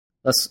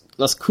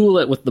Let's cool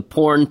it with the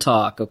porn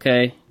talk,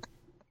 okay?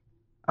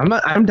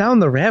 I'm down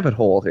the rabbit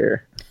hole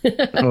here.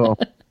 Well,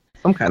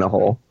 some kind of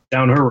hole.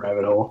 Down her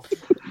rabbit hole.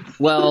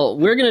 Well,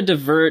 we're going to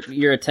divert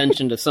your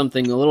attention to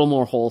something a little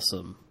more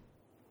wholesome.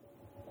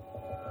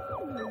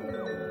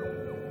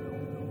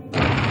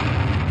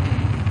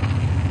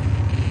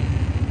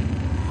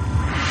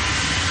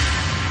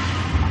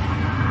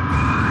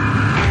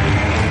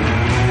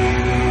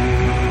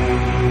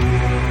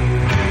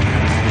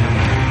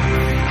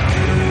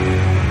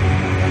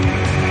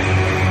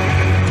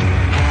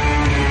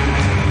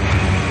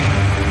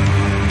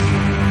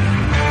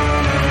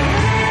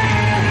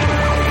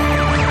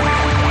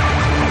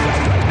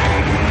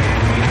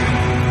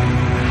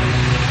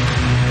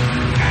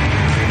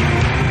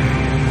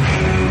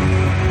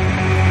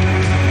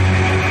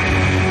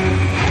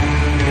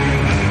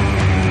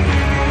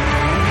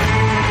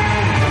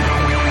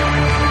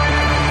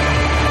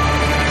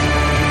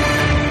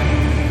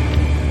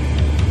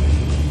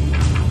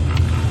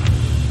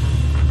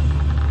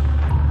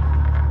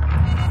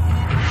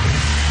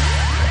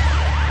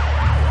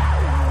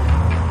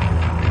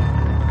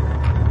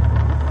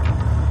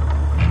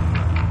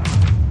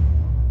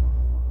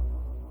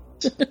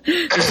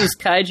 This is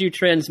Kaiju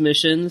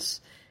Transmissions,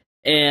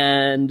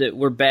 and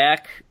we're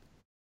back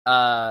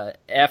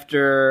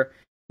after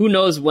who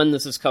knows when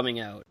this is coming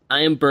out.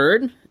 I am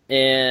Bird,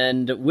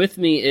 and with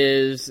me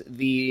is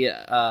the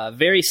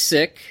very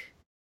sick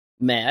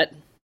Matt.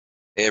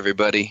 Hey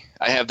everybody,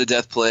 I have the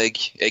death plague,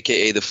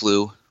 aka the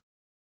flu.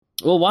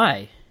 Well,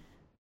 why?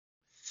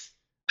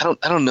 I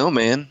don't know,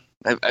 man.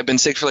 I've been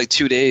sick for like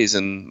 2 days,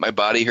 and my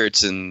body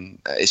hurts, and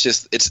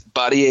it's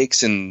body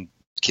aches and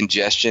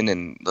congestion,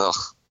 and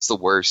it's the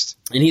worst.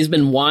 And he's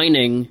been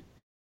whining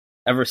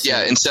ever since.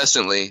 Yeah,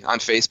 incessantly on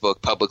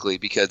Facebook publicly,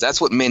 because that's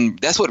what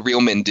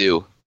real men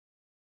do.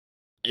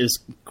 Is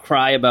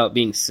cry about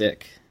being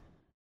sick.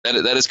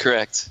 That is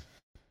correct.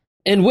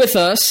 And with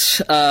us,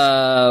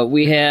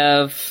 we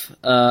have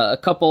a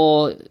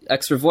couple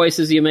extra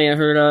voices you may have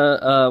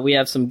heard. We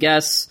have some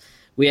guests.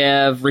 We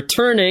have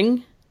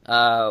returning.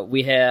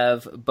 We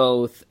have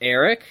both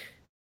Eric.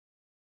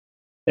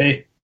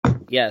 Hey.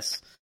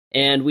 Yes.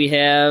 And we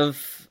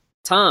have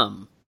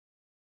Tom.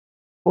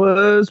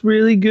 Was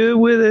really good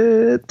with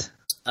it.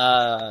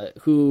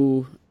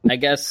 Who, I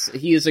guess,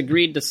 he has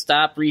agreed to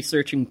stop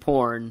researching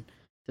porn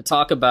to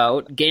talk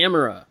about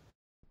Gamera.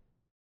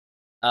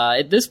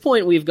 At this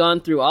point, we've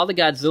gone through all the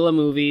Godzilla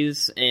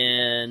movies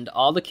and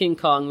all the King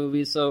Kong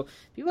movies, so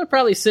people are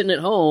probably sitting at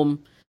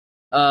home,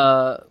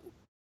 why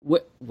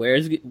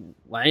isn't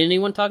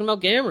anyone talking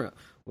about Gamera?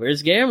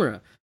 Where's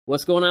Gamera?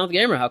 What's going on with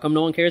Gamera? How come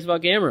no one cares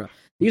about Gamera?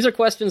 These are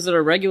questions that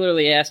are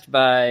regularly asked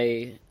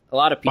by a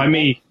lot of people. By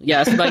me.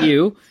 Yes, by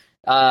you.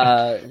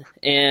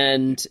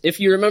 And if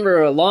you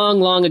remember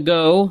long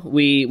ago,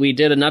 we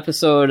did an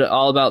episode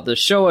all about the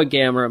Showa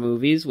Gamera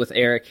movies with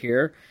Eric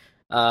here,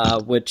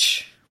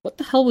 which... What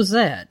the hell was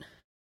that?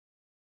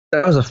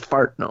 That was a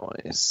fart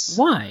noise.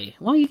 Why?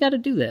 Why you gotta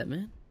do that,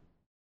 man?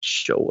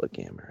 Showa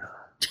Gamera.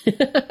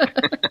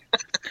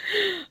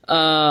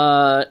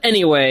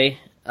 Anyway,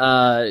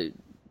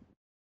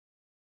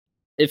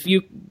 if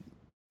you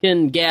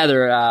can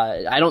gather,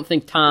 I don't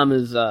think Tom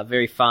is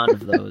very fond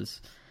of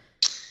those.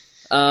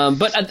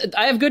 But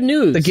I have good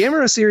news. The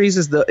Gamera series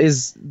is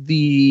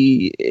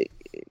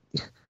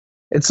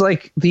it's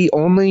like the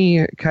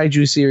only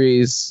kaiju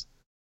series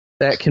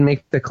that can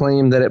make the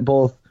claim that it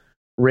both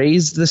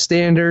raised the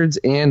standards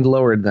and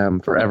lowered them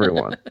for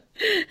everyone.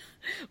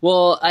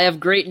 Well, I have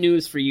great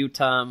news for you,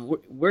 Tom.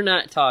 We're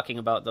not talking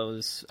about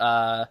those.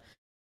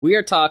 We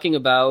are talking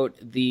about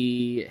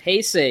the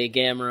Heisei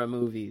Gamera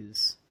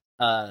movies.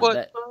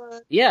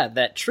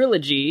 That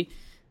trilogy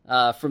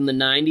from the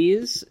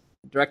 90s,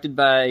 directed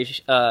by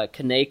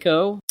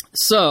Kaneko.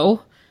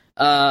 So,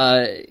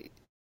 now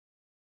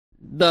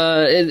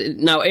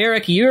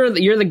Eric, you're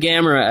the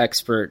Gamera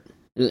expert.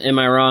 Am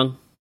I wrong?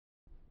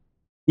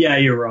 Yeah,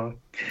 you're wrong.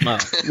 Oh,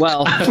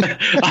 well, I'm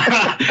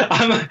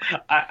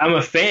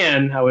a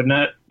fan. I would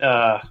not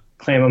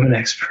claim I'm an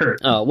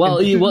expert. Oh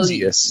well,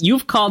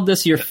 you've called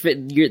this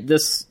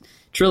this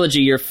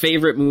trilogy your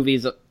favorite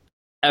movies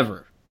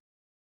ever.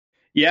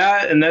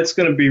 Yeah, and that's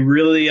going to be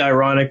really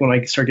ironic when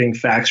I start getting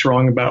facts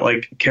wrong about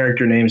like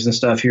character names and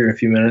stuff here in a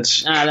few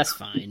minutes. That's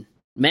fine.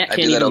 Matt I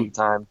can't do that even. all the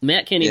time.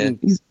 Matt can't even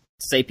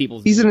say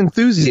people's. He's an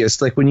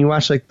enthusiast. Like when you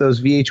watch like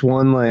those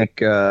VH1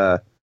 like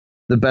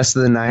the best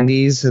of the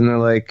 90s, and they're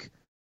like,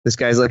 this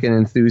guy's like an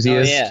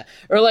enthusiast. Oh yeah,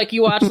 or like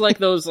you watch like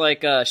those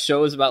like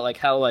shows about like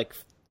how like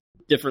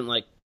different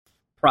like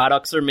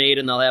products are made,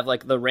 and they'll have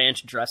like the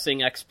ranch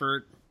dressing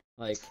expert.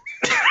 Like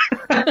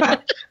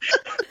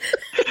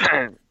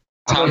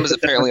Tom is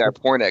apparently our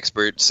porn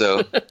expert,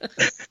 so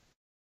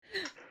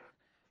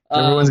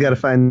everyone's got to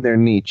find their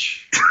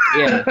niche.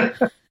 Yeah,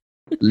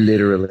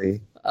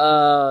 literally.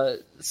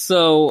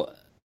 So,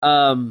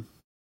 I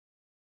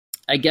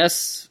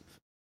guess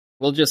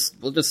we'll just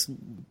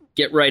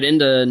get right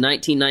into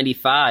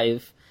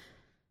 1995,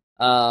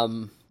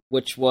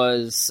 which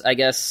was, I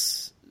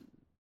guess,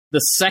 the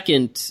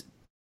second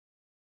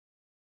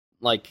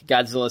like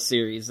Godzilla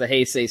series, the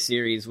Heisei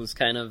series, was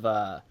kind of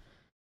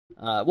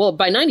well,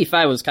 by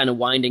 95 was kind of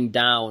winding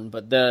down,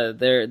 but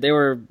they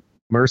were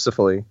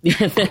mercifully.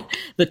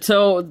 the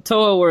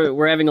Toho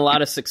were having a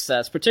lot of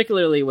success,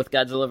 particularly with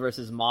Godzilla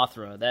vs.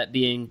 Mothra, that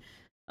being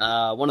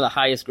one of the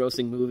highest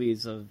grossing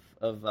movies of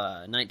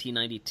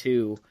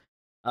 1992.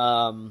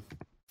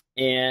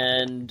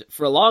 And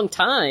for a long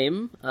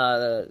time,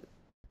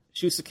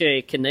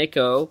 Shusuke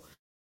Kaneko,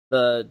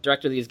 the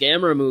director of these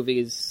Gamera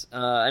movies,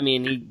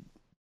 he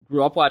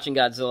grew up watching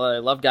Godzilla. I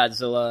love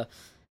Godzilla.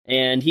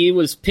 And he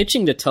was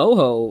pitching to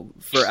Toho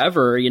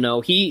forever.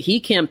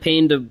 He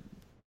campaigned to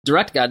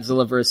direct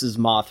Godzilla vs.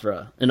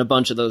 Mothra in a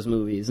bunch of those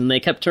movies, and they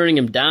kept turning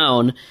him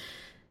down.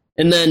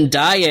 And then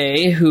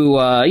Daiei, who,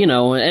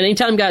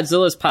 anytime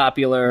Godzilla's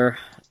popular,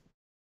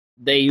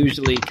 they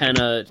usually kind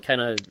of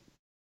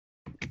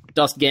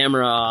dust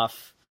Gamera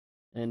off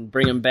and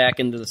bring him back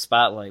into the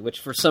spotlight, which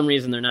for some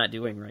reason they're not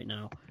doing right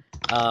now.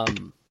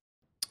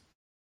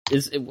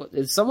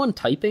 Is someone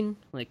typing?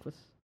 Like, what's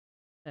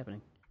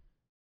happening?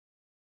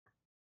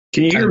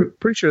 Can you hear? I'm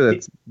pretty sure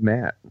that's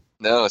Matt.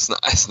 No, it's not.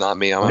 It's not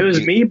me. It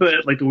was me,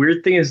 but like the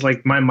weird thing is,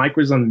 like my mic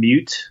was on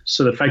mute,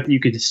 so the fact that you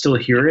could still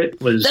hear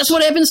it was. That's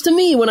what happens to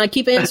me when I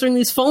keep answering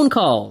these phone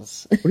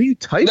calls. What are you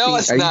typing? No,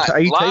 it's not. Are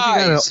you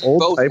typing on an old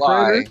Both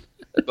typewriter?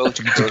 lie. Both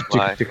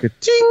lie.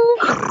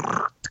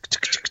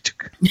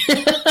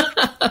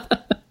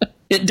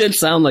 It did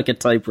sound like a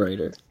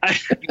typewriter. I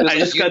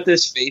just got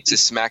this face to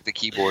smack the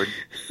keyboard.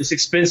 This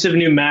expensive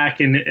new Mac,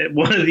 and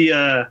one of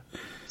the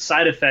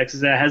side effects is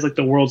that it has like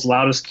the world's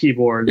loudest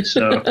keyboard.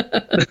 So.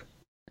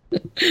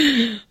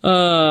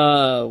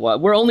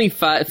 We're only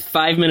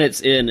 5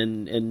 minutes in,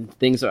 and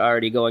things are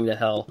already going to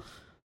hell.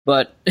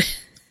 But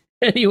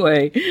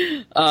anyway,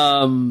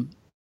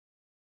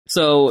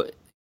 so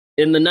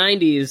in the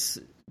 90s,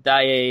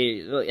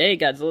 Daiei, hey,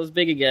 Godzilla's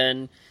big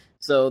again.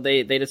 So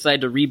they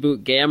decide to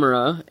reboot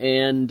Gamera,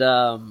 and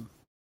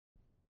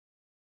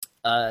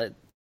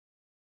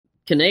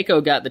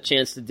Kaneko got the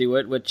chance to do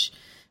it, which,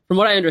 from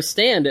what I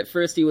understand, at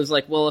first he was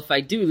like, well, if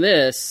I do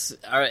this,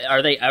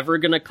 are they ever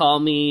going to call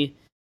me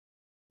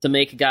to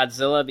make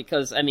Godzilla?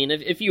 Because, I mean,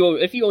 if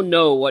you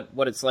know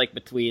what it's like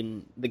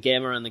between the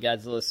Gamera and the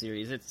Godzilla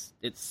series,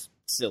 it's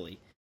silly,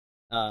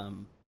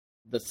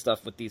 the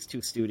stuff with these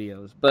two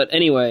studios. But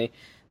anyway,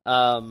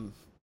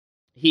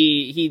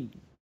 he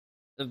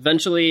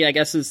eventually, I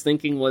guess his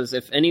thinking was,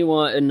 if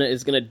anyone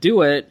is going to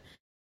do it,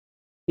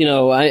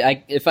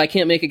 if I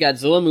can't make a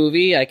Godzilla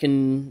movie, I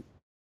can,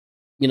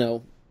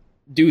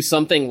 do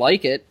something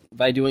like it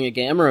by doing a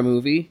Gamera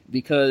movie,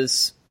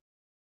 because,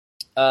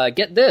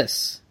 get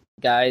this,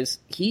 guys,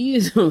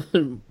 he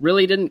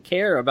really didn't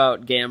care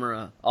about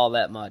Gamera all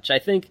that much. I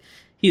think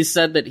he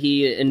said that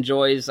he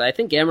enjoys, I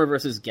think Gamera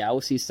vs.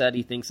 Gauss, he said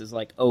he thinks is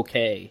like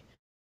okay.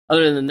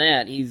 Other than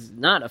that, he's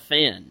not a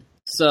fan.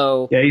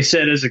 So yeah, he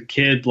said as a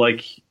kid,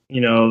 like,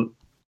 a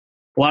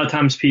lot of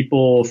times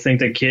people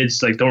think that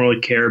kids like don't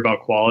really care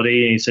about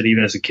quality, and he said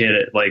even as a kid,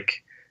 it,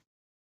 like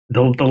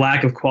the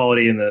lack of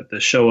quality in the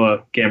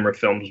Showa Gamera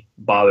films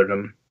bothered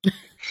him.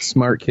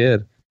 Smart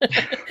kid.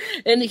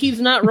 And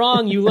he's not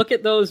wrong. You look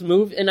at those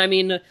movies, and I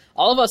mean,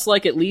 all of us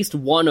like at least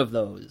one of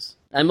those.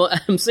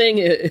 I'm saying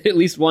at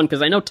least one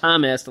because I know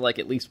Tom has to like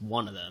at least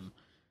one of them.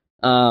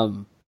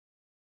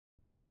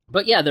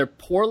 But yeah, they're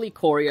poorly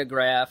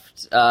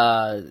choreographed.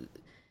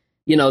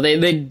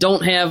 They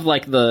don't have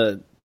like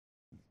the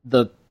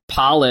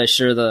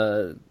polish or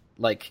the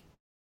like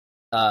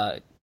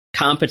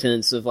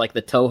competence of like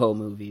the Toho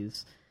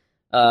movies.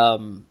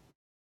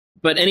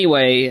 But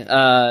anyway,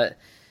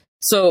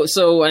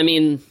 so I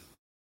mean,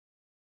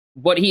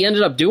 what he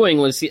ended up doing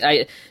was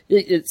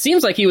it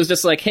seems like he was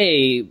just like,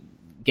 hey,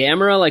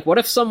 Gamera, like, what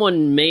if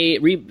someone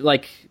made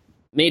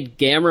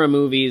Gamera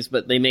movies,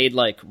 but they made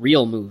like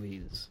real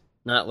movies,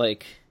 not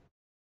like,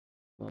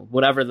 well,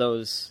 whatever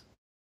those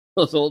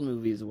old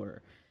movies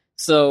were.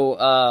 So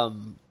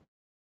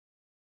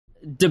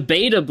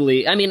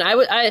debatably, I mean,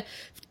 I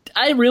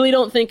really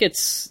don't think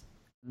it's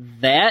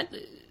that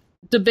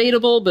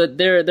debatable, but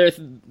they're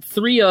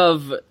three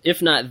of,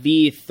 if not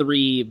the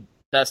three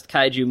best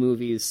kaiju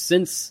movies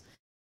since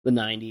the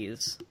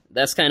 90s.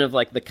 That's kind of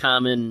like the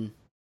commonly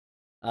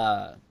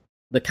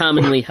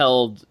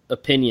held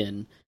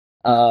opinion.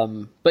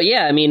 But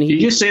yeah, I mean, did you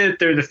just say that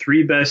they're the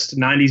three best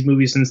 90s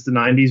movies since the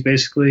 90s,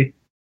 basically?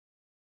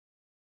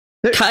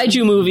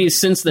 Kaiju movies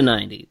since the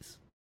 90s.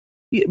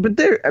 Yeah, but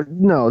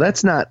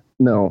that's not.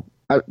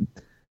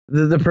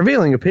 The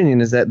prevailing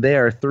opinion is that they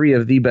are three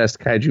of the best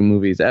kaiju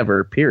movies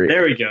ever, period.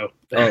 There we go.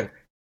 Oh,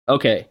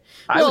 okay.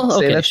 I would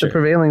say that's the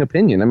prevailing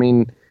opinion. I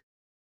mean,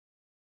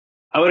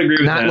 I would agree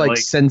with that. Not like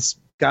since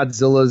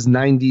Godzilla's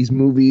 90s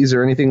movies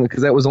or anything,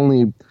 because that was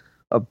only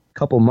a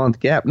couple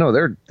month gap. No,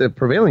 the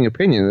prevailing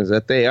opinion is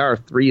that they are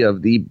three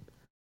of the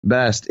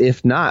best,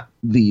 if not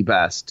the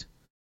best,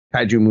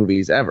 kaiju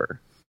movies ever.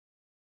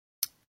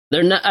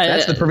 They're not.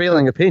 That's the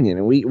prevailing opinion,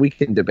 and we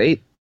can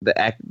debate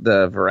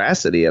the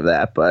veracity of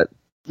that, but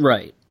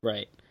right.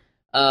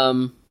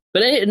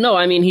 But no,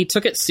 I mean, he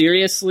took it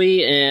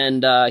seriously,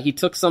 and he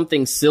took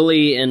something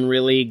silly and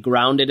really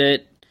grounded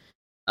it.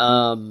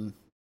 And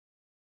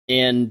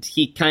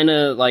he kind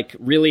of like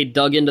really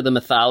dug into the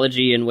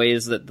mythology in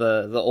ways that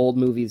the old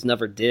movies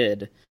never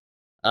did.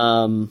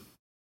 So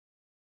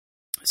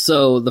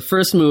the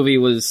first movie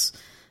was,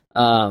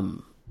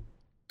 that's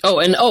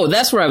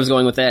where I was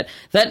going with that.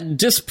 That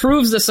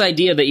disproves this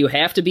idea that you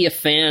have to be a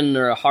fan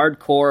or a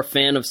hardcore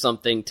fan of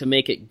something to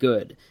make it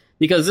good.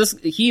 Because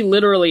he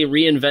literally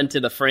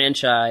reinvented a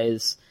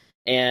franchise,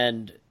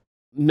 and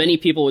many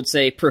people would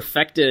say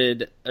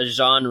perfected a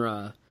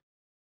genre.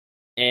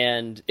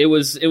 And it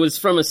was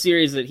from a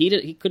series that he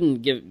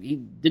didn't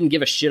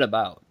give a shit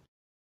about.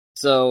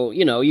 So,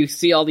 you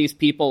see all these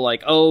people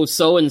like, oh,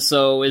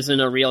 so-and-so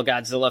isn't a real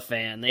Godzilla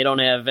fan. They don't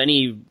have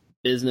any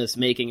business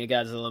making a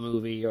Godzilla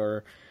movie,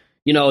 or,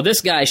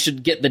 this guy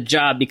should get the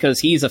job because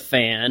he's a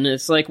fan.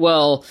 It's like,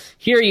 well,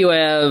 here you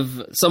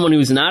have someone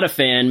who's not a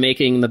fan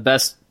making the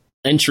best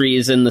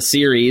entries in the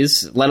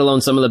series, let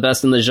alone some of the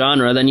best in the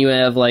genre. Then you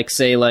have,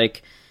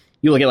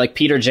 you look at,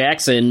 Peter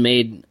Jackson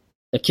made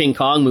a King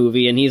Kong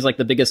movie, and he's,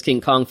 the biggest King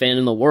Kong fan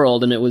in the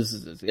world, and it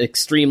was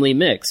extremely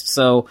mixed.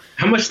 So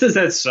how much does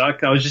that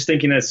suck? I was just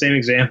thinking that same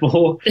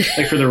example,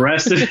 for the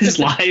rest of his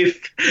life.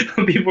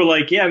 People were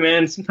like, yeah,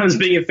 man, sometimes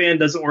being a fan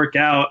doesn't work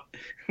out.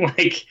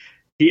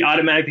 He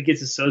automatically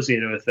gets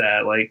associated with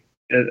that.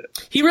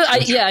 He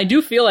really, I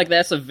do feel like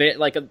that's one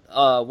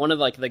of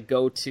the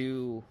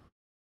go-to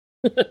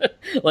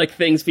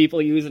things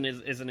people use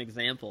as an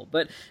example.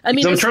 But I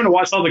mean, I'm trying to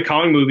watch all the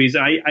Kong movies.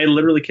 I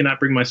literally cannot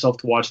bring myself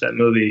to watch that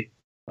movie.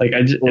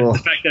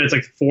 The fact that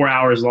it's 4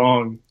 hours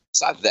long.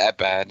 It's not that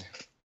bad.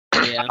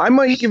 Yeah. I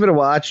might give it a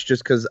watch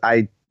just because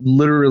I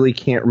literally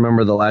can't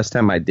remember the last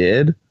time I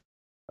did.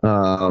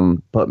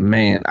 But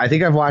man, I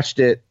think I've watched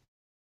it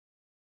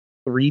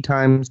 3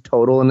 times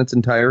total in its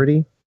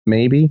entirety,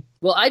 maybe.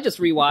 Well, I just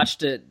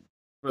rewatched it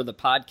for the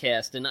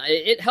podcast, and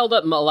it held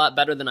up a lot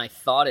better than I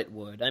thought it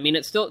would. I mean,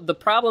 it's still, the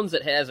problems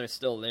it has are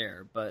still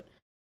there, but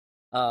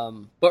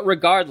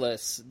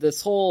regardless,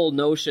 this whole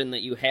notion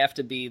that you have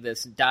to be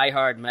this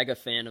diehard mega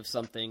fan of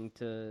something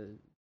to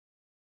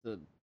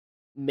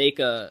make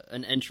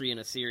an entry in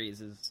a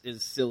series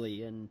is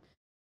silly. And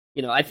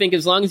I think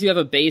as long as you have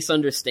a base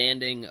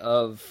understanding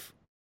of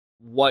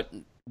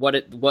whatever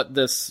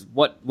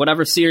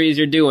series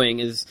you're doing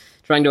is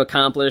trying to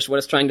accomplish, what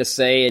it's trying to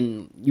say,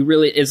 and you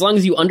really, as long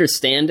as you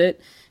understand it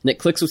and it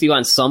clicks with you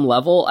on some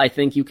level, I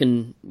think you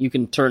can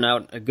turn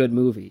out a good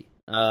movie.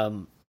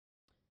 And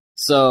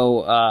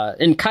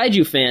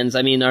kaiju fans,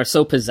 I mean, are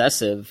so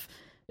possessive.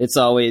 It's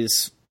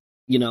always,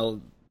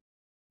 anyone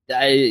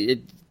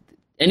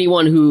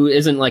who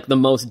isn't the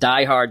most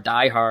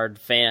diehard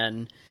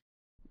fan,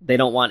 they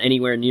don't want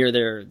anywhere near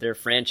their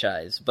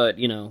franchise. But,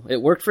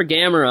 it worked for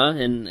Gamera,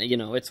 and,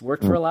 it's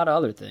worked for a lot of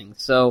other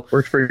things. So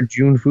worked for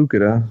Jun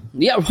Fukuda.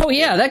 Yeah, oh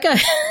yeah, that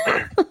guy.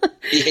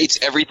 He hates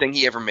everything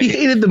he ever made. He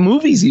hated the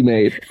movies he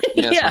made.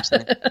 Yeah.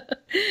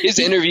 His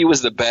interview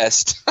was the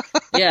best.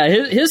 Yeah,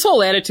 his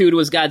whole attitude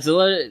was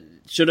Godzilla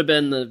should have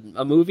been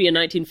a movie in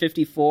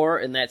 1954,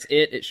 and that's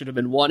it. It should have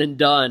been one and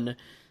done.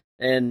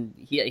 And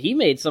he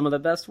made some of the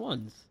best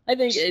ones. I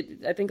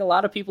think a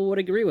lot of people would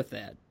agree with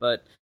that.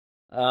 But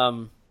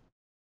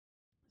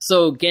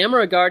so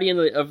Gamera Guardian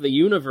of the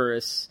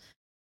Universe,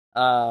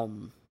 I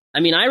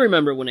mean, I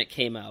remember when it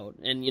came out,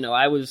 and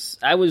I was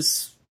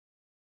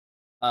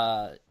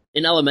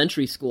in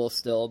elementary school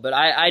still, but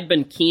I'd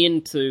been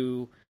keen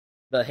to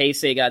the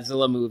Heisei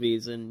Godzilla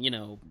movies, and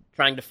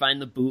trying to find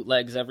the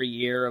bootlegs every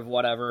year of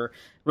whatever.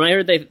 When I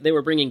heard they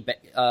were bringing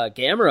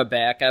Gamera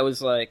back, I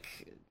was like,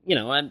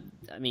 I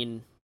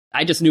mean,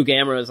 I just knew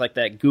Gamera was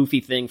that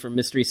goofy thing from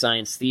Mystery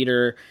Science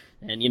Theater,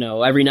 and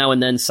every now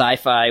and then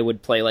Sci-Fi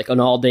would play an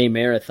all-day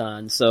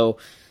marathon. So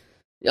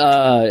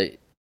when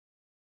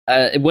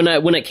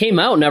it came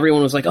out and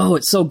everyone was like, "Oh,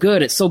 it's so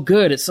good, it's so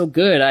good, it's so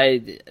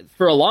good,"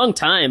 for a long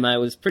time I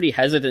was pretty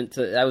hesitant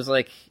to. I was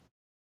like,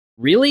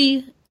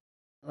 "Really?"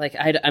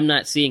 I'm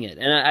not seeing it.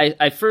 And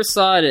I first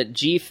saw it at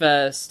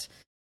G-Fest,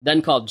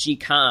 then called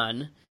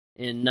G-Con,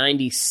 in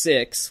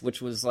 '96,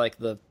 which was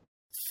the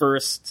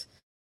first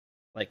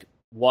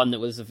one that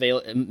was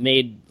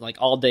made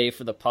all day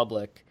for the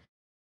public.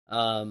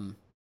 And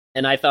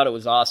I thought it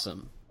was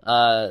awesome.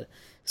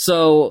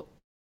 So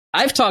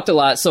I've talked a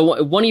lot.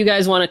 So one of you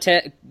guys want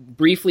to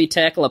briefly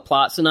tackle a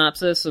plot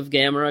synopsis of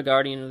Gamera,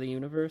 Guardian of the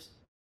Universe?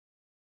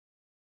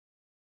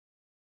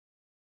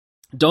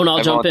 Don't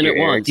all jump in at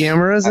once.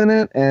 Gamera's in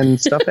it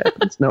and stuff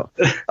happens. No.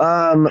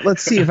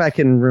 Let's see if I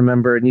can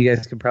remember, and you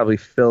guys can probably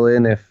fill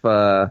in if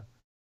I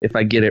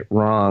get it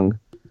wrong.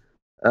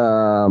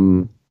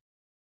 So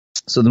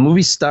the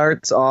movie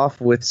starts off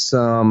with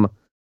some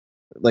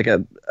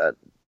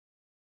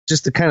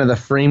just the kind of the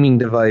framing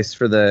device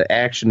for the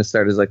action to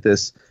start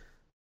is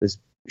this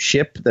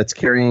ship that's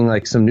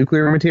carrying some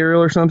nuclear material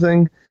or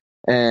something,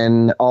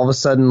 and all of a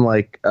sudden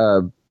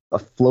a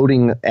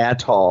floating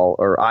atoll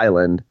or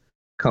island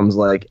comes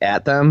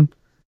at them,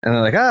 and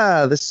they're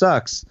like, this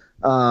sucks.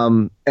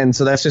 And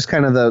so that's just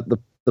kind of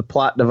the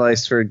plot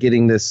device for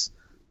getting this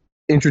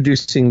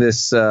introducing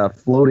this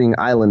floating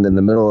island in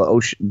the middle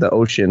of the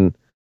ocean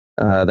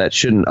that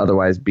shouldn't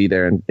otherwise be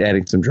there, and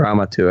adding some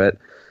drama to it.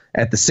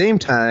 At the same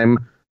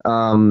time,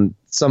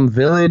 some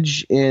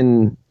village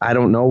in, I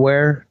don't know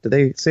where. Do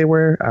they say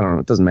where? I don't know.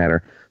 It doesn't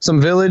matter.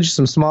 Some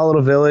small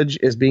little village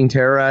is being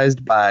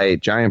terrorized by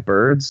giant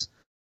birds.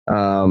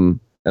 At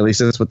least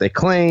that's what they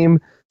claim.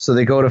 So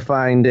they go to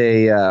find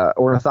a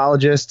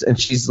ornithologist, and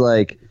she's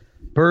like,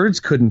 birds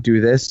couldn't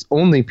do this.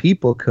 Only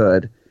people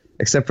could,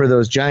 except for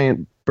those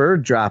giant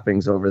bird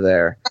droppings over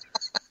there.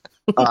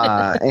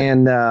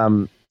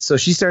 So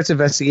she starts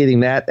investigating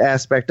that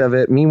aspect of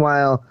it.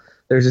 Meanwhile,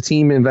 there's a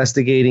team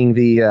investigating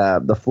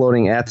the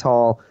floating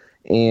atoll,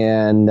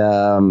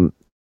 and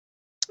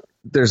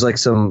there's like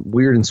some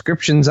weird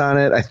inscriptions on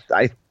it.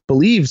 I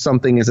believe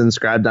something is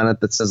inscribed on it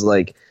that says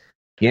like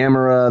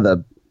Gamera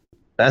the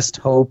best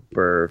hope,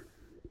 or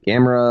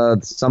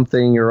Gamera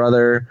something or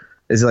other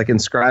is like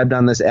inscribed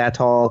on this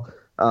atoll.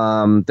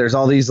 There's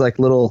all these like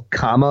little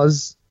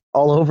commas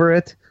all over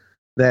it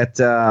that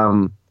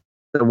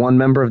the one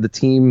member of the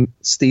team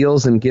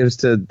steals and gives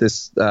to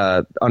this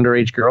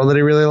underage girl that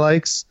he really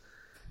likes.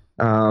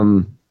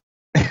 And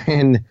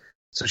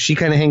so she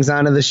kind of hangs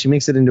on to this. She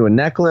makes it into a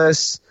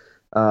necklace.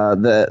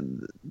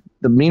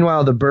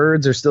 Meanwhile, the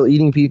birds are still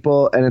eating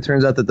people, and it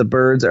turns out that the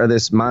birds are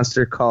this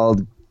monster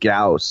called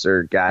Gauss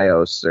or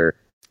Gaios or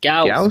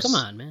Gauss. Come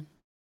on, man.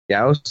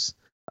 Gauss.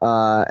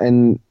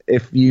 And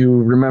if you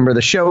remember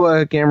the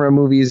Showa Gamera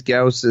movies,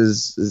 Gauss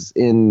is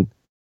in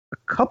a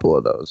couple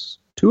of those.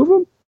 2 of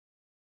them?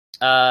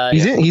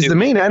 He's the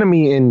main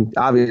enemy in,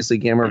 obviously,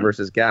 Gamera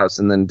versus Gauss,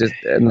 and then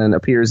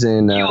appears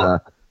in...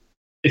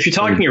 if you're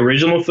talking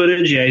original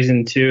footage, yeah, he's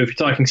in 2. If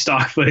you're talking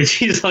stock footage,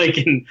 he's like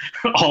in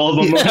all of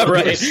them. Yeah,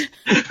 right.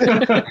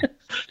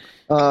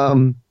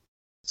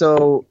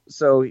 So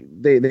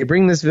they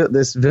bring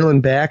this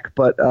villain back,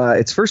 but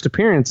its first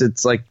appearance,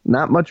 it's like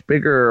not much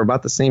bigger, or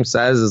about the same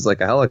size as like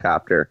a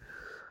helicopter.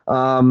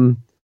 So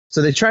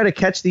they try to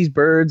catch these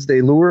birds.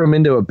 They lure them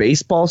into a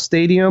baseball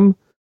stadium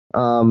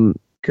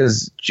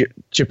because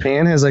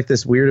Japan has like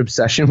this weird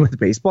obsession with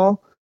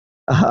baseball.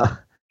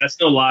 That's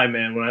no lie,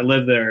 man. When I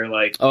lived there,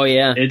 like, oh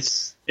yeah,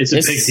 it's a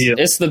big deal.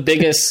 It's the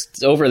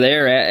biggest over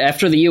there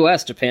after the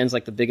U.S. Japan's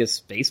like the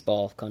biggest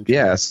baseball country.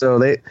 Yeah, so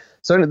they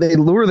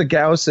lure the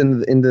Gauss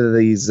into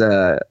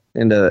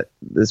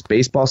this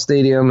baseball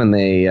stadium, and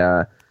they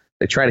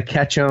try to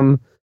catch them.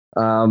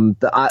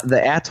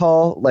 The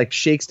atoll like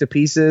shakes to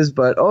pieces,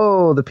 but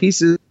the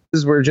pieces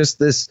were just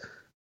this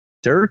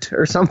dirt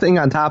or something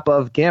on top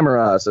of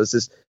Gamera. So it's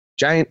this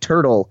giant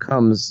turtle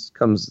comes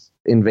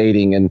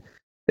invading, and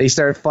they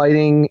start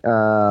fighting,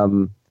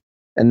 and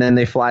then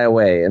they fly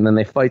away, and then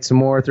they fight some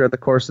more throughout the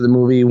course of the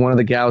movie. One of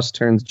the Gauss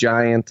turns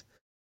giant,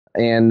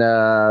 and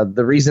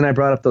the reason I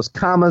brought up those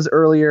commas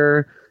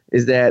earlier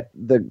is that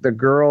the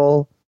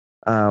girl,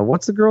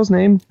 what's the girl's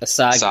name?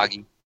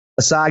 Asagi.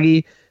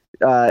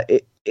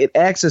 It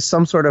acts as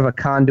some sort of a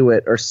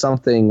conduit or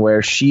something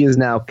where she is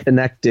now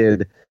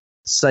connected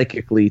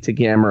psychically to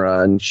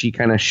Gamera, and she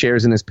kind of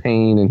shares in his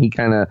pain, and he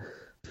kind of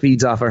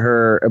feeds off of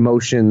her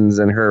emotions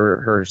and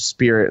her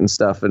spirit and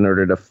stuff in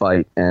order to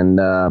fight. And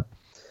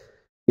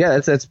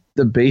that's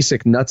the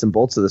basic nuts and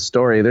bolts of the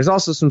story. There's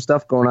also some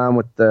stuff going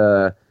on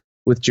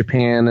with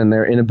Japan and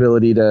their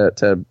inability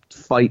to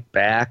fight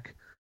back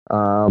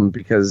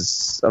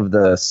because of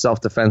the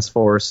self-defense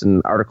force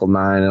and Article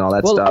 9 and all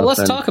that stuff. Well,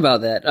 let's talk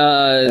about that.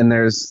 And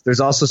there's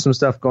also some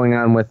stuff going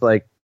on with,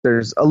 like,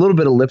 there's a little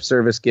bit of lip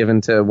service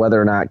given to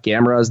whether or not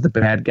Gamera is the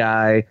bad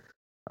guy.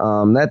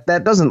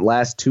 That doesn't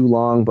last too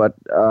long, but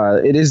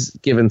it is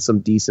given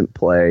some decent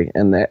play,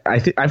 and I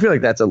feel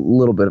like that's a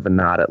little bit of a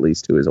nod, at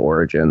least, to his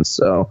origins.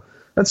 So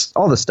that's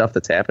all the stuff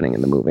that's happening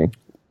in the movie.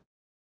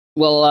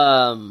 Well,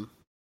 I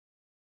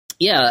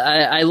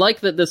like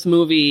that this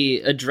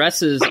movie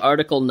addresses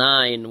Article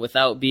 9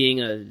 without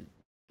being a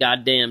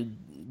goddamn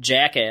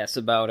jackass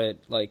about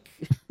it, like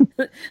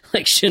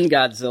like Shin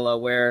Godzilla,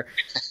 where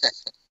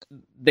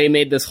they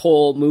made this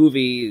whole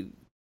movie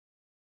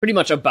pretty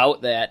much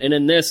about that. And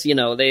in this,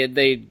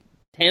 they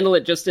handle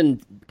it just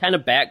in kind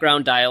of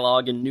background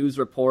dialogue and news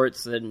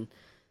reports and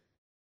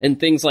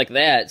things like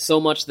that, so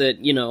much that,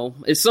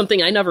 it's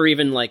something I never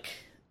even like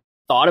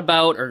thought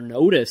about or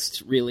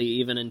noticed really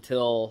even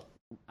until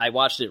I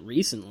watched it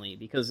recently,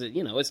 because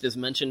it's just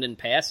mentioned in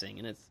passing.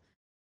 And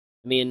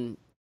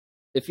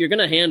if you're going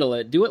to handle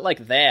it, do it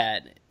like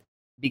that,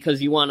 because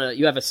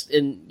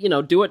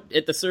do it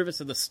at the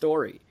service of the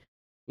story.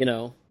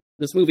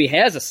 This movie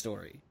has a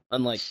story,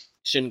 unlike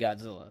Shin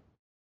Godzilla.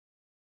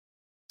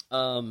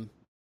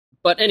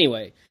 But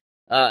anyway,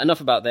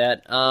 enough about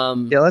that.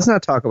 Let's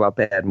not talk about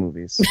bad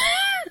movies.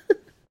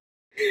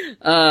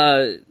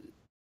 I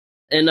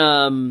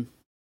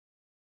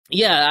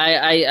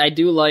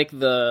do like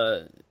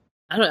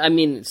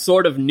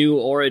sort of new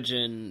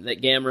origin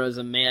that Gamera is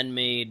a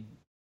man-made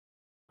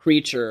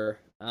creature.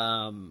 Is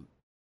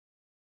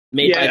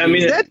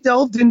that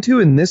delved into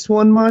in this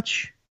one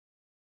much?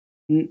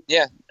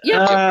 Yeah.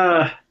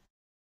 Kinda.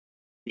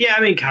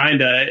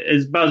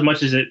 It's about as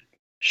much as it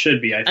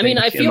should be. I mean,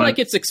 I think. feel like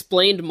it's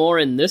explained more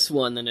in this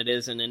one than it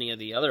is in any of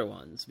the other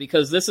ones,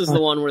 because this is the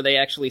one where they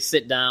actually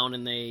sit down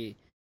and they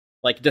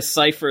like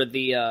decipher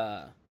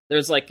the.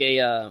 There's like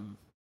a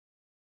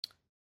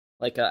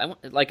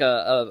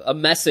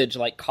message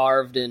like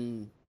carved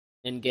in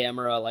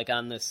Gamera, like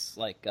on this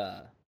like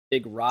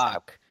big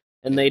rock,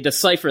 and they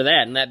decipher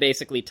that, and that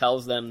basically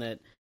tells them that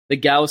the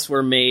Gauss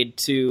were made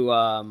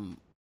to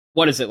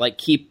what is it, like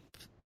keep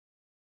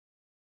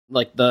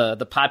like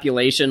the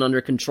population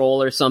under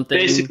control or something.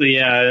 Basically,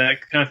 yeah,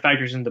 that kind of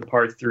factors into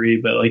part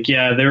 3. But like,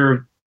 yeah,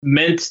 they're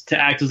meant to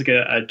act as like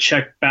a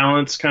check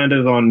balance kind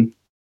of on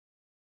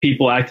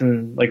people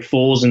acting like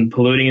fools and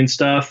polluting and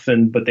stuff.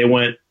 But they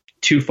went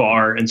too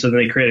far, and so then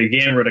they created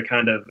Gamera to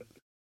kind of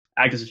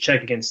act as a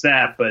check against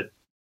that, but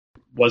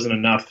wasn't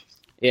enough.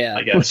 Yeah,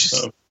 I guess.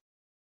 So.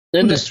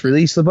 Then just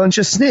release a bunch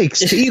of snakes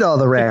to eat all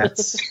the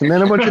rats, and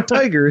then a bunch of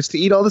tigers to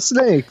eat all the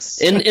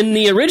snakes. In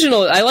the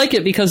original, I like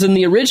it because in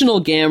the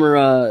original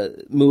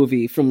Gamera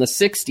movie from the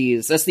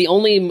 60s, that's the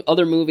only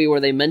other movie where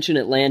they mention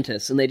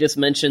Atlantis, and they just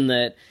mention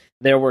that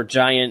there were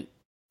giant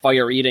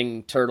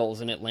fire-eating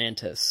turtles in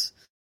Atlantis.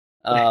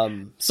 So,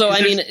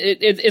 I mean,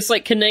 it's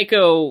like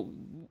Kaneko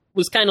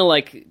was kind of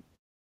like,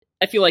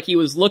 I feel like he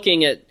was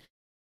looking at,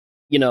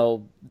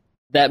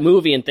 that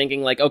movie and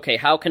thinking like, okay,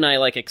 how can I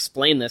like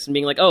explain this? And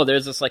being like, oh,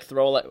 there's this like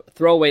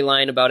throwaway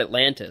line about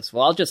Atlantis.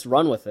 Well, I'll just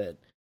run with it.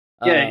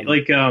 Yeah,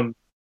 I'm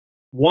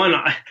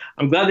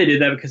glad they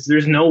did that, because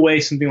there's no way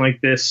something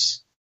like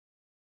this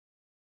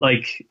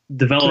like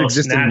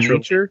develops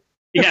naturally.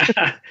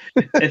 Yeah,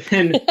 and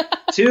then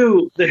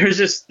 2, there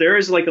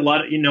is like a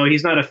lot of,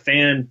 he's not a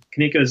fan.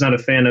 Kaneko is not a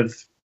fan of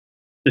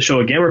the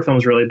Showa Gamera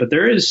films really, but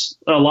there is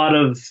a lot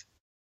of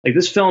like,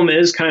 this film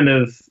is kind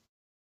of,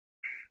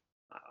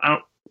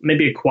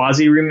 maybe a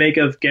quasi remake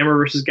of Gamera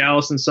versus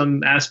Gallus in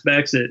some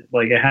aspects. It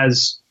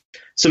has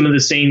some of the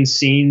same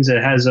scenes.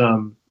 It has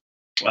a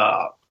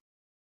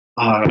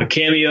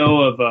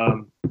cameo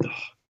of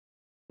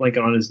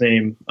blanking on his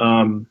name,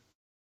 Kojiro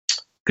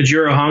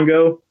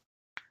Hongo,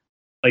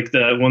 like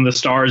one of the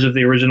stars of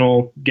the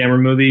original Gamera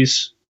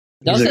movies.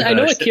 I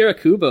know Akira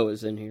Kubo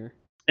is in here,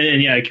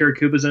 and yeah, Akira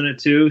Kubo's in it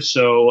too.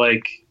 So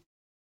like,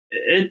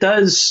 it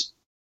does,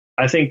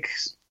 I think,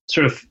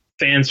 sort of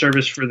fan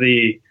service for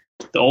the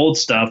old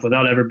stuff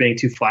without ever being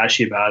too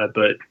flashy about it.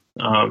 But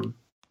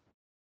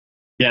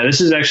yeah, this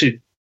is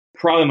actually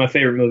probably my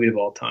favorite movie of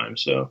all time.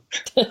 So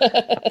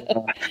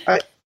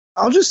I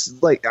just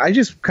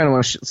kind of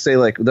want to say,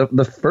 like,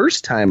 the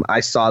first time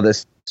I saw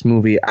this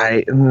movie,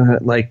 I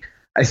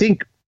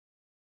think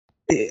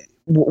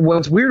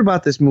what's weird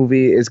about this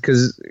movie is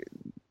because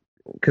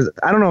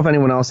I don't know if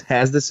anyone else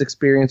has this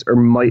experience or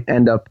might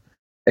end up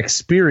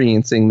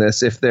experiencing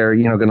this if they're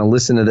going to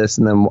listen to this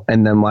and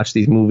then watch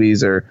these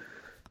movies, or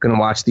going to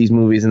watch these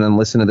movies and then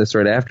listen to this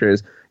right after,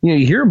 is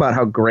you hear about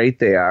how great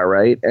they are,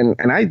 right?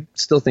 And I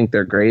still think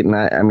they're great, and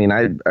I mean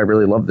I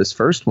really love this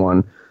first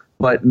one,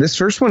 but this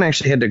first one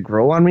actually had to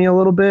grow on me a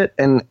little bit,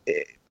 and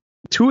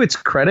to its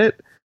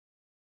credit,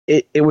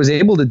 it was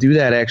able to do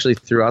that actually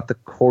throughout the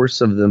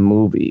course of the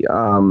movie.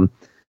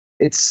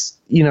 It's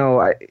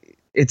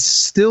it's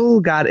still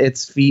got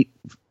its feet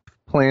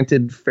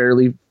planted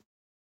fairly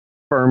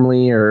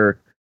firmly, or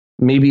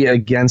maybe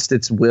against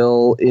its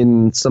will,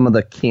 in some of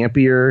the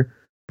campier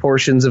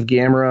portions of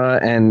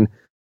Gamera, and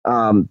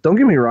don't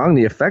get me wrong,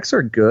 the effects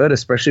are good,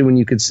 especially when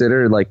you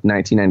consider like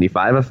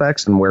 1995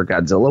 effects and where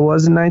Godzilla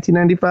was in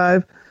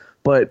 1995.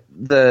 But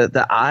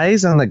the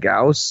eyes on the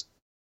Gauss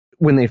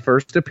when they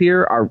first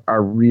appear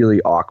are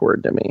really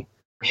awkward to me.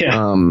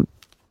 Yeah.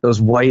 Those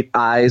white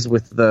eyes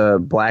with the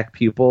black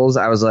pupils,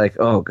 I was like,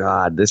 oh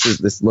god,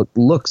 this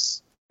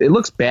looks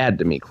bad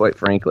to me, quite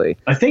frankly.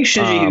 I think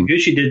Shinji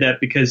Higuchi did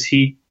that because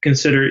he kind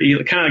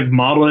of like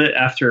modeled it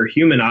after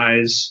human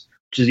eyes,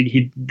 which is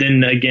he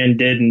then again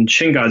did in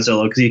Shin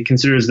Godzilla, because he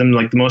considers them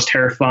like the most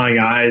terrifying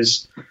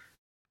eyes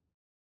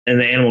in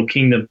the animal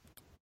kingdom.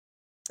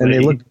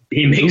 And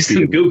he makes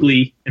them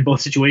googly in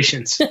both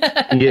situations.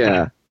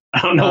 Yeah.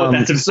 I don't know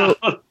what that's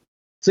about.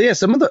 So yeah,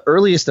 some of the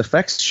earliest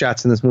effects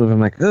shots in this movie,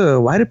 I'm like,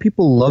 oh, why do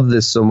people love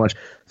this so much?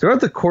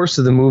 Throughout the course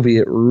of the movie,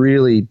 it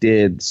really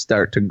did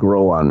start to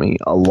grow on me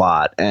a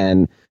lot.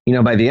 And,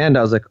 by the end,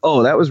 I was like,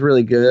 oh, that was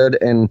really good.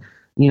 And,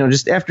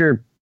 just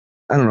after,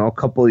 I don't know, a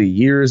couple of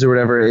years or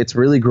whatever, it's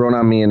really grown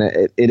on me. And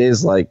it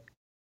is like,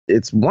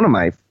 it's one of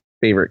my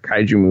favorite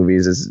kaiju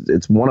movies.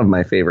 It's one of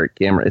my favorite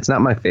Gamera. It's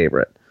not my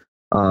favorite.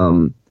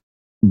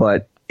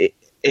 But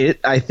it,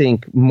 I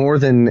think, more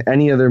than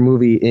any other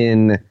movie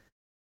in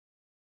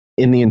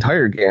the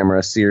entire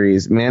Gamera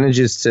series,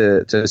 manages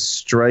to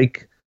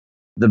strike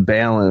the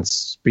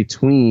balance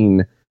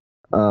between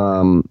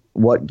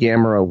what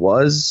Gamera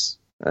was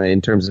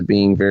in terms of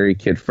being very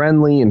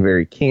kid-friendly and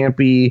very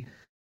campy,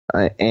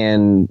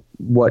 and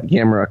what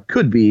Gamera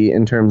could be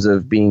in terms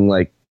of being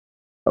like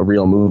a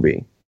real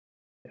movie.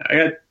 I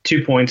got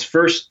 2 points.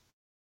 First,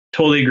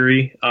 totally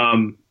agree.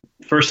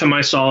 First time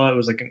I saw it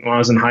was like when I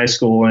was in high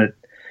school, and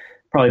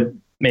probably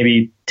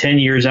maybe 10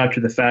 years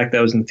after the fact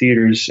that was in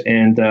theaters,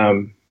 and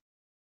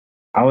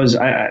I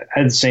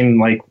had the same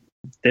like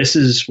this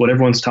is what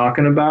everyone's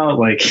talking about.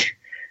 Like,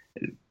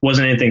 it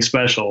wasn't anything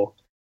special.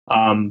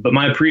 But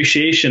my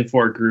appreciation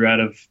for it grew out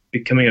of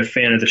becoming a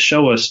fan of the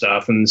Showa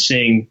stuff and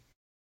seeing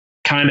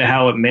kind of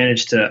how it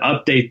managed to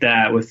update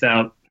that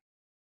without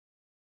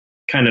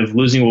kind of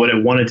losing what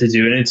it wanted to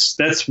do. And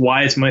that's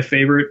why it's my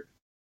favorite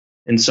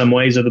in some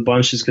ways of the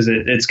bunch, is because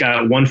it's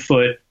got one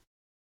foot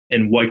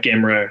in what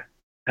Gamera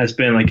has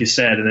been, like you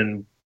said, and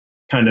then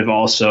kind of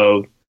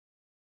also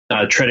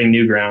treading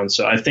new ground.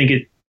 So I think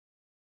it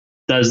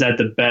does that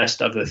the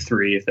best of the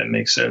three, if that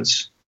makes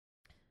sense.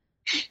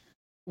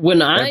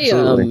 When I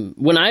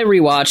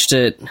rewatched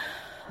it,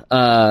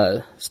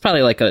 it's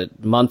probably like a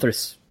month or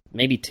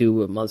maybe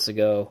 2 months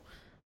ago.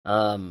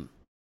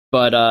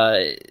 But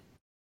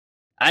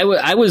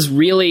I was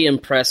really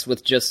impressed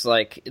with just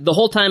like the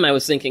whole time I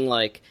was thinking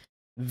like,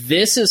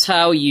 this is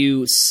how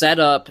you set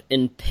up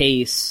and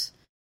pace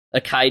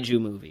a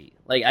kaiju movie.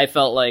 Like I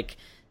felt like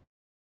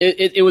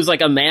it was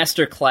like a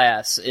master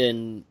class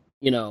in,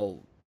 you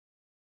know,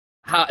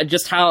 how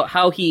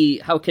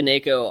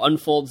Kaneko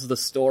unfolds the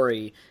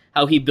story,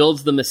 how he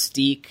builds the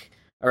mystique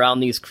around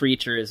these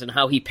creatures, and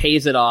how he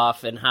pays it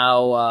off, and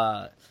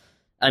how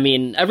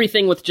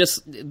everything with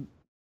just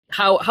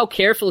how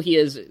careful he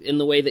is in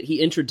the way that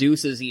he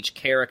introduces each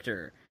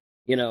character,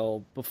 you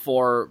know,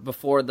 before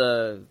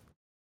the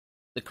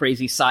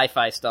crazy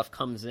sci-fi stuff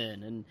comes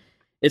in. And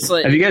it's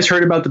like, have you guys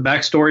heard about the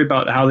backstory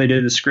about how they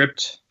did the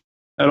script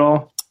at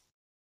all?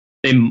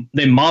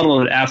 They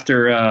modeled it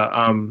after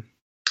a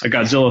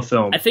Godzilla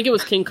film. I think it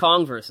was King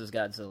Kong versus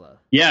Godzilla.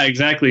 Yeah,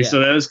 exactly. Yeah. So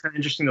that was kind of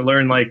interesting to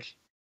learn. Like,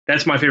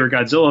 that's my favorite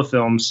Godzilla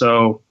film.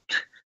 So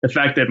the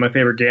fact that my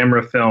favorite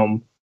Gamera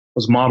film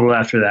was modeled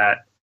after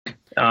that.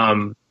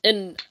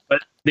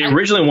 But they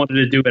originally wanted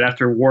to do it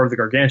after War of the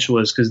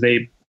Gargantuas, because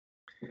they,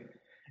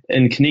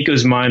 in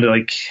Kaneko's mind,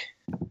 like,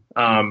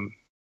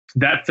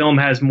 that film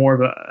has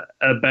more of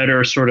a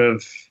better sort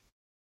of,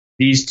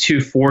 these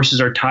two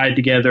forces are tied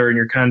together and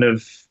you're kind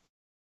of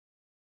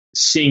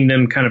seeing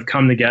them kind of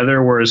come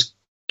together, whereas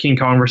King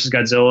Kong versus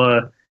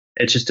Godzilla,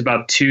 it's just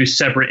about two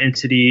separate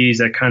entities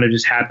that kind of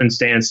just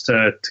happenstance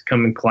to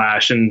come and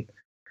clash. And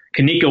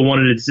Kaneko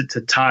wanted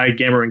to tie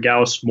Gamera and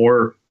Gauss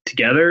more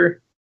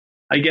together,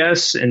 I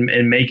guess, and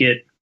make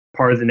it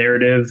part of the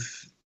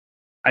narrative.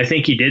 I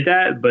think he did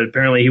that, but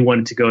apparently he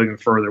wanted to go even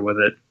further with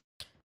it.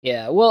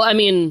 Yeah, well, I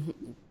mean,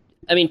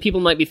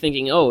 people might be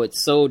thinking, oh,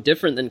 it's so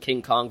different than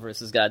King Kong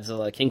versus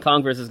Godzilla. King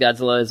Kong versus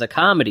Godzilla is a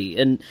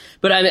comedy,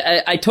 but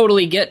I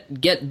totally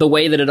get the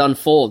way that it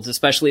unfolds,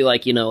 especially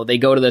like, you know, they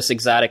go to this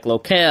exotic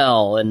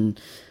locale, and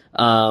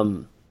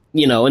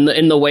you know,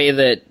 in the way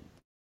that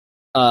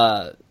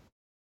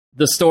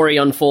the story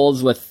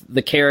unfolds with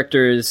the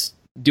characters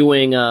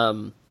doing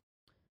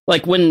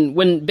like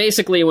when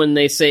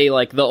they say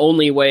like the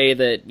only way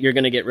that you're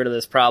going to get rid of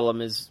this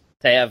problem is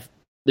to have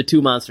the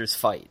two monsters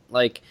fight.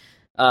 Like,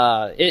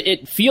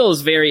 it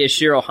feels very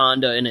Ishiro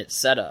Honda in its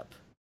setup.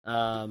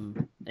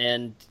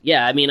 And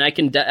yeah, I mean,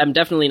 I'm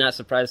definitely not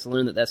surprised to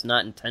learn that that's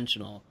not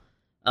intentional.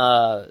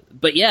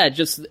 But yeah,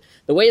 just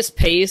the way it's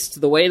paced,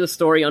 the way the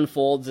story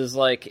unfolds is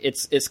like,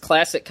 it's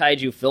classic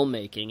kaiju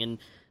filmmaking. And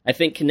I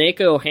think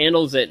Kaneko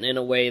handles it in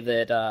a way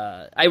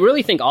that, I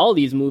really think all of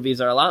these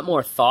movies are a lot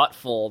more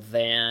thoughtful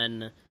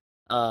than,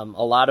 a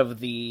lot of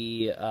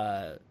the,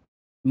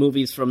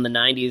 movies from the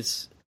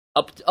 90s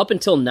up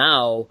until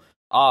now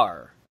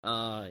are.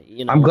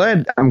 You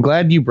know, I'm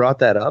glad you brought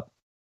that up,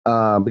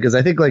 because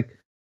I think like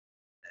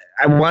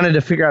I wanted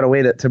to figure out a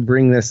way to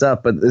bring this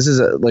up, but this is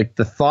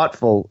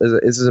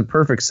this is a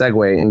perfect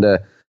segue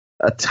into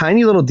a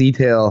tiny little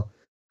detail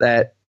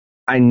that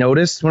I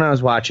noticed when I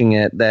was watching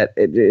it, that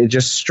it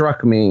just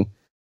struck me,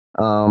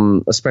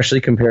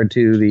 especially compared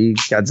to the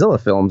Godzilla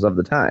films of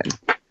the time.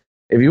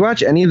 If you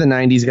watch any of the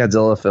 90s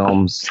Godzilla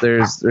films,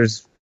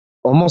 there's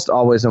almost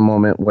always a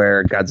moment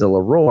where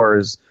Godzilla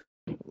roars,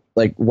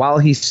 like while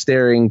he's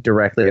staring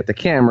directly at the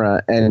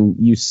camera, and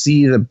you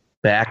see the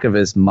back of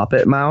his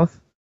Muppet mouth,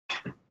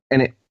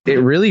 and it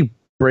really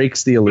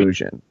breaks the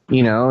illusion.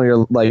 You know,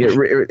 you're like,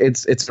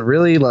 it's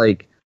really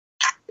like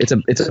it's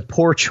a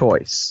poor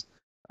choice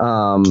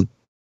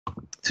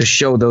to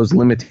show those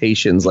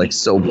limitations like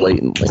so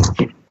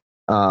blatantly.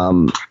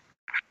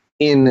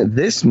 In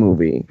this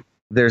movie,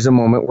 there's a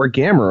moment where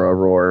Gamera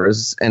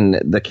roars, and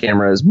the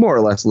camera is more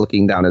or less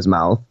looking down his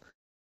mouth,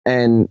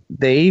 and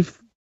they've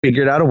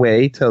figured out a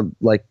way to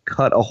like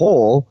cut a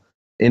hole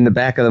in the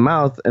back of the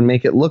mouth and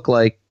make it look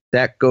like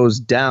that goes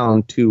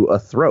down to a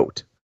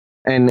throat.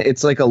 And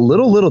it's like a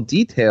little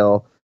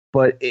detail,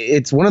 but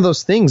it's one of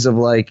those things of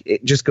like,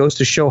 it just goes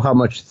to show how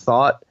much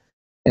thought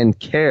and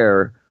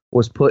care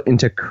was put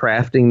into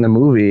crafting the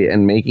movie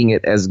and making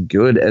it as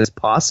good as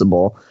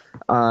possible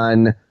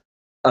on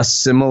a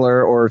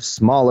similar or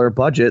smaller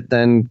budget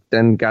than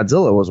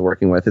Godzilla was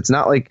working with. It's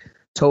not like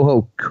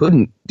Toho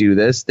couldn't do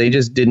this. They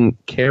just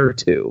didn't care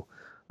to.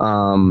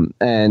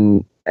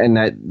 And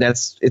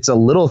it's a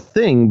little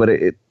thing, but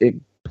it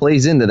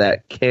plays into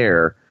that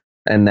care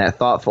and that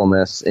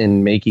thoughtfulness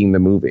in making the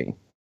movie.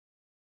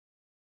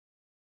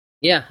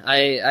 Yeah,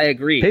 I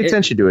agree. Pay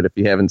attention to it if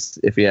you haven't.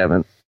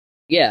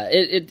 yeah,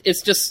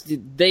 it's just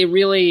they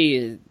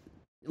really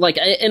like,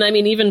 and I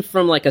mean, even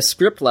from like a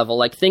script level,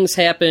 like things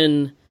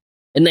happen,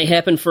 and they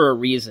happen for a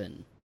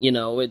reason. You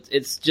know,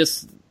 it's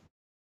just,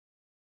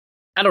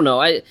 I don't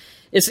know,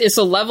 it's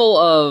a level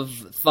of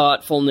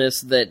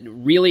thoughtfulness that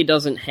really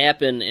doesn't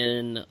happen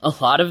in a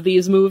lot of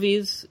these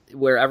movies,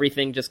 where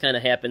everything just kind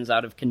of happens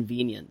out of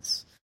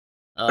convenience.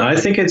 I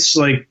think it's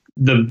like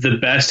the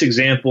best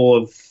example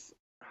of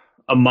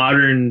a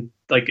modern,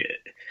 like,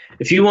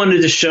 if you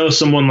wanted to show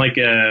someone like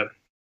a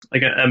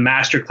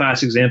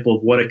masterclass example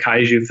of what a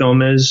kaiju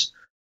film is,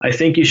 I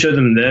think you show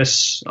them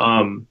this.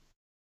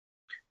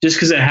 Just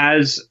because it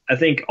has, I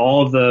think,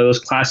 all of those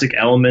classic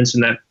elements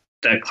and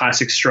that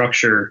classic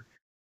structure.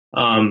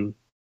 The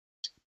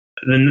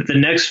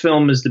next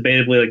film is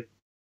debatably like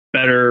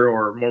better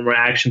or more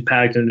action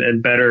packed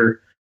and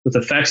better with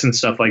effects and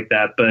stuff like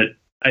that. But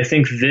I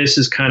think this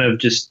is kind of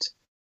just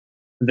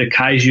the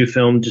kaiju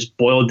film just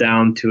boiled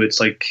down to its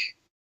like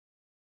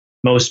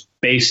most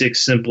basic,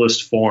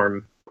 simplest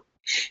form.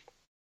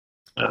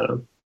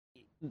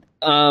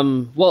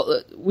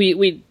 Well,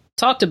 we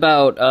talked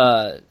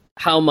about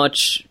how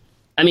much,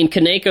 I mean,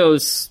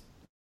 Kaneko's,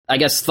 I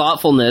guess,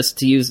 thoughtfulness,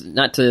 to use,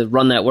 not to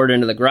run that word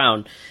into the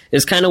ground,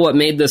 is kind of what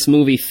made this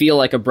movie feel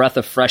like a breath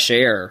of fresh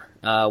air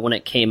when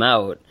it came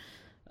out.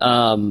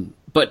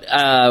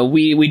 But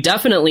we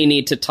definitely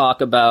need to talk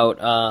about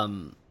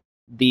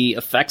the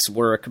effects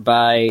work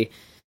by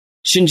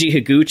Shinji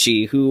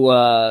Higuchi, who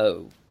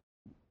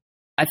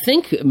I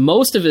think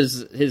most of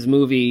his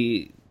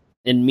movie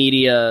in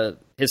media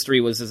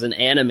history was as an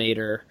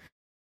animator,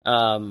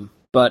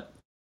 but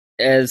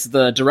as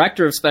the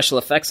director of special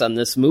effects on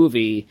this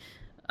movie,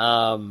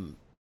 I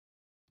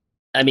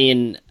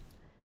mean,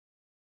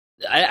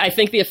 I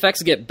think the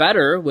effects get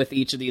better with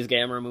each of these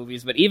Gamera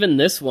movies, but even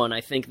this one,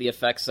 I think the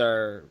effects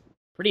are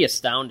pretty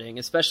astounding,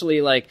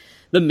 especially like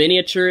the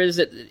miniatures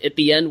at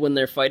the end when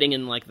they're fighting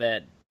in like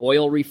that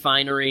oil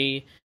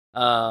refinery.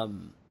 I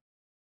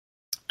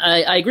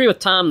agree with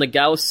Tom.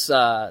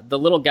 The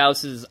little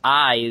Gauss's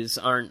eyes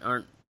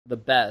aren't the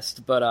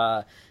best,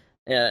 but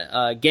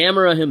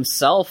Gamera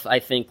himself, I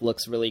think,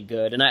 looks really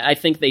good, and I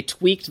think they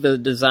tweaked the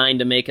design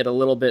to make it a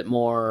little bit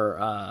more,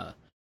 I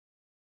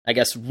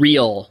guess,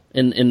 real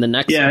in the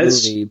next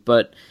movie.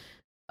 But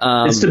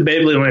it's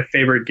debatably one of my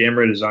favorite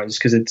Gamera designs,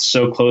 because it's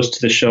so close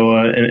to the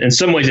Showa, and in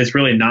some ways it's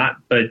really not.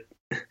 But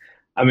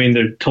I mean,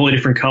 they're totally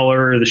different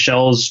color. The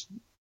shell's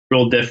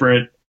real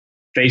different.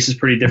 Face is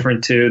pretty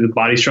different too. The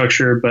body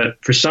structure,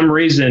 but for some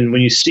reason,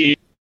 when you see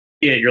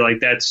it, you're like,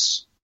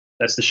 that's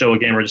the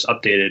Showa Gamera just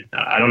updated.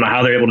 I don't know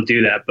how they're able to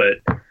do that, but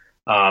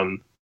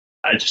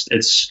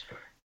it's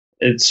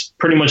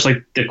pretty much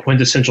like the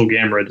quintessential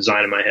Gamera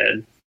design in my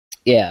head.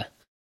 Yeah.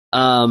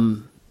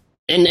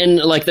 And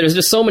like there's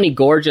just so many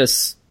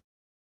gorgeous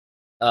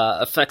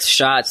effects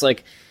shots.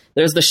 Like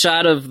there's the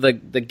shot of the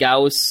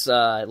Gauss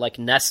like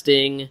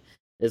nesting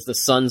as the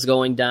sun's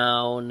going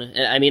down.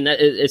 I mean,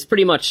 it's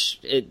pretty much,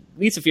 at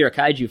least if you're a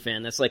kaiju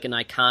fan, that's like an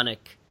iconic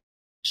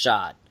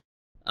shot.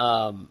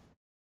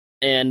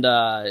 And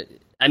I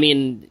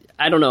mean,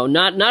 I don't know.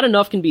 Not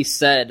enough can be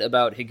said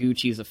about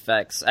Higuchi's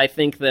effects. I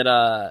think that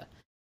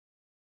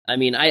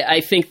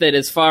I think that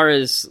as far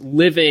as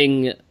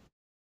living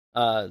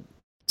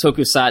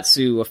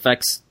tokusatsu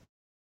effects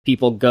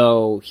people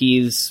go,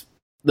 he's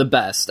the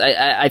best.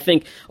 I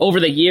think over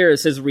the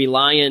years, his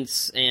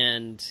reliance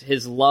and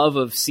his love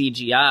of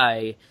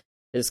CGI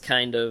has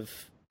kind of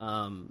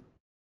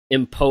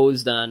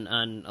imposed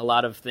on a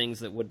lot of things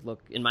that would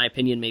look, in my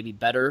opinion, maybe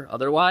better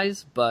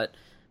otherwise. But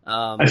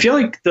I feel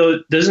like, though,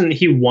 doesn't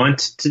he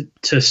want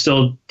to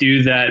still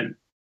do that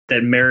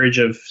marriage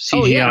of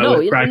CGI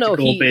with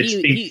practical, but it's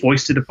being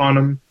foisted upon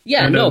him?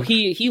 Yeah,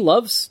 he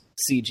loves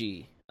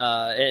CG.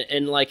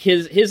 And like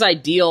his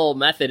ideal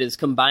method is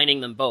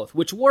combining them both,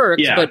 which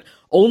works, but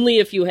only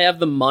if you have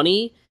the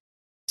money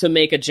to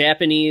make a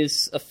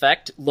Japanese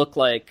effect look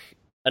like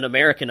an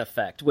American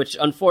effect, which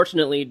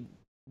unfortunately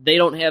they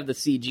don't have the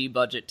CG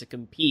budget to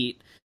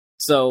compete.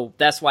 So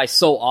that's why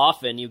so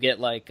often you get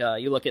like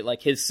you look at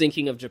like his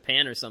Sinking of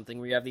Japan or something,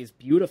 where you have these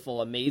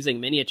beautiful, amazing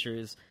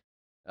miniatures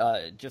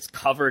just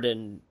covered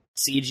in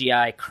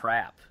CGI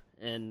crap,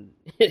 and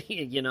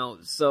you know,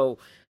 so.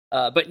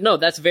 But no,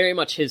 that's very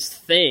much his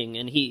thing,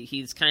 and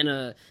he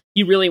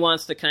really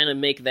wants to kind of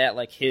make that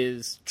like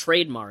his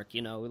trademark,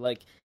 you know,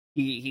 like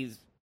he's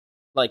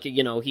like,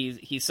 you know,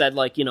 he said,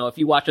 like, you know, if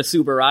you watch a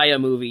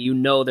Tsuburaya movie, you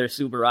know they're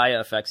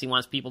Tsuburaya effects. He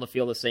wants people to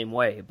feel the same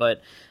way.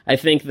 But I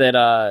think that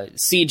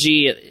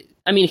CG,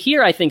 I mean,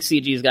 here I think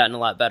CG's gotten a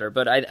lot better,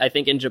 but I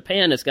think in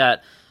Japan it's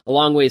got a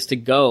long ways to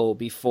go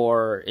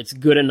before it's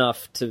good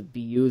enough to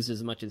be used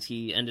as much as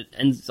he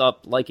ends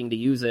up liking to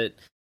use it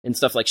in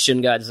stuff like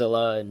Shin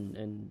Godzilla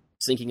and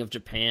Sinking of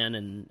Japan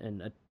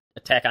and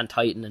Attack on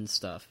Titan and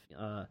stuff.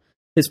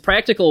 His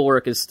practical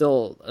work is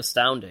still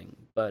astounding,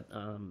 but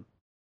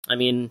I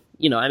mean,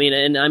 you know, I mean,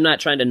 and I'm not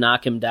trying to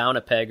knock him down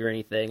a peg or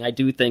anything. I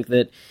do think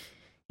that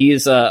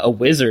he's a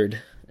wizard,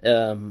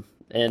 and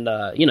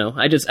you know,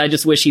 I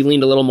just wish he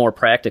leaned a little more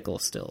practical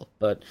still.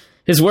 But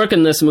his work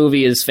in this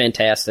movie is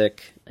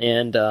fantastic,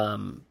 And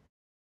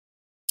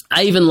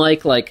I even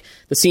like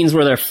the scenes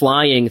where they're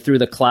flying through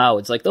the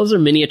clouds. Like, those are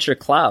miniature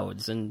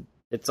clouds, and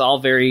it's all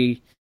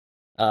very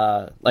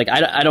I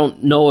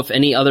don't know if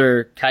any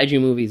other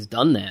kaiju movie's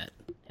done that.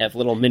 Have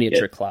little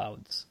miniature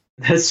clouds.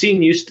 That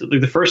scene used to,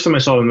 like, the first time I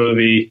saw the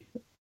movie,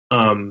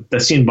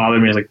 that scene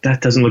bothered me. I was like,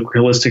 that doesn't look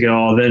realistic at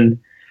all.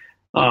 Then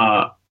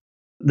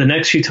the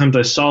next few times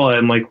I saw it,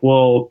 I'm like,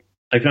 well,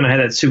 I kind of had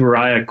that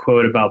Tsuburaya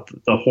quote about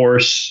the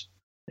horse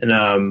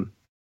and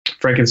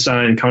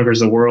Frankenstein Conquers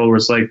the World, where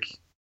it's like,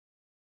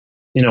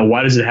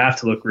 why does it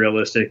have to look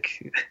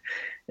realistic?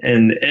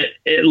 And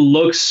it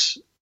looks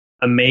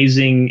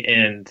amazing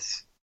and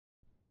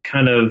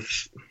kind of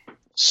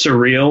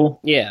surreal.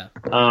 Yeah.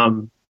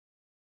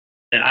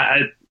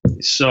 I'd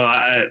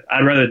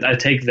rather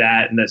take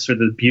that and that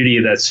sort of the beauty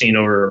of that scene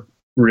over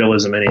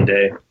realism any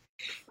day.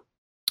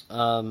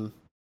 Getting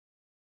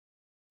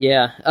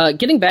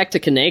back to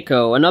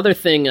Kaneko, another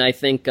thing I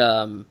think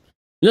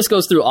this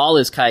goes through all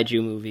his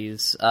kaiju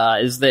movies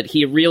is that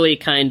he really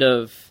kind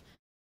of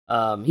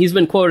he's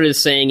been quoted as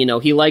saying,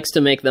 he likes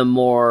to make them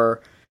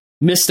more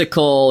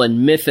mystical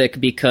and mythic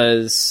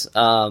because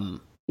the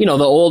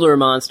older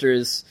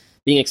monsters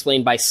being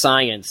explained by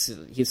science.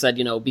 He said,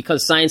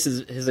 because science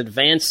has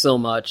advanced so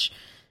much,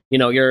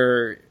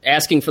 you're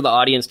asking for the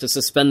audience to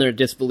suspend their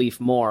disbelief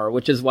more,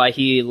 which is why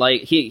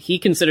he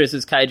considers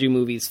his kaiju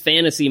movies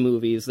fantasy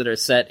movies that are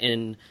set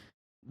in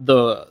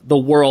the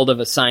world of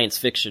a science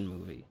fiction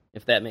movie,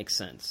 if that makes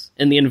sense,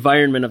 in the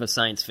environment of a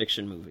science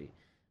fiction movie,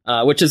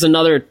 which is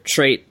another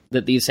trait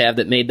that these have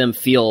that made them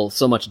feel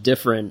so much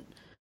different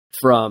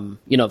from,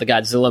 the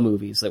Godzilla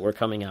movies that were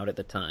coming out at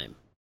the time.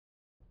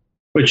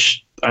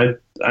 Which I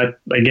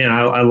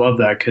love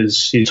that,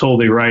 because you're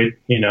totally right,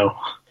 and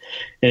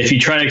if you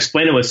try to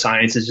explain it with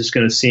science, it's just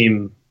going to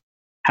seem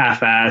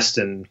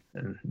half-assed and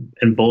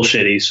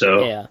bullshitty.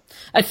 So yeah,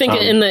 I think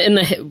in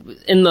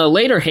the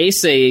later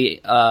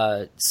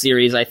Heisei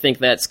series, I think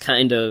that's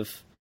kind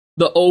of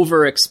the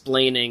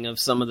over-explaining of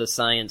some of the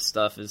science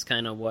stuff is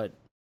kind of what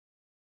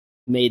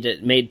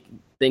made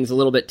things a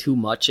little bit too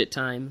much at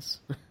times.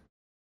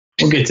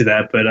 We'll get to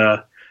that,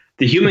 but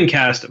the human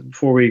cast,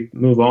 before we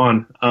move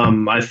on,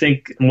 I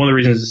think one of the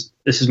reasons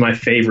this is my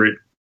favorite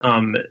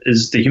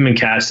is the human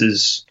cast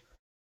is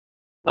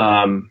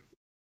they're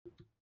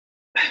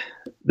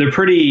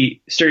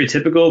pretty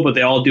stereotypical, but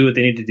they all do what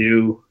they need to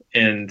do,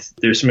 and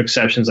there's some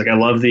exceptions. Like, I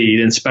love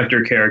the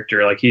inspector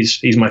character. Like,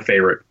 he's my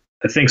favorite.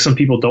 I think some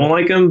people don't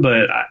like him,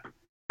 but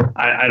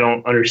I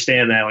don't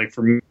understand that. Like,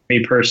 for me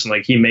personally,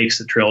 like, he makes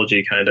the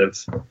trilogy kind of.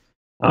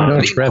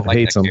 Trev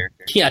hates him.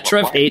 Yeah,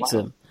 Trev hates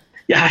him.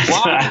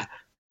 Yeah.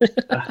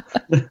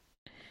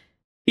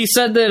 He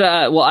said that,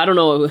 I don't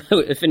know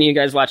if any of you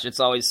guys watch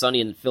It's Always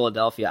Sunny in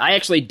Philadelphia. I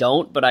actually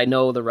don't, but I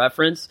know the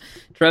reference.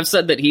 Trev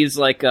said that he's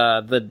like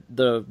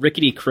the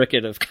rickety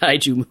cricket of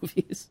kaiju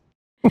movies.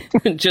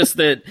 Just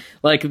that,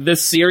 like,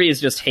 this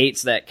series just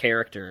hates that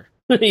character.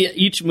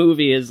 Each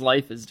movie, his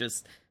life is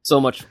just so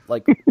much,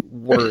 like,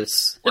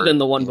 worse than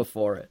the one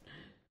before it.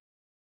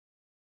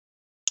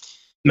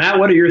 Matt,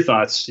 what are your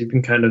thoughts? You've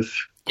been kind of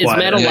quiet.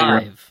 Is Matt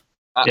alive?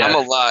 I'm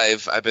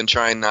alive. I've been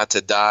trying not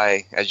to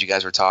die as you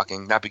guys were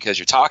talking. Not because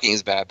you're talking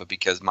is bad, but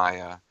because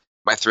my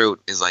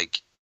throat is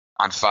like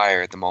on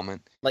fire at the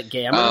moment. Like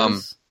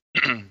Gamera's?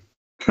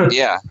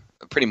 Yeah,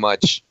 pretty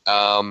much.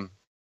 I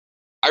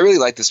really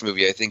like this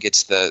movie. I think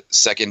it's the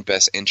second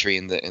best entry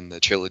in the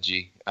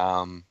trilogy.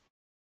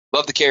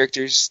 Love the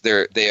characters.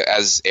 They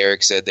as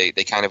Eric said, they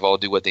kind of all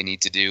do what they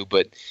need to do.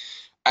 But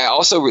I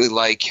also really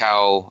like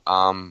how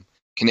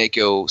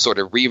Kaneko sort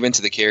of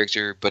reinvented the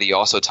character, but he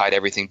also tied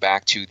everything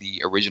back to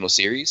the original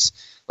series.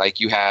 Like,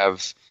 you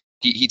have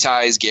he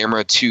ties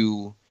Gamera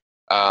to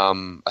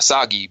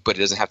Asagi, but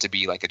it doesn't have to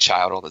be like a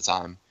child all the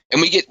time.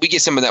 And we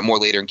get some of that more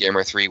later in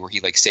Gamera 3, where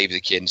he like saves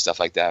a kid and stuff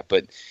like that.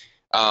 But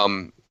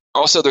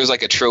also there's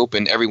like a trope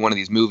in every one of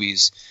these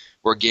movies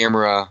where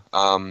Gamera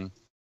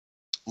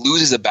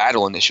loses a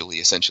battle initially,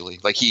 essentially.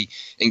 Like,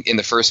 in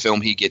the first film,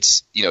 he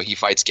gets, he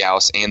fights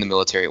Gauss and the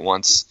military at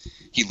once.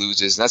 He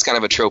loses. And that's kind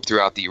of a trope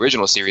throughout the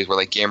original series, where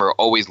like Gamera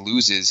always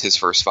loses his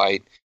first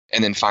fight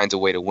and then finds a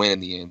way to win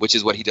in the end, which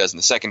is what he does in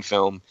the second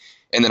film.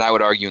 And then I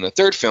would argue in the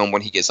third film,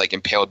 when he gets like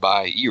impaled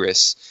by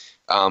Iris,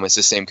 it's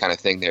the same kind of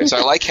thing there. So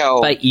I like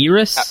how by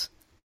Iris.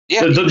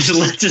 Yeah,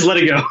 just let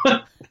it go.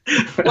 Well,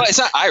 it's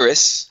not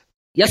Iris.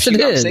 Yes, it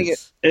is. It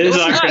is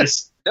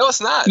Iris. No,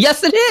 it's not.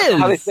 Yes, it is. That's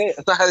not how they say it.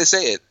 That's not how they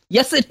say it.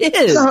 Yes, it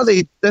is.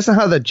 That's not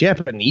how the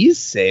Japanese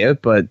say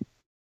it, but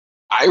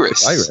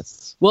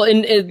Iris. Well,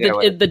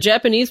 the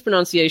Japanese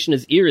pronunciation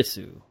is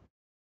Irisu.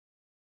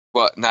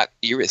 Well, not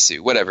Irisu.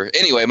 Whatever.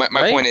 Anyway,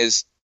 my point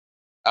is,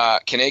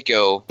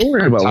 Kaneko. Don't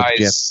worry about what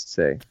you have to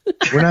say.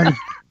 We're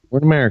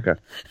in America.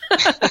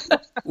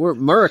 We're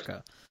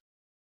America.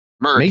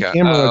 Make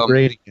Gamera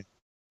great again.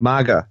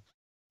 MAGA.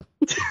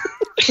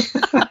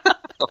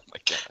 Oh my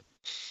god.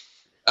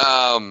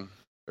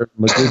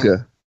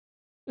 Maguga.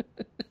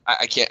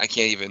 I can't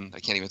even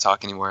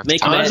talk anymore.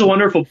 That's a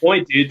wonderful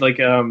point, dude. Like,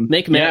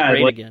 make Matt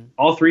great again.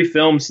 All three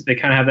films, they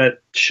kind of have that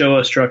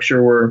Showa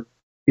structure where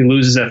he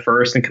loses at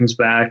first and comes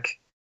back.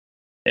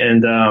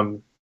 And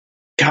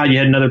God, you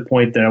had another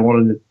point that I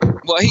wanted to.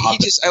 Well, he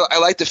just I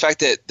like the fact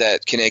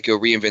that Kaneko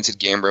reinvented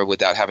Gamera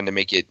without having to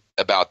make it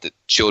about the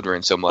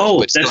children so much. Oh,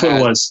 but that's what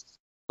it was.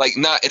 Like,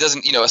 not, it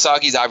doesn't,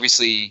 Asagi's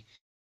obviously,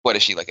 what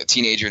is she, like a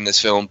teenager in this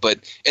film? But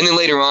and then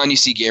later on you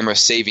see Gamera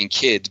saving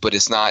kids, but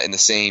it's not in the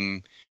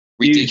same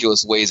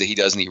ridiculous ways that he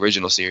does in the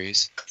original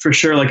series. For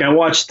sure. Like, I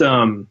watched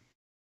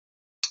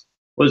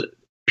was it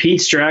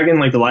Pete's Dragon,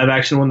 like the live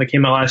action one that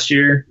came out last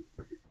year,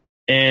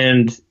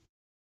 and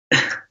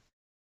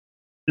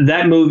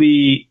that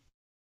movie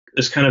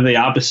is kind of the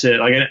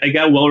opposite. Like, it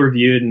got well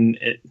reviewed, and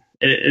it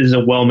is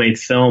a well made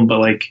film, but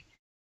like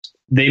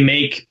they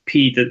make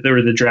Pete,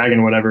 the dragon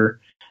or whatever,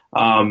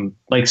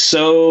 like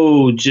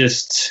so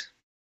just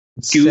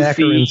goofy,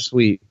 saccharine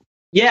sweet.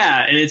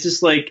 Yeah, and it's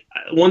just like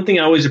one thing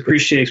I always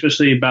appreciate,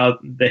 especially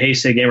about the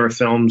Heisei Gamer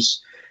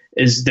films,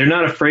 is they're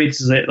not afraid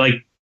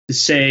to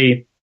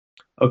say,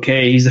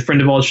 okay, he's the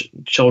friend of all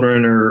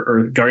children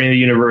or guardian of the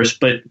universe,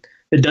 but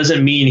it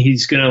doesn't mean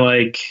he's gonna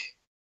like.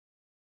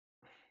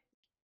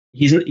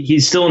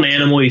 He's still an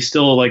animal. He's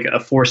still like a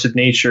force of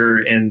nature,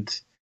 and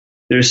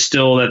there's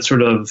still that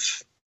sort of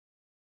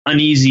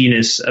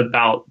uneasiness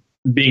about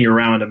being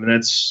around him, and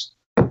that's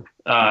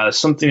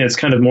something that's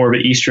kind of more of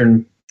an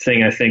Eastern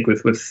thing, I think,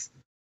 with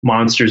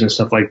monsters and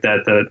stuff like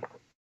that. That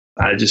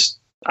I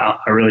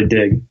really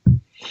dig.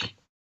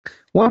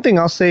 One thing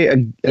I'll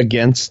say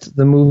against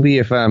the movie,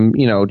 if I'm,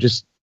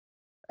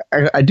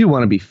 I do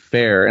want to be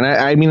fair, and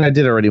I mean, I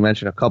did already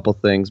mention a couple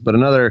things, but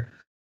another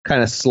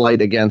kind of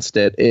slight against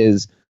it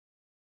is,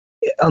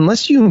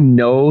 unless you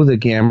know the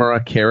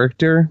Gamera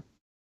character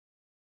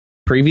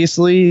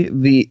previously,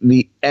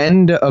 the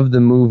end of the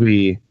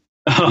movie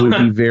would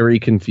be very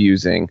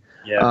confusing.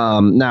 Yeah.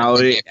 Now,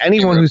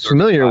 anyone who's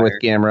familiar with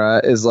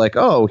Gamera is like,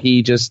 oh,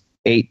 he just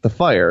ate the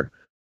fire.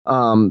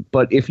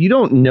 But if you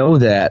don't know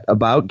that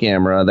about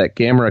Gamera, that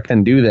Gamera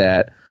can do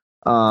that,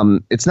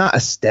 it's not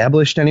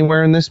established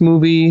anywhere in this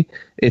movie.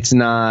 It's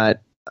not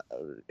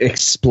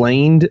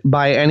explained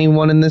by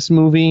anyone in this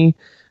movie.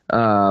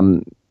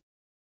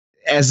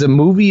 As a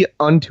movie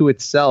unto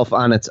itself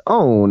on its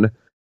own,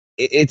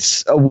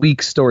 it's a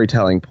weak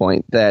storytelling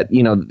point that,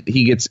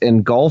 he gets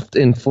engulfed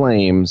in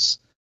flames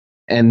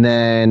and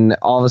then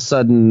all of a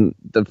sudden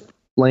the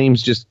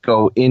flames just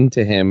go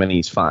into him and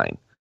he's fine.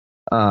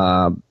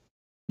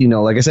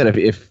 Like I said,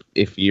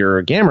 if you're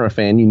a Gamera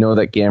fan, you know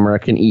that Gamera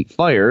can eat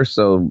fire,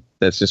 so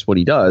that's just what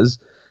he does,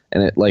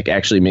 and it like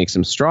actually makes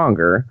him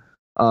stronger.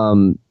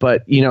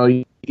 But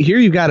here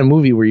you've got a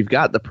movie where you've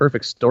got the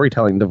perfect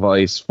storytelling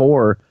device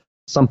for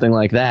something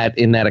like that,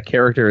 in that a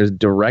character is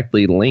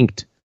directly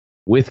linked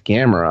with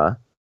Gamera,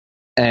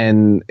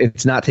 and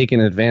it's not taken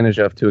advantage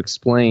of to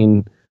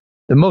explain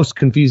the most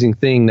confusing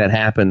thing that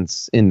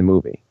happens in the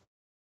movie.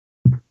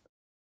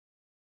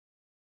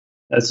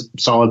 That's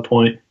a solid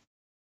point.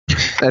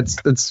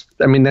 That's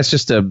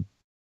just a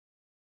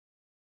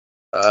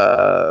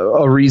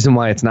reason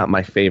why it's not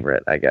my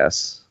favorite, I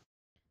guess.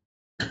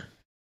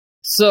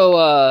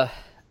 So,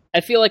 I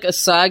feel like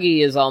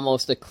Asagi is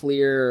almost a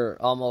clear,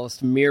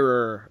 almost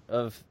mirror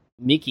of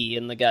Miki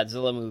in the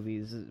Godzilla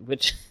movies.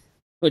 Which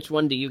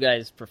one do you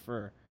guys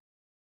prefer?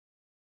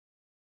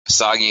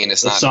 Asagi, and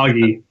it's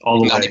Asagi all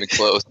the way. Not even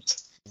close.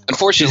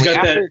 Unfortunately,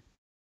 I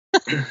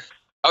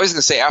was going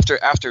to say after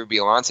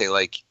Biollante,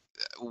 like,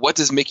 what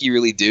does Mickey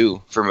really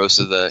do for most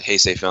of the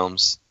Heisei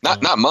films?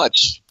 Not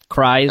much.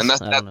 Cries. And I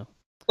don't know.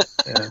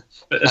 Yeah.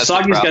 But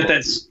Asagi's got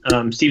that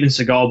Steven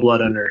Seagal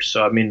blood under,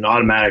 so I mean,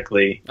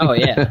 automatically. Oh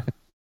yeah.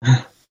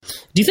 Do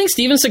you think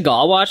Steven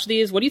Seagal watched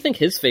these? What do you think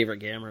his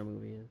favorite Gamera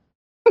movie is?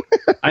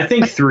 I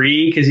think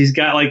 3, because he's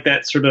got like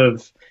that sort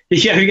of.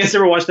 Yeah, have you guys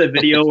ever watched that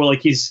video where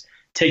like he's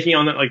taking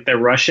on the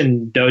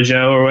Russian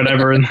dojo or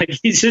whatever, and like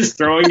he's just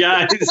throwing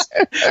guys?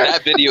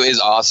 That video is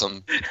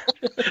awesome.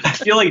 I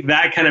feel like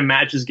that kind of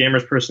matches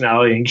Gamera's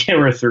personality in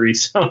Gamera 3,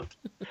 so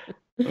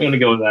I'm gonna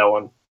go with that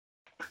one.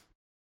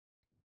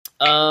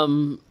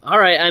 All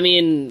right. I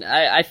mean,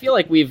 I feel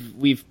like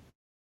we've.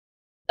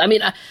 I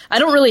mean, I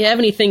don't really have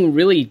anything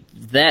really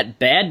that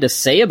bad to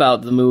say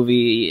about the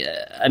movie.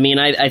 I mean,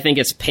 I think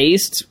it's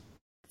paced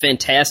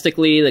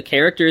fantastically. The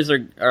characters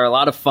are a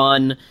lot of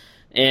fun,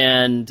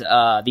 and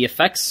the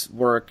effects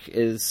work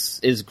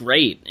is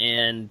great.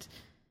 And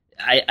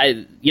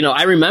I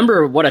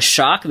remember what a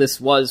shock this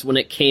was when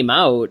it came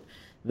out,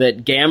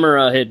 that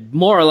Gamera had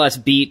more or less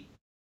beat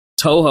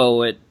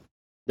Toho at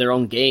their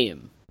own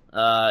game,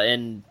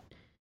 and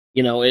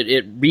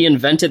it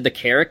reinvented the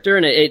character,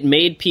 and it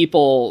made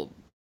people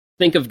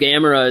think of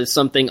Gamera as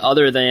something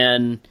other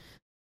than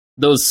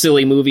those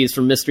silly movies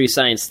from Mystery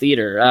Science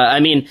Theater.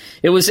 I mean,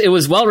 it was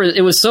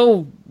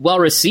so well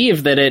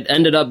received that it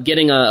ended up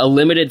getting a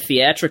limited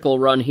theatrical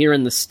run here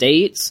in the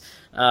States.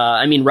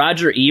 I mean,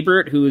 Roger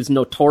Ebert, who's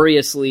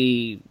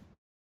notoriously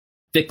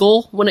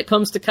fickle when it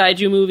comes to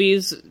kaiju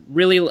movies,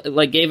 really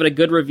gave it a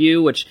good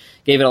review, which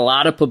gave it a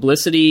lot of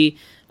publicity.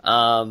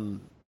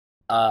 And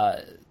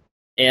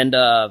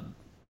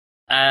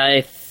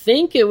I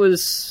think it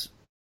was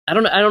I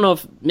don't know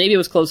if maybe it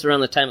was close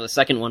around the time of the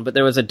second one, but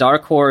there was a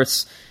Dark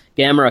Horse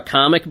Gamera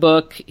comic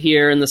book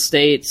here in the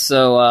States.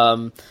 So,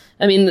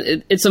 I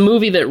mean, it's a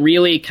movie that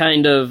really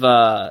kind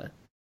of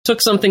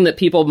took something that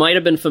people might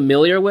have been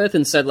familiar with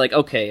and said, like,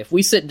 okay, if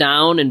we sit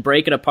down and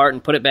break it apart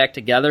and put it back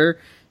together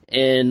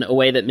in a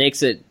way that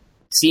makes it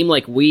seem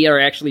like we are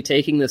actually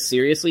taking this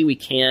seriously, we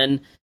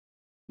can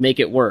make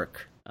it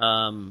work.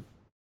 And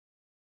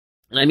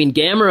I mean,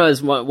 Gamera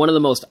is one of the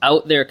most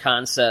out there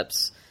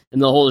concepts in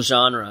the whole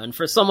genre, and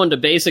for someone to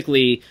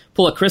basically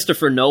pull a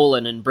Christopher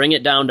Nolan and bring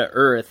it down to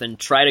earth and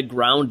try to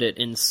ground it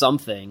in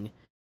something,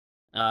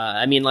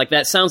 I mean, like,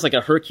 that sounds like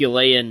a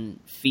Herculean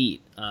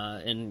feat,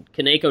 and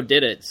Kaneko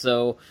did it.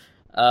 So,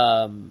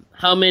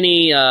 how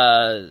many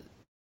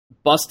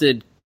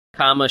busted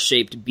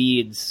comma-shaped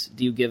beads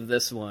do you give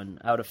this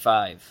one out of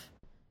 5?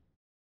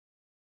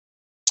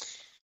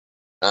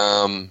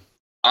 I'm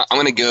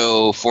gonna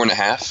go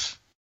 4.5.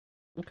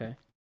 Okay.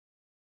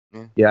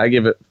 Yeah, I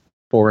give it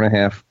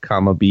 4.5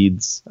 comma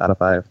beads out of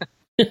 5.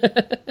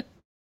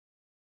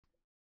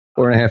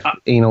 4.5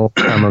 anal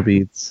comma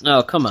beads.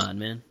 Oh, come on,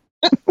 man.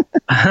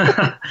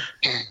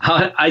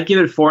 I'd give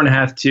it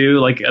 4.5 too.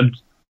 Like,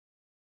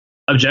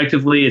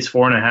 objectively, it's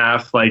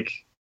 4.5. Like,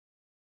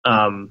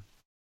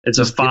 it's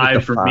Just a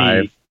 5 for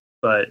 5. me.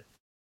 But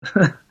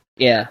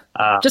Yeah.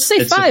 Just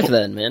say 5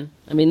 then, man.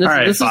 I mean,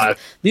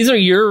 these are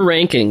your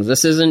rankings.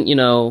 This isn't,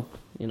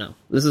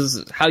 this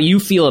is how you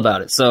feel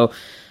about it. So,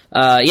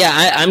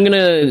 I'm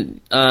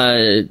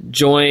gonna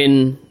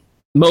join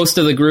most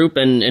of the group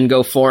and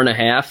go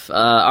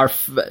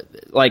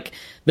 4.5.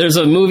 There's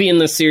a movie in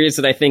this series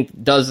that I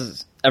think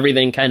does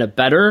everything kind of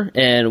better,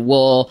 and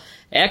we'll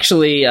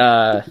actually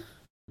get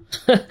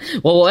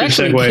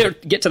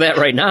to that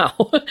right now.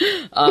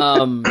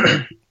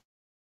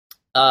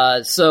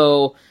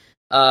 So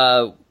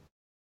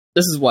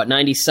this is what,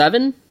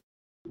 97,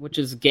 which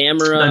is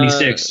Gamera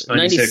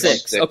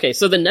 96. Okay,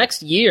 so the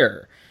next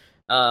year,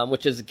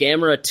 which is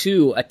Gamera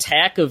 2,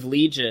 Attack of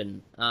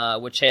Legion,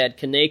 which had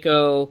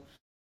Kaneko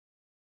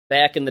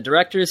back in the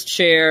director's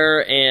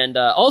chair, and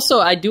also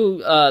I do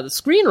the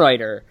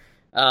screenwriter,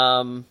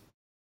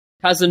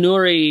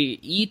 Kazunori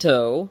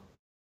Ito,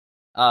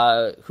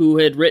 who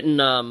had written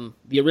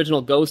the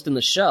original Ghost in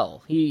the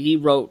Shell. He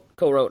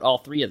co-wrote all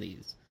 3 of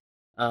these.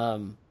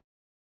 But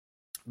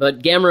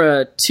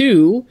Gamera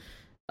 2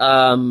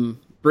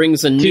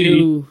 brings a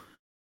new...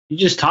 You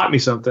just taught me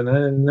something. I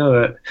didn't know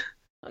that.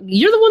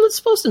 You're the one that's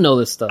supposed to know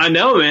this stuff. I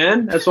know,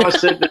 man. That's why I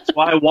said. That's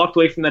why I walked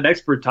away from that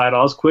expert title.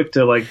 I was quick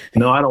to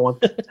no, I don't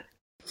want that.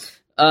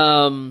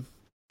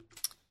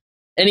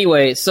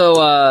 Anyway,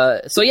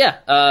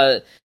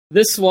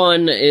 this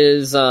one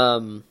is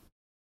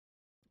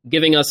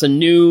giving us a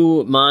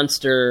new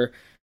monster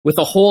with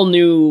a whole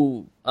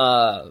new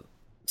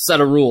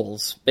set of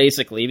rules,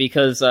 basically,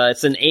 because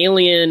it's an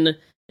alien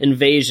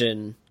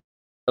invasion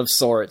of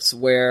sorts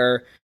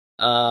where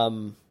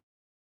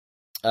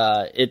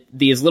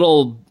these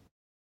little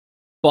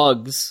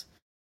bugs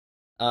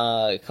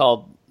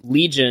called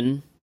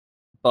Legion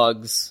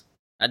bugs.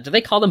 Do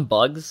they call them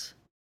bugs?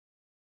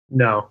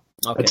 No.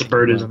 Okay. That's a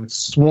birdism.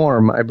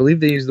 Swarm. I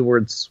believe they use the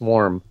word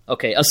swarm.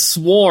 Okay, a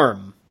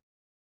swarm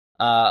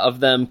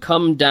of them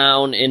come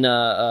down in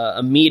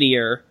a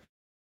meteor,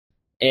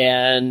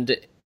 and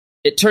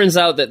it turns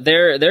out that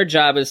their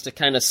job is to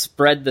kind of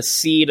spread the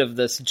seed of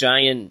this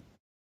giant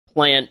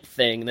plant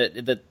thing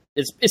that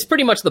it's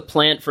pretty much the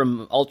plant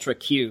from Ultra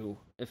Q,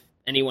 if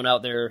anyone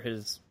out there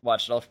has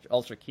watched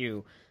Ultra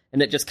Q,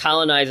 and it just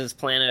colonizes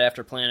planet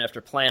after planet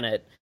after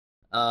planet.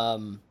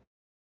 And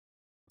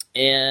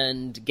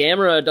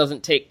Gamera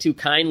doesn't take too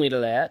kindly to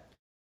that,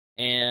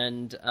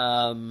 and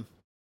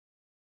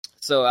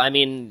so I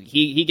mean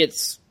he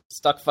gets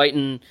stuck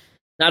fighting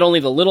not only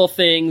the little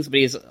things, but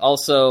he's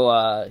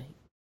also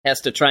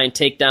has to try and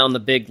take down the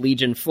big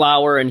Legion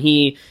flower, and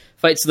he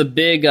fights the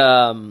big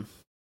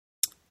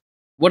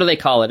what do they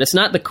call it? It's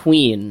not the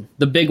Queen,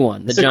 the big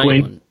one, the giant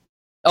Queen. one.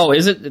 Oh,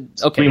 is it?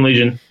 Okay. Queen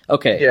Legion.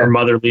 Okay. Yeah. Or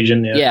Mother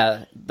Legion,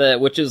 yeah. Yeah,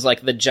 which is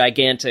like the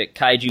gigantic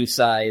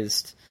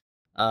kaiju-sized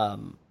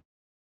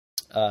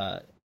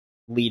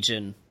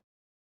Legion,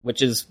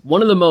 which is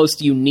one of the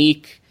most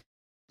unique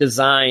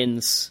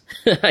designs,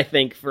 I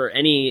think, for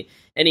any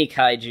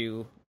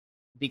kaiju,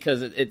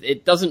 because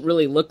it doesn't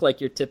really look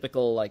like your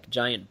typical like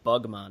giant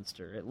bug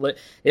monster.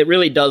 It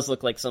really does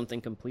look like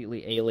something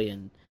completely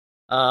alien.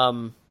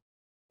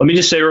 Let me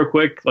just say real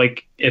quick,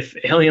 like, if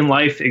alien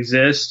life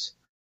exists,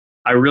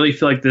 I really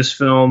feel like this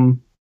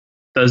film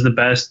does the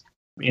best,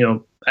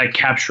 at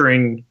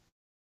capturing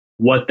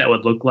what that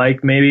would look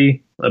like,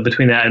 maybe,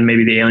 between that and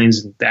maybe the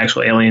Aliens, the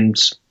actual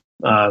Aliens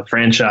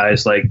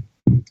franchise. Like,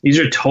 these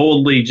are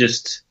totally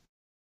just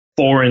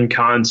foreign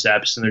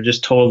concepts, and they're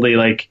just totally,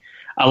 like,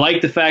 I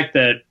like the fact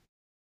that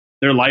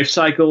their life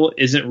cycle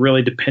isn't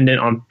really dependent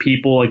on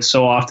people. Like,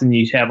 so often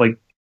you have, like,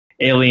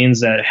 aliens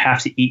that have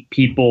to eat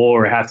people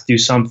or have to do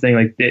something.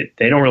 Like,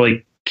 they don't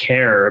really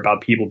care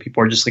about people.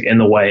 People are just, like, in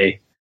the way.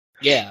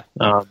 Yeah.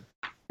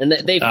 And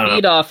they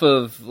feed off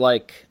of,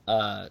 like,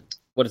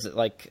 what is it,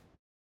 like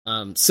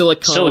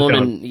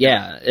silicone,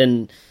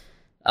 and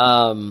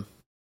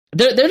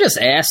they're just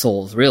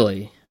assholes,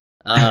 really.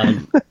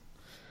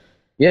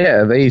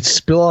 Yeah, they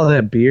spill all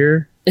that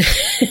beer.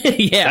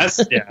 Yeah.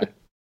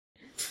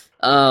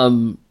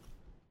 The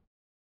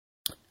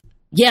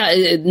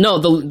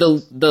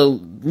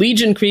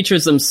Legion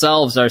creatures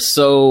themselves are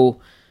so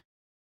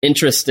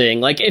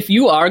interesting. Like, if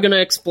you are going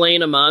to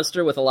explain a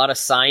monster with a lot of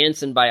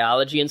science and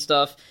biology and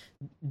stuff,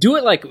 do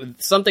it like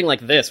something like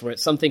this, where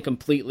it's something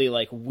completely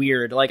like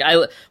weird. Like,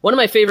 one of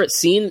my favorite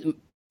scenes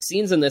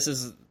in this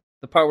is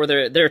the part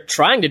where they're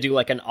trying to do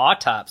like an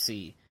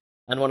autopsy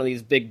on one of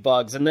these big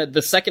bugs, and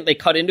the second they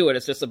cut into it,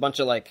 it's just a bunch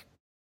of like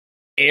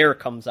air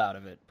comes out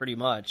of it, pretty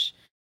much.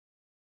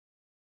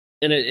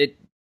 And it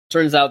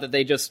turns out that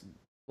they just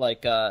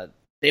like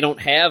they don't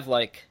have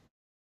like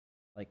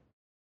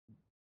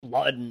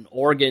blood and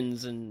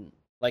organs, and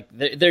like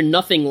they're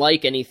nothing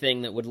like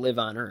anything that would live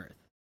on Earth.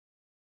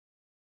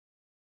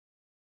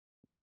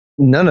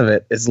 None of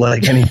it is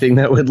like anything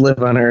that would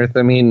live on Earth.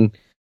 I mean,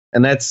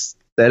 and that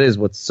is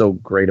what's so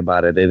great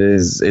about it.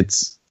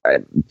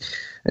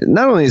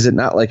 Not only is it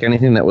not like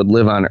anything that would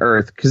live on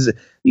Earth, because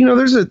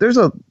there's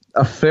a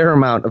fair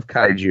amount of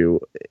kaiju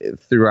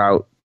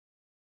throughout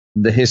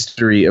the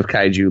history of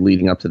kaiju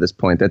leading up to this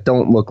point that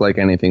don't look like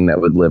anything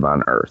that would live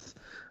on Earth.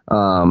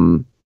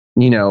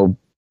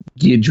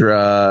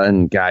 Ghidra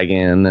and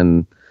Gigan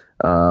and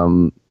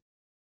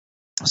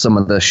some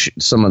of the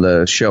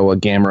Showa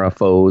Gamera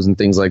foes and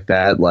things like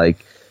that. Like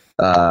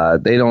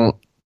they don't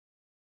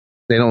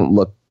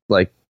look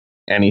like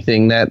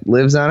anything that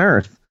lives on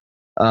Earth.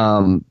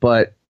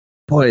 But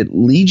boy,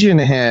 Legion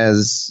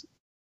has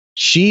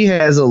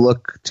a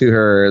look to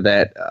her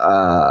that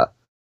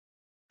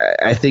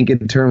I think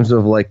in terms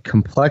of like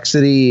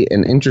complexity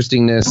and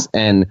interestingness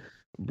and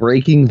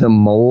breaking the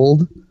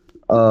mold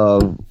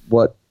of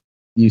what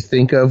you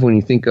think of when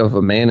you think of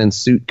a man in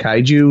suit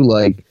kaiju,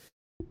 like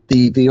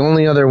the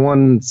only other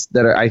ones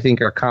that I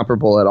think are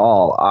comparable at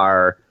all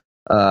are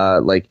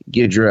like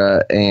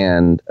Ghidra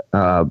and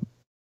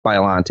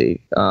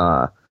Biollante.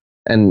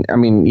 And I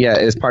mean, yeah,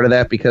 is part of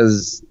that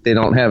because they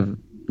don't have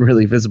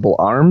really visible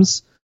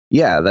arms?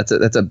 Yeah, that's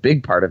a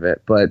big part of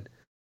it, but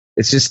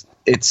it's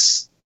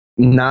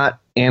not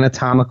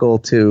anatomical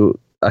to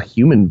a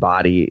human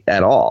body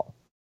at all.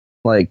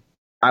 Like,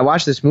 I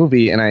watched this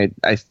movie and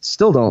I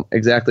still don't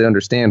exactly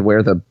understand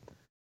where the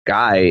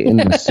guy in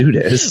the suit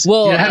is.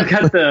 Well, yeah, I've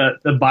got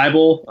the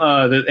Bible.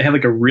 They have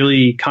like a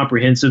really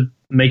comprehensive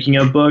making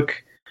of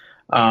book,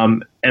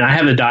 and I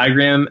have a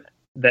diagram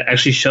that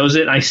actually shows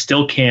it. And I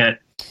still can't.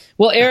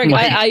 Well, Eric,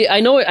 I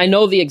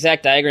know the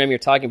exact diagram you're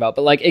talking about,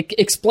 but like,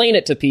 explain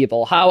it to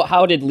people.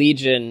 How did they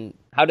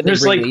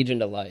bring Legion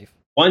to life?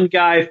 One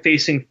guy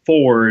facing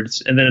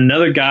forwards, and then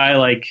another guy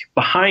like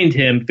behind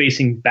him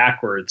facing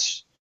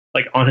backwards,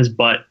 like on his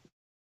butt.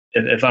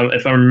 If I'm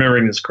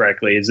remembering this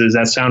correctly, does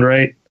that sound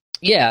right?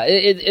 Yeah,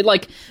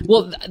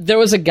 there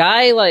was a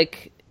guy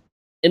like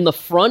in the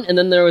front, and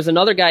then there was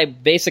another guy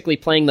basically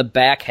playing the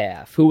back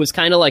half, who was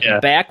kind of like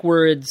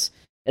backwards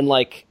and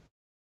like,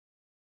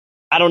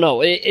 I don't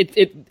know.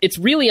 It's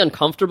really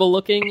uncomfortable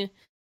looking.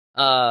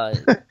 I'm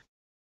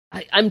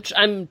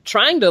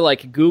trying to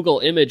like Google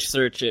image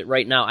search it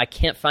right now. I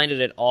can't find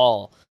it at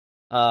all.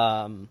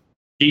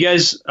 You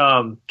guys,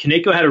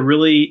 Kaneko had a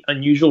really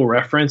unusual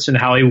reference in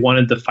how he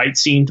wanted the fight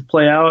scene to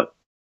play out.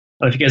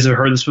 I don't know if you guys have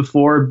heard this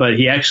before, but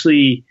he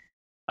actually,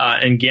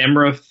 in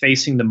Gamera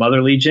facing the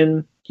Mother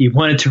Legion, he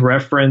wanted to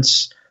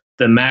reference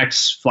the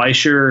Max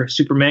Fleischer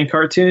Superman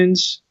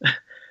cartoons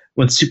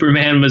when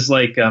Superman was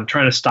like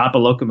trying to stop a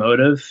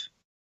locomotive,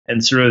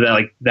 and sort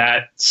of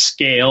that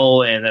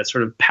scale and that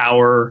sort of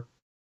power.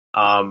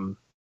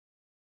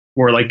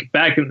 Where like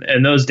back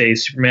in those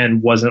days,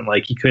 Superman wasn't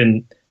like, he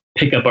couldn't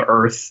pick up a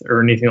Earth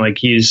or anything. Like,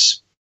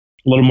 he's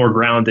a little more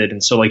grounded,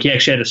 and so like he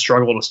actually had to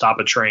struggle to stop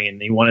a train.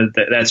 He wanted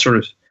that sort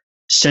of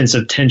sense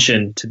of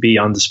tension to be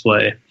on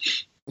display.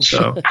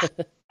 So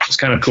it's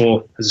kind of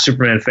cool as a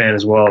Superman fan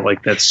as well.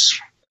 Like, that's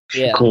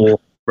a cool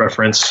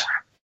reference.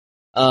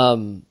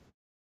 One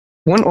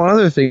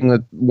other thing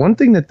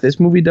that this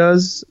movie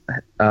does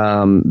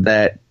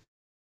that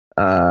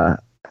I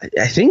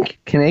think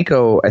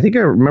Kaneko, I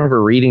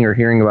remember reading or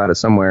hearing about it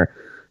somewhere,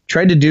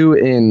 tried to do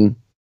in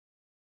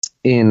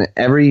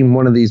every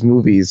one of these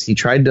movies. He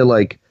tried to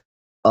like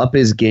up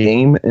his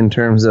game in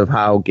terms of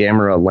how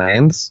Gamera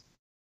lands.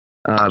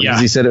 Because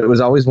he said it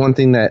was always one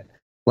thing that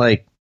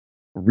like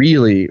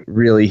really,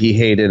 really he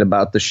hated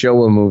about the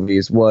Showa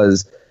movies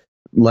was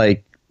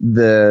like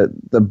the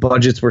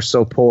budgets were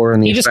so poor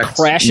and the he just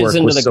crashes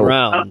into the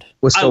ground.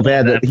 Was so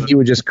bad that he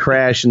would just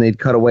crash and they'd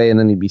cut away and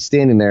then he'd be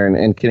standing there,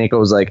 and Kaneko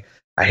was like,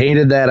 I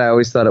hated that. I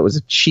always thought it was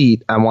a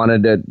cheat. I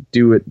wanted to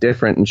do it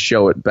different and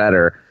show it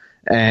better.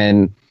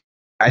 And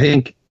I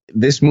think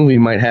this movie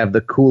might have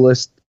the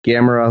coolest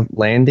Gamera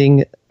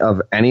landing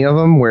of any of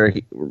them, where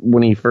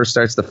when he first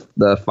starts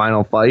the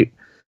final fight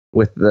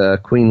with the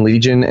Queen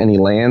Legion and he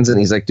lands and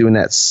he's like doing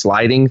that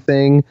sliding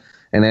thing.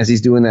 And as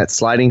he's doing that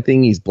sliding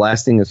thing, he's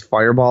blasting his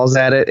fireballs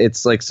at it.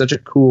 It's like such a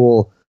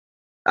cool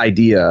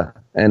idea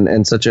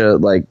and such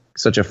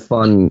a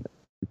fun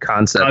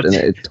concept, and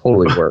it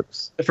totally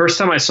works. The first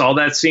time I saw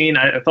that scene,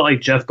 I felt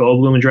like Jeff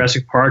Goldblum in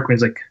Jurassic Park when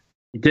he's like,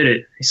 "You did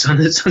it! These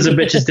sons of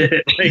bitches did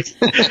it!" Like,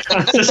 I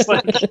was just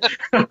like, do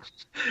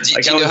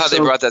you know how they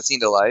brought that scene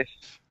to life?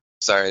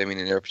 Sorry, I didn't mean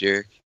to interrupt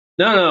you.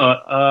 No.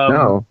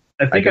 No,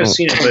 I think I've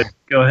seen it, but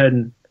go ahead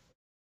and.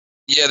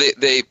 Yeah,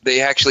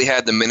 they actually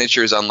had the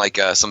miniatures on like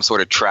some sort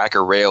of track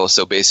or rail.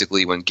 So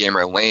basically, when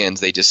Gamera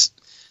lands, they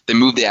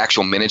move the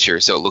actual miniature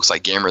so it looks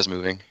like Gamera's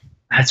moving.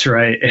 That's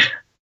right.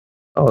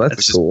 Oh,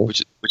 that's cool.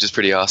 Which is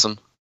pretty awesome.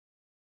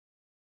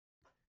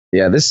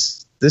 Yeah,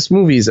 this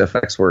movie's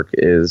effects work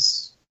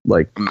is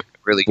like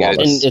really good.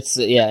 And it's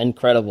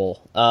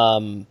incredible.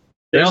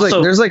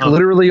 There's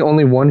literally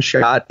only one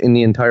shot in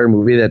the entire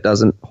movie that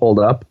doesn't hold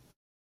up,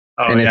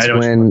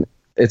 and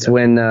it's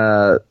when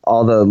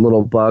all the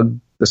little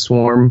the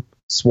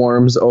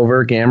swarms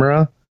over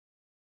Gamera.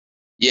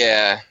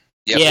 Yeah.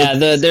 Yep.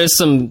 Yeah, there's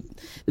some.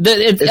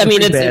 It's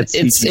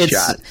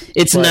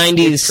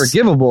 90s. It's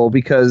forgivable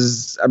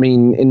because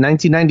in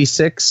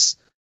 1996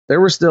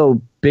 there were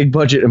still big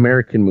budget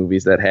American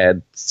movies that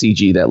had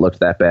CG that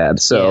looked that bad.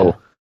 So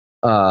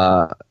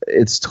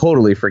it's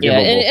totally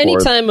forgivable. Yeah, and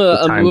anytime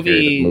a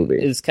movie movie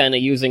is kind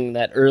of using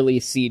that early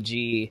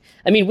CG,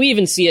 we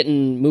even see it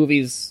in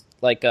movies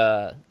like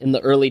in the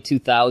early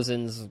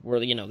 2000s where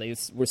they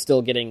were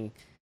still getting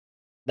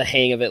the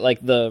hang of it,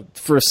 like the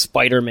first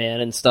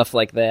Spider-Man and stuff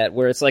like that,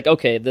 where it's like,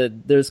 okay,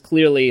 there's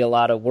clearly a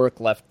lot of work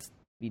left to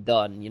be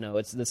done.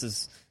 This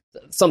is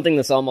something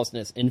that's almost in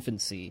its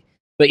infancy.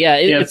 But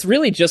it's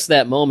really just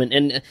that moment,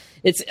 and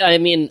it's,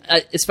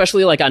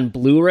 especially like on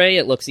Blu-ray,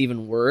 it looks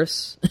even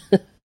worse.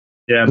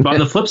 Yeah, but on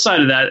the flip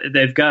side of that,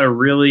 they've got a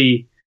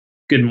really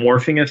good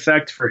morphing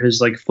effect for his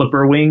like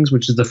flipper wings,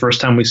 which is the first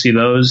time we see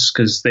those,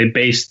 because they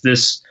based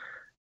the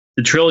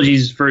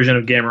trilogy's version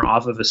of Gamera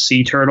off of a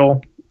sea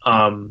turtle.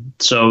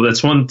 So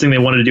that's one thing they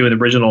wanted to do in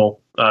the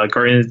original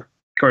Guardian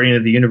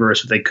of the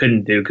Universe, but they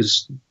couldn't do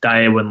because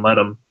Daiei wouldn't let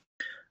them.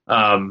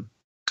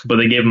 But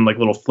they gave him like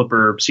little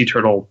flipper sea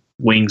turtle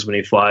wings when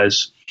he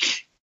flies.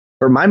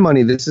 For my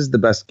money, this is the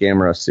best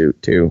Gamera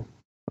suit too.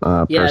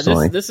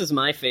 Personally, this is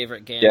my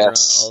favorite Gamera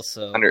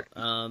also.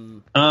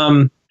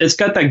 It's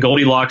got that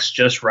Goldilocks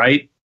just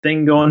right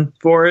thing going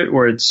for it,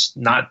 where it's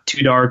not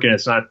too dark and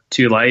it's not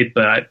too light.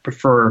 But I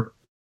prefer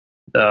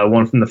the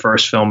one from the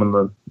first film and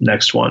the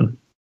next one.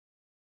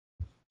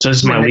 So this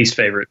is my least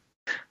favorite.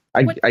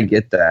 I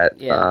get that.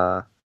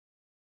 Yeah.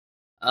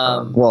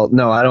 Well,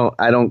 no, I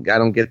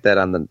don't get that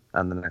on the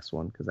next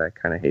one because I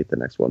kind of hate the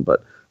next one.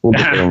 But we'll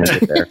get there when we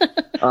get there.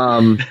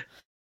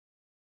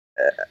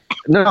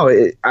 No,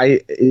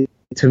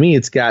 to me,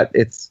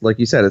 it's like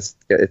you said,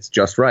 it's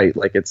just right.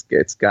 Like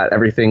it's got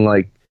everything.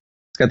 Like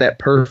it's got that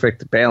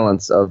perfect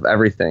balance of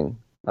everything.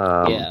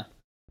 The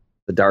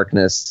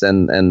darkness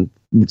and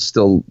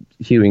still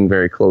hewing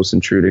very close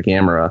and true to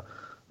Gamera.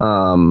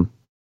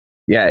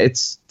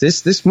 It's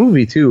this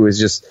movie too is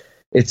just,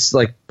 it's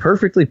like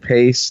perfectly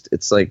paced.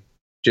 It's like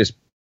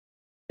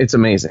it's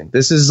amazing.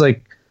 This is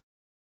like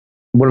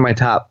one of my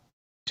top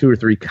 2 or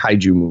 3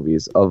 kaiju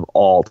movies of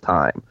all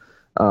time.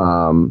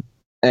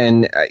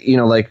 And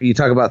like you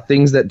talk about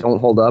things that don't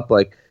hold up,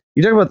 like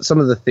you talk about some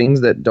of the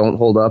things that don't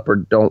hold up or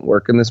don't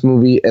work in this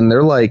movie, and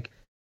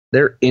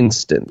they're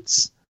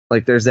instants.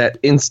 Like there's that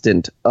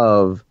instant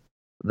of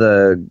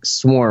the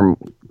swarm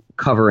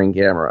covering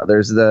Gamera.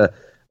 There's the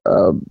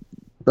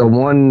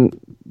one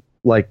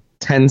like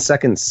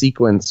 10-second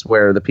sequence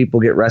where the people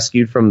get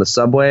rescued from the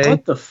subway.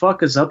 What the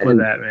fuck is up with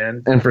that,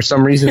 man? And for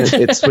some reason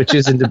it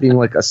switches into being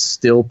like a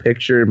still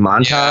picture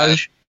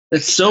montage.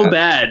 It's so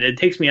bad. It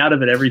takes me out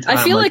of it every time.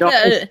 I feel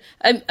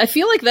I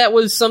feel like that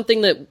was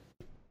something that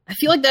I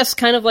feel like that's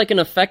kind of like an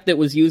effect that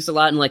was used a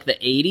lot in like the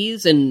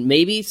 80s and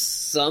maybe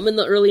some in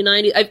the early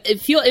 90s.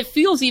 It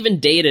feels even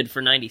dated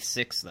for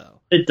 96 though.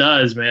 It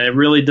does, man. It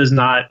really does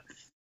not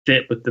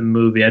fit with the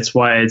movie. That's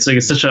why it's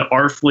such an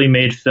artfully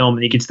made film,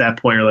 and you get to that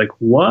point, you're like,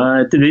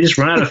 what? Did they just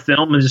run out of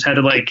film and just had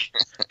to like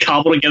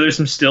cobble together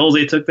some stills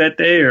they took that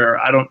day? Or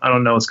I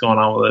don't know what's going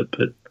on with it.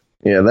 But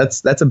yeah,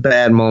 that's a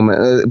bad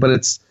moment. But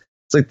it's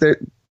like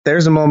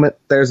there's a moment,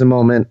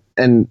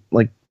 and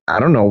like I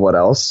don't know what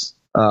else.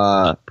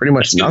 Pretty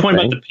much nothing. Good point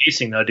about the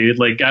pacing, though, dude.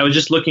 Like I was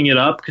just looking it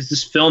up because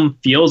this film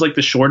feels like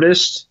the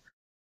shortest,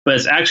 but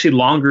it's actually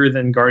longer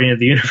than Guardian of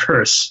the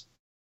Universe.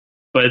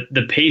 But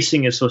the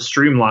pacing is so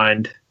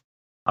streamlined,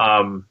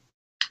 and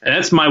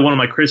that's one of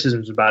my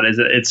criticisms about it, is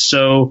that it's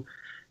so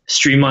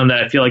streamlined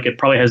that I feel like it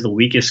probably has the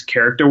weakest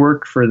character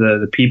work for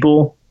the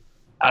people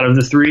out of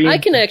the 3. I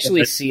can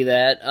actually see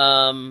that.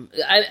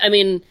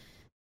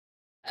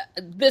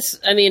 This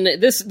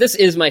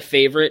is my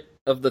favorite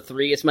of the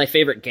 3. It's my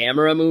favorite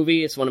Gamera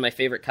movie. It's one of my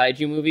favorite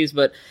kaiju movies.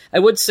 But I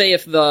would say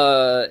if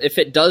the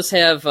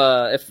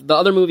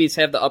other movies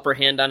have the upper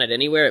hand on it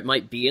anywhere, it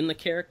might be in the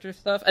character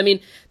stuff. I mean,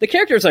 the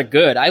characters are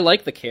good. I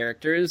like the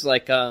characters.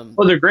 Like,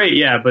 they're great,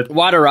 yeah. But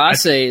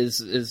Waterase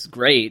is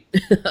great.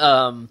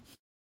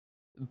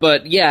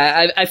 But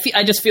yeah,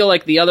 I just feel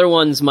like the other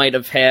ones might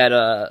have had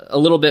a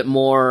little bit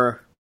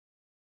more.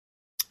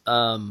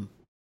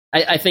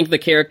 I think the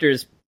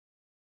characters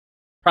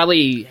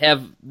probably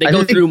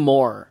go through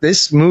more.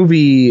 This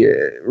movie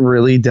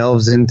really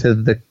delves into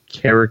the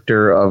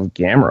character of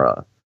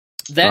Gamera.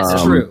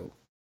 That's true.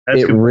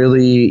 It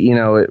really,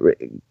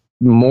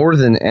 more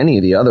than any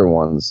of the other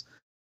ones,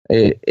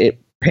 it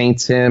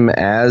paints him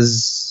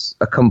as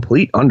a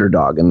complete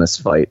underdog in this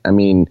fight. I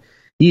mean,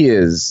 he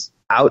is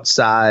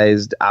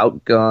outsized,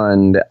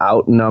 outgunned,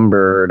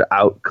 outnumbered,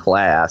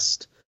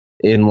 outclassed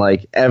in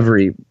like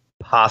every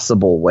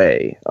possible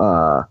way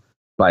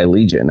by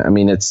Legion. I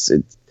mean, it's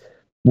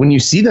when you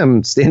see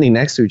them standing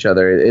next to each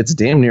other, it's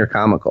damn near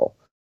comical.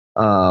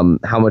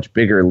 How much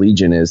bigger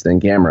Legion is than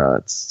Gamera.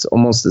 It's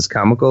almost as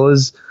comical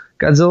as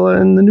Godzilla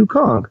and the New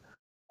Kong.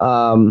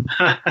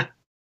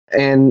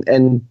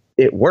 And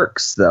it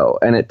works though,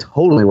 and it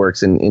totally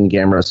works in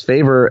Gamera's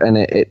favor, and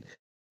it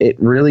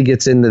really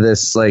gets into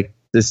this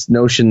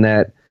notion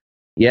that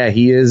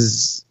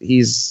he's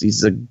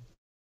a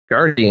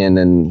guardian,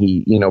 and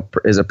he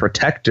is a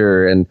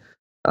protector, and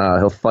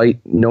he'll fight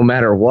no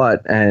matter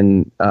what,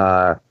 and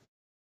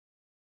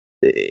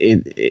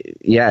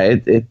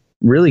it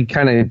really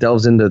kind of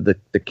delves into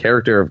the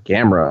character of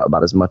Gamera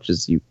about as much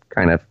as you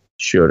kind of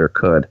should or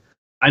could.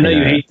 I know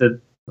you hate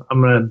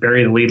I'm going to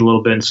bury the lead a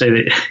little bit and say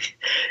that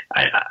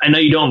I know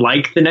you don't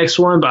like the next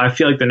one, but I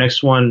feel like the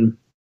next one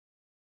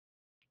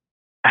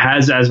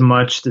has as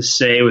much to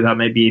say without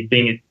maybe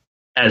being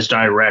as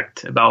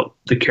direct about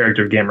the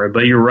character of Gamera.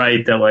 But you're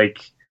right that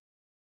like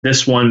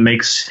this one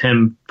makes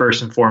him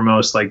first and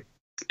foremost, like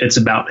it's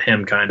about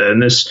him kind of.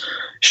 And this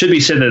should be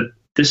said that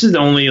this is the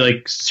only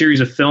like series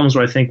of films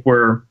where I think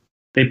where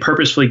they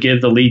purposefully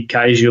give the lead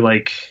kaiju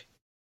like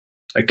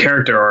a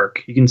character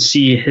arc. You can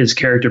see his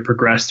character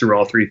progress through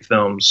all three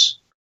films,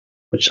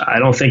 which I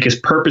don't think has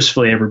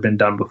purposefully ever been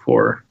done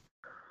before.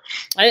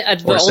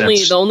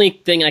 The only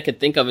thing I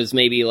could think of is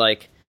maybe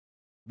like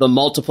the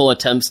multiple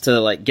attempts to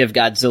like give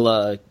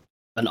Godzilla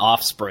an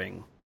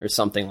offspring or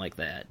something like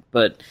that.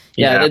 But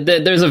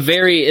there's a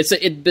very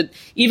but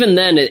even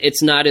then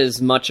it's not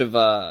as much of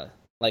a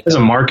like it's a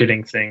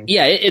marketing thing.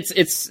 Yeah,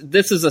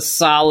 this is a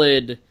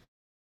solid.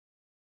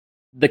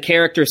 The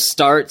character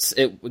starts,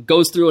 it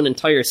goes through an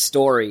entire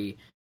story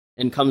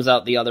and comes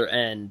out the other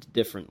end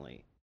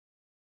differently.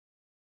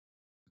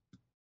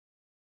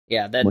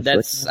 Yeah,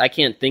 that's I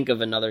can't think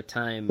of another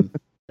time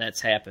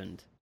that's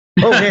happened.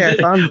 Oh, hey,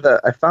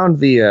 I found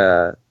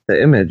the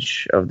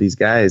image of these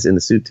guys in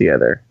the suit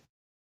together.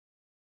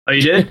 Oh,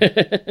 you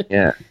did?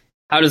 Yeah.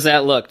 How does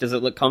that look? Does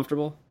it look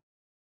comfortable?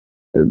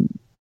 It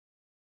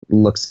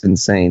looks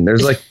insane.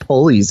 There's like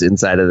pulleys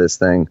inside of this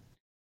thing.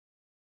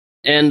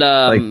 And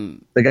like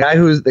the guy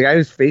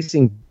who's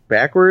facing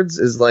backwards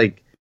is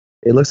like,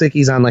 it looks like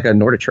he's on like a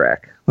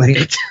Norditrack,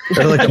 like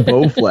or like a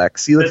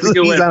Bowflex. He looks like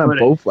he's on a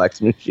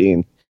Bowflex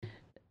machine.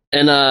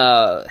 And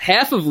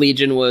half of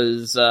Legion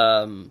was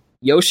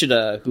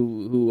Yoshida,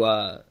 who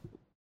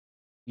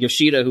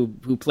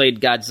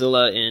played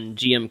Godzilla in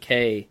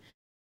GMK.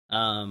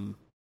 And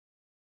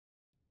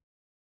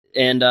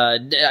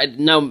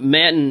now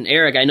Matt and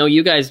Eric, I know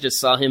you guys just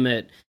saw him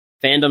at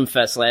Fandom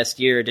Fest last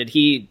year. Did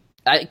he?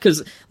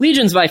 Because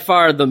Legion's by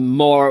far the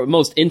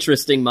most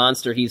interesting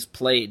monster he's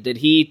played. Did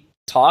he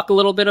talk a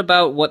little bit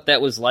about what that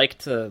was like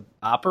to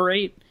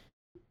operate?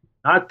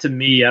 Not to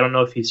me. I don't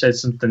know if he said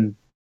something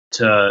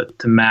to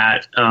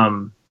Matt.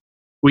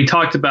 We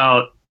talked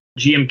about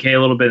GMK a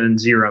little bit in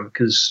Zerum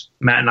because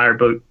Matt and I are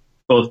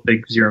both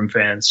big Zerum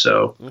fans.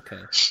 So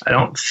okay. I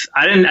don't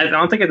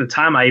think at the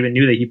time I even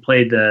knew that he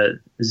played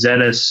the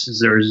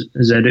Zedus or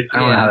Zed. I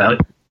don't know how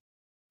that.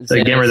 The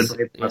Gamera the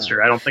Brave monster.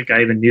 Yeah. I don't think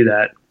I even knew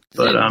that.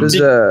 But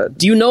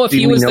do you know if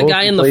he was the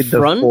guy in the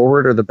front, the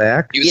forward or the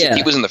back?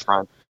 He was in the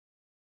front.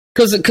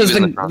 Because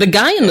the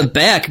guy in the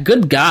back,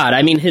 good God!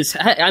 I mean,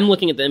 I'm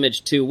looking at the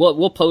image too.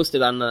 We'll post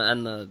it on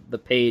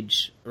the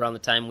page around the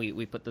time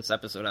we put this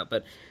episode out.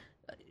 But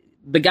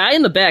the guy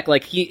in the back,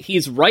 like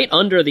he's right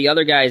under the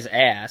other guy's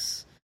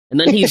ass, and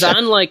then he's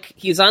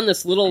on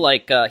this little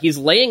he's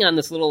laying on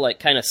this little like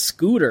kind of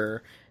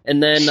scooter,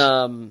 and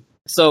then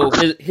so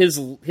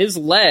his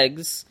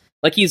legs.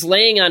 Like, he's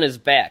laying on his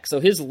back,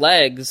 so his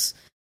legs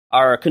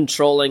are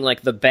controlling,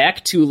 like, the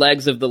back two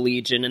legs of the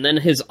Legion, and then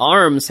his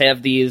arms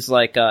have these,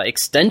 like,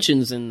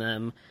 extensions in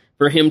them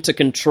for him to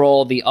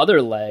control the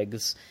other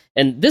legs.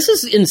 And this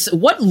is...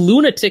 what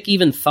lunatic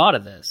even thought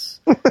of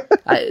this?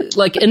 And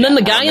then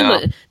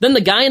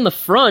the guy in the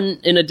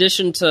front, in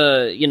addition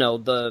to,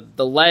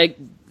 the leg...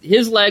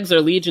 His legs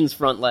are Legion's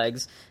front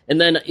legs,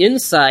 and then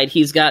inside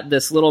he's got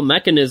this little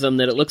mechanism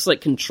that it looks like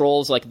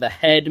controls, like, the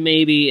head,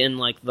 maybe, and,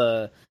 like,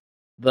 the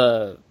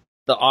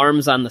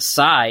arms on the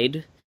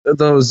side.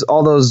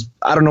 All those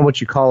I don't know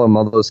what you call them,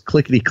 all those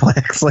clickety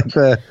clacks, like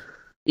all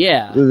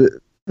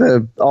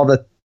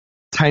the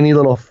tiny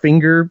little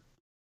finger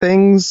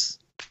things.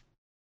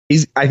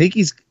 I think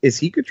is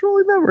he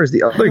controlling them, or is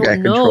the other guy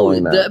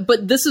controlling them?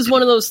 But this is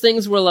one of those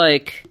things where,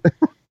 like,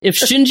 if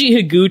Shinji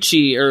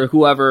Higuchi or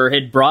whoever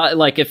had brought,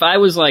 like, if I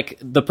was like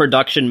the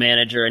production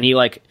manager and he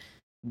like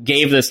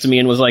gave this to me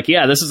and was like,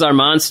 yeah, this is our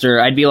monster,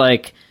 I'd be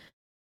like,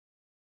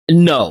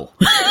 no.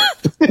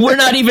 We're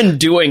not even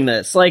doing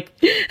this. Like,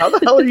 how the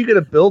hell are you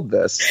going to build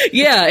this?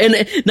 Yeah,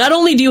 and not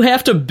only do you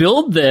have to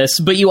build this,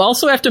 but you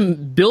also have to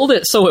build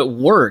it so it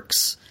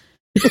works.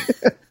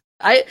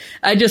 I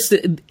just,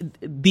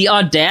 the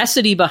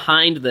audacity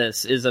behind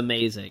this is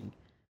amazing.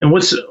 And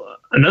what's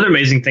another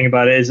amazing thing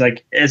about it is,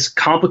 like, as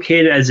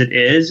complicated as it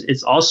is,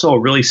 it's also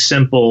really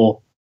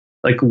simple.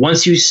 Like,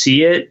 once you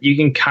see it, you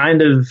can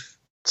kind of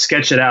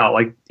sketch it out.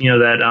 Like,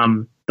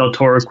 that Del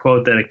Toro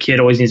quote that a kid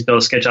always needs to be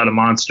able to sketch out a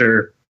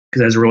monster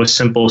because it has a really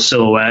simple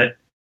silhouette.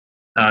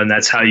 And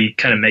that's how you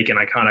kind of make an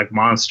iconic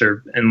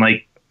monster. And,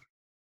 like,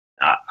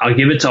 I'll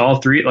give it to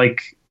all three.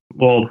 Like,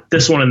 well,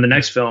 this one and the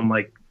next film,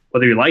 like,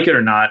 whether you like it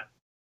or not,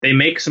 they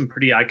make some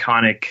pretty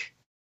iconic,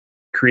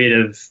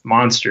 creative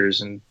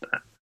monsters, and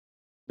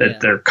that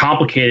they're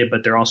complicated,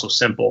 but they're also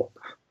simple.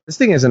 This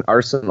thing is an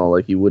arsenal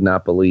like you would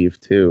not believe,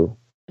 too,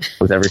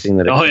 with everything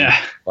that it can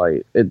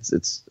fight.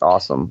 It's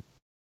awesome.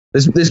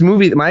 This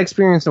movie, my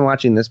experience in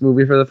watching this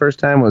movie for the first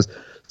time was,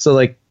 so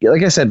like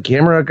I said,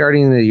 Gamera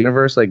Guardian of the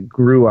Universe like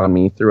grew on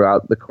me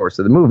throughout the course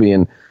of the movie,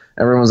 and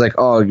everyone was like,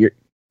 "Oh,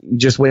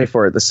 just wait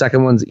for it. The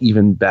second one's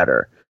even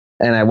better."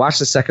 And I watched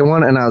the second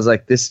one, and I was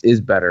like, "This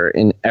is better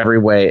in every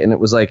way." And it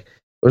was one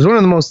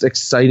of the most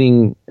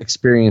exciting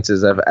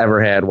experiences I've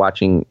ever had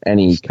watching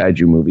any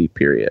kaiju movie.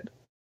 Period.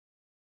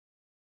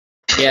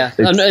 Yeah,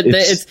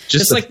 it's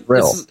just like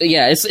thrill.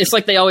 It's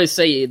like they always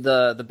say,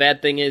 the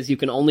bad thing is you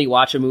can only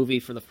watch a movie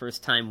for the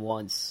first time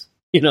once,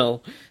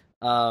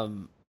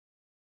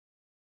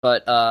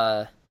 But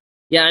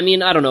yeah, I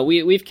mean, I don't know.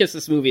 We've kissed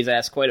this movie's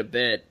ass quite a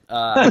bit.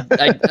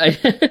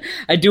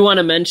 I do want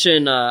to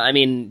mention. I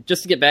mean,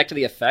 just to get back to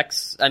the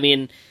effects. I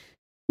mean,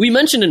 we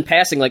mentioned in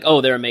passing, like,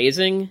 oh, they're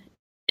amazing,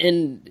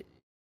 and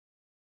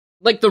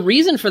like the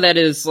reason for that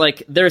is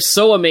like they're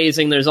so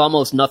amazing. There's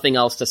almost nothing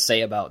else to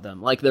say about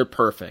them. Like, they're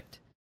perfect.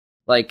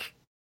 Like,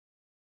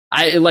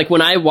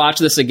 when I watched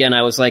this again,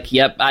 I was like,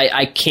 yep,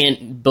 I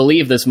can't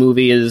believe this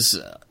movie is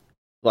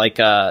like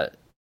so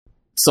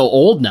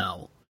old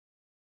now.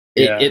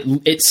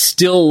 It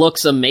still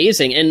looks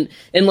amazing, and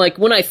like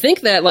when I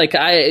think that,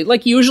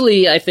 like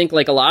usually I think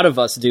like a lot of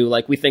us do,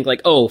 like we think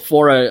like, oh,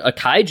 for a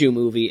kaiju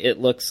movie it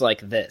looks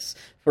like this.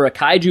 For a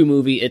kaiju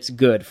movie it's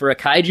good. For a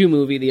kaiju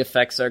movie the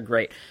effects are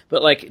great.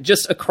 But like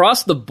just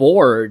across the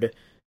board,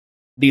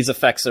 these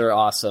effects are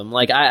awesome.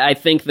 Like I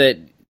think that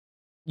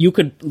you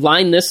could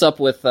line this up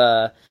with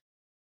the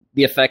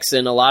effects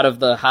in a lot of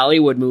the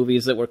Hollywood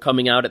movies that were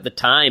coming out at the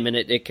time, and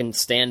it can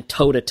stand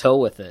toe to toe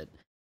with it.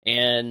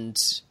 And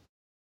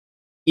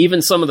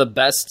even some of the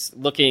best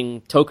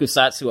looking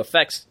tokusatsu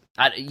effects,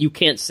 you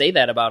can't say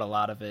that about a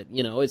lot of it.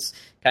 It's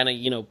kind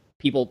of,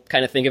 people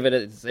kind of think of it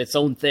as its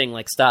own thing,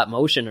 like stop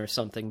motion or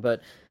something.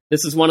 But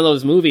this is one of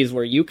those movies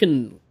where you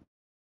can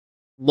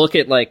look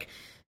at like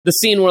the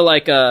scene where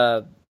like the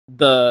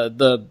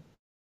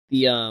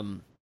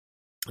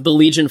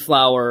Legion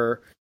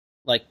flower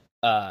like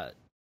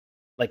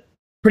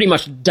pretty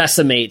much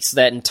decimates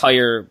that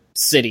entire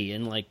city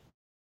and like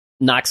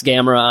knocks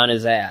Gamera on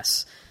his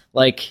ass.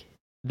 Like,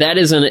 that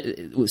is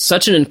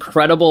such an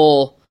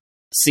incredible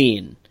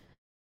scene.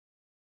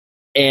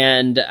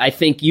 And I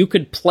think you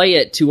could play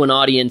it to an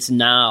audience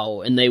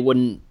now and they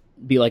wouldn't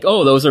be like,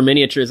 oh, those are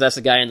miniatures, that's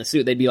a guy in the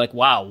suit. They'd be like,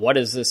 wow, what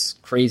is this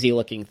crazy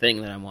looking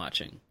thing that I'm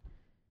watching?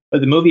 But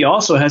the movie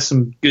also has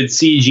some good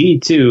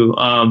CG too.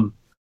 One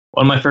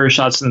of my favorite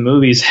shots in the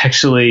movie is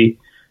actually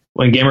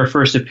when Gamera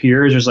first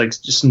appears, there's like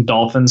just some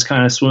dolphins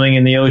kind of swimming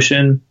in the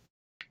ocean.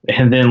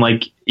 And then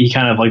like he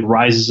kind of like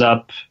rises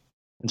up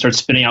and starts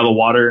spinning out of the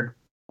water.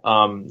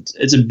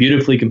 It's a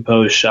beautifully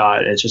composed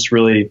shot. It's just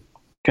really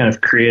kind of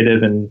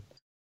creative, and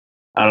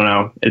I don't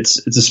know.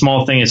 It's a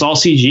small thing. It's all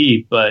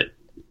CG, but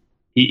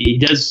he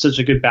does such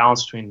a good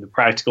balance between the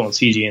practical and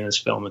CG in this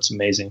film. It's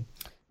amazing.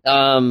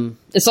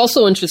 It's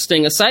also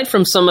interesting, aside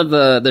from some of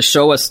the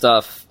Showa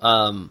stuff,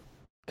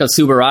 because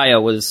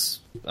Tsuburaya was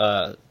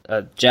a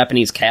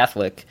Japanese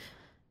Catholic.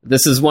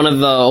 This is one of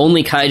the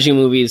only kaiju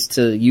movies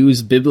to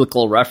use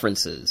biblical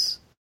references.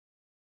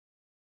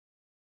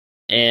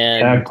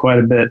 And yeah, quite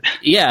a bit.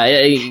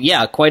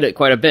 Yeah, quite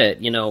a bit.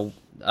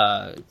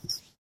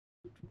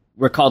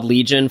 We're called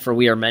Legion for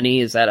we are many.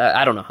 Is that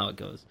I don't know how it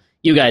goes.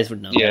 You guys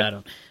would know. Yeah. I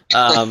don't.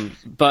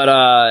 But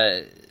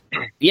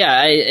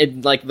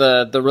like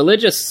the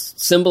religious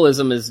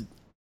symbolism is.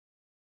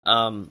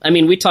 I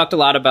mean, we talked a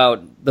lot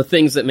about the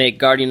things that make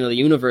Guardian of the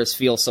Universe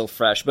feel so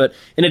fresh, but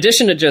in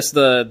addition to just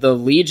the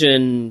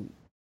Legion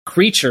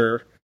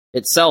creature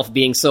itself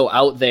being so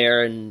out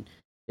there and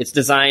its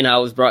design, how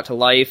it was brought to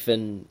life,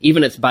 and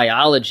even its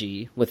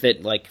biology with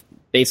it, like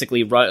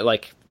basically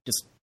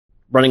just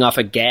running off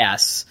of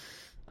gas.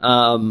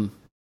 The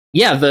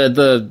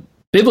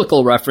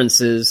biblical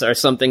references are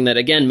something that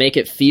again make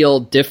it feel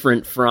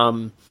different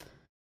from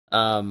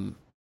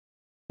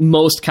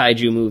most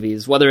kaiju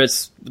movies, whether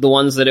it's the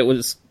ones that it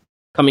was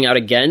coming out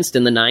against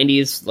in the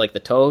 90s, like the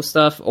Toho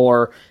stuff,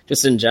 or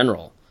just in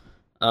general.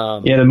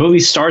 The movie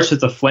starts with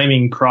the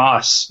flaming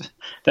cross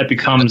that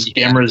becomes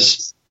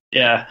Gamera's.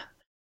 Yeah.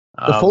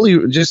 The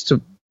Foley, just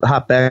to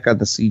hop back on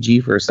the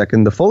CG for a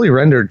second. The fully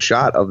rendered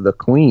shot of the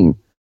Queen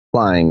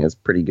flying is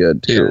pretty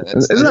good too. Yeah,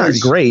 it's not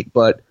great,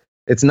 but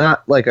it's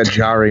not like a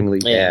jarringly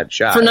bad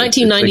shot. For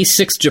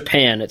 1996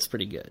 Japan, it's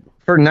pretty good.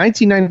 For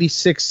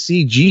 1996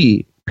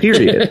 CG,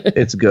 period,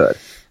 it's good.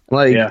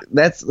 Like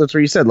that's what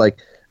you said. Like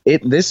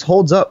this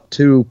holds up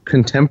to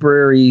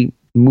contemporary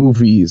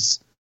movies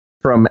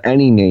from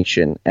any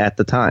nation at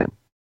the time.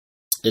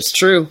 It's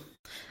true.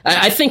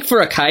 I think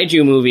for a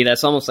kaiju movie,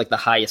 that's almost like the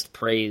highest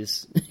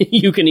praise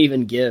you can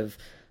even give.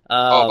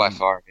 By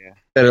far, yeah.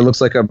 That it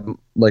looks like a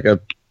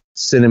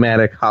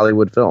cinematic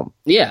Hollywood film.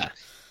 Yeah.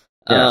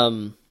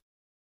 No,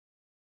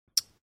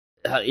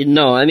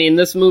 I mean,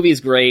 this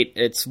movie's great.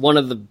 It's one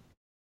of the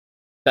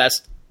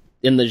best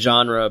in the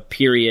genre,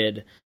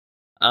 period.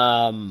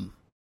 I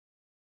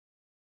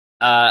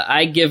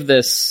give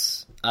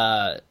this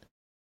 5.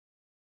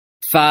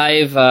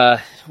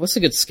 What's a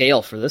good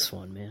scale for this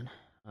one, man?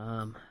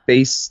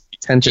 Face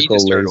tentacle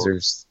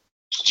lasers.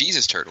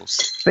 Jesus turtles.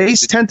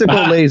 Face tentacle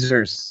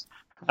lasers.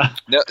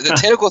 No, the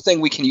tentacle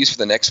thing we can use for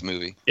the next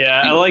movie.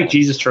 Yeah, I like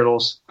Jesus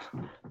turtles.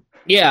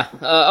 Yeah.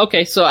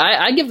 Okay, so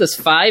I give this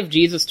 5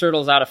 Jesus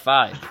turtles out of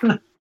 5.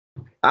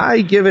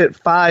 I give it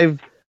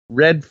 5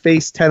 red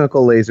face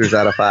tentacle lasers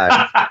out of 5.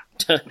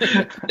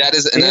 That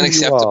is an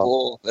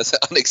unacceptable. That's an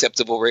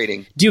unacceptable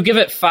rating. Do you give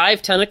it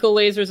 5 tentacle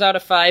lasers out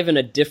of 5 and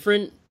a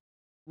different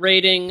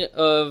rating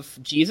of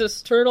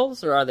Jesus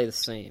turtles, or are they the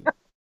same?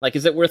 Like,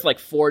 is it worth like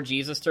 4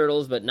 Jesus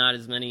turtles but not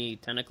as many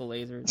tentacle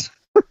lasers?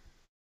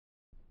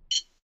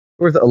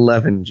 Worth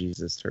 11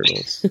 Jesus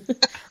turtles.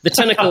 The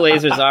tentacle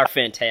lasers are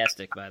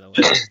fantastic, by the way.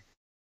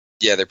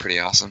 Yeah, they're pretty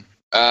awesome.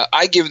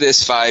 I give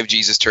this 5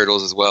 Jesus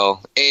turtles as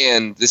well,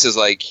 and this is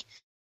like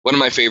one of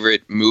my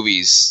favorite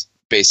movies,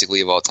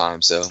 basically, of all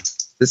time. So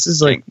this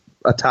is like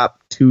a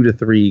top 2 to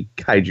 3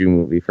 kaiju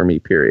movie for me,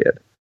 period.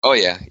 Oh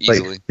yeah,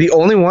 easily. Like, the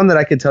only one that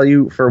I could tell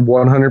you for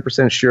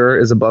 100% sure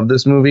is above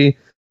this movie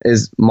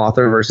is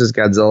Mothra versus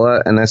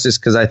Godzilla, and that's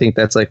just because I think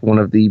that's like one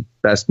of the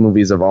best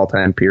movies of all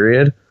time,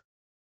 period.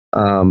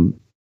 I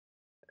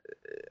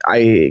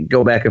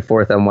go back and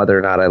forth on whether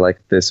or not I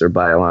like this or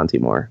Biollante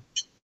more.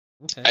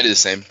 Okay. I do the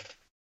same.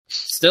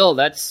 Still,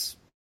 that's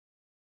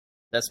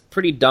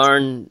pretty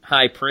darn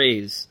high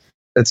praise.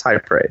 It's high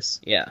praise.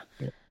 Yeah.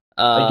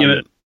 I give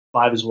it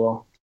 5 as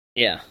well.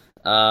 Yeah.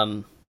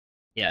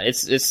 Yeah,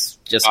 it's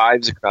just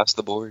 5s across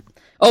the board.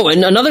 Oh,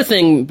 and another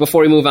thing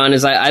before we move on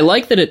is I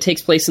like that it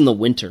takes place in the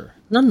winter.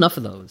 Not enough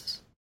of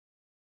those.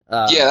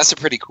 Yeah, that's a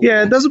pretty cool.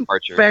 Yeah, it doesn't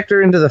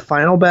factor into the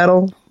final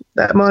battle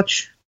that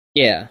much.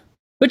 Yeah,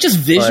 but just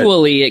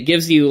visually, it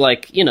gives you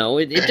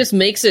it just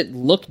makes it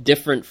look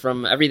different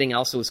from everything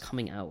else that was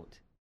coming out.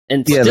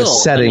 And still, the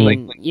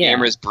setting, like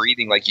camera's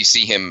breathing, like you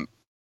see him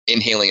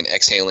inhaling and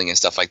exhaling and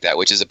stuff like that,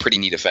 which is a pretty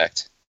neat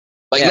effect.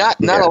 Like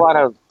not a lot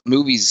of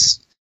movies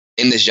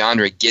in this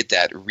genre get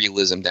that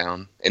realism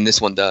down, and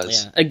this one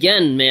does. Yeah.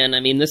 Again, man,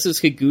 I mean, this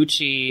is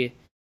Higuchi.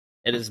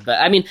 It is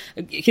I mean,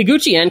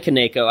 Higuchi and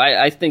Kaneko.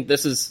 I think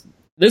this is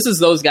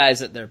those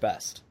guys at their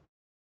best.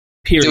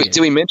 Period. Did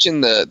we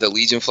mention the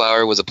Legion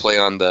Flower was a play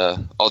on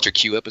the Ultra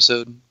Q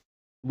episode?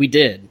 We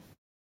did.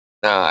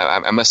 No,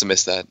 I must have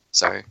missed that.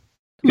 Sorry.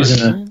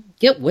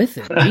 Get with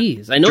it,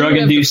 please. I know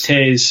drug-induced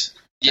haze.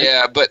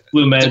 Yeah, but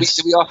Blue did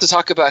we also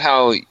talk about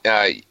how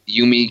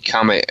Yumi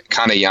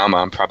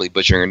Kanayama, I'm probably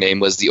butchering her name,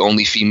 was the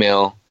only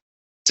female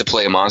to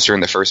play a monster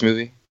in the first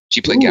movie? She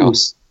played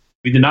Gauss.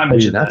 We did not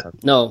mention that.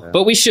 No,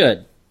 but we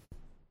should.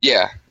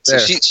 Yeah. So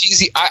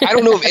she's I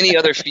don't know of any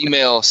other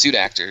female suit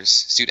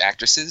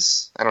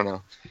actresses. I don't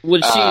know.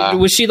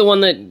 Was she the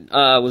one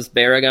that was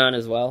Baragon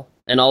as well?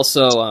 And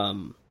also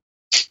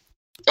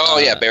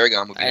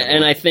Baragon would be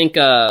and I think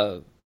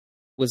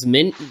was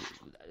Min,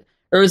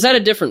 or was that a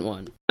different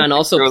one? And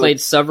also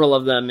played several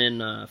of them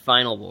in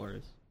Final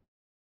Wars.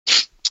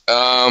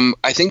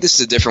 I think this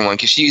is a different one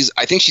because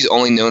I think she's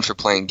only known for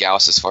playing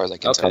Gauss as far as I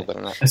can tell. But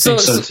I'm not. I think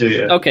so too.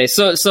 Yeah. Okay,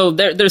 so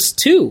there's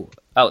 2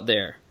 out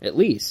there at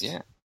least.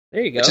 Yeah,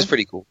 there you go. Which is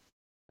pretty cool.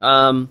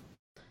 All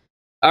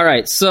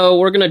right, so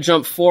we're gonna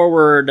jump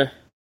forward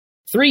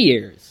 3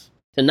 years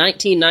to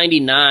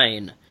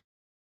 1999.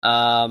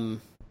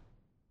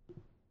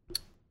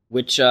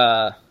 Which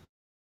damn,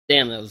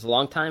 that was a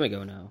long time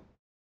ago now.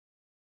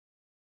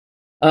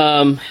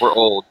 We're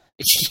old.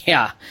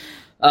 Yeah.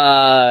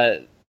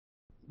 But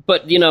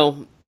at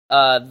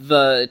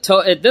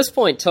this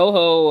point,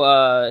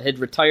 Toho had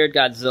retired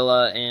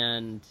Godzilla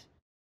and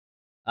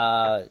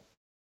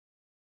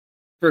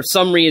for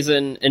some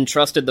reason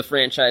entrusted the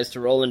franchise to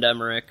Roland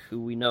Emmerich,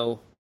 who we know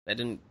that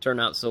didn't turn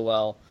out so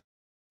well.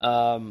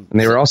 And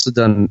they were also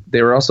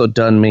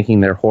done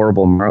making their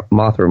horrible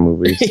Mothra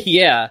movies.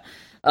 Yeah.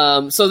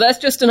 So that's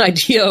just an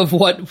idea of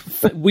what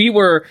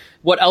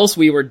else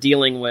we were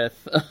dealing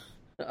with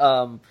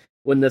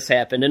when this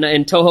happened.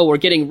 And Toho were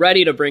getting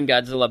ready to bring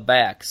Godzilla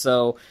back.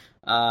 So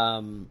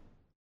in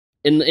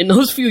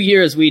those few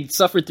years, we'd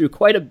suffered through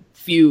quite a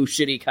few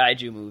shitty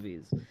kaiju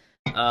movies.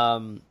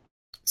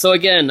 So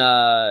again,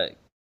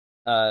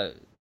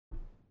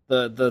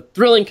 the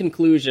thrilling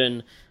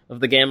conclusion of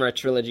the Gamera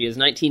trilogy is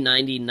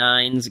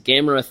 1999's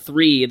Gamera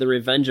 3, The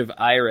Revenge of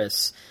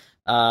Iris,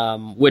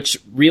 which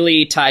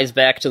really ties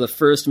back to the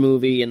first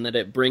movie in that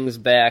it brings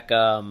back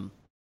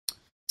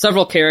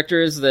several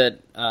characters that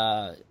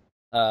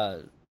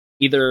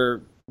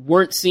either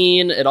weren't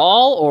seen at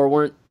all or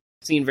weren't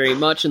seen very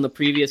much in the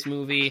previous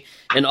movie,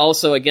 and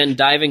also, again,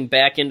 diving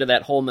back into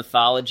that whole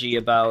mythology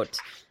about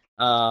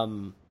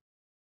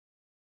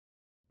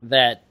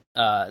that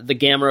the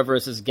Gamera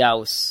versus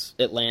Gauss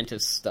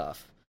Atlantis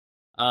stuff.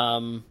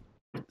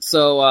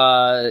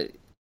 So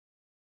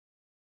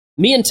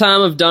me and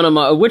Tom have done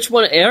them. Which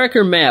one, Eric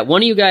or Matt?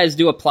 One of you guys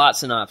do a plot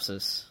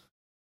synopsis.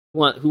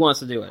 Who wants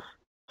to do it?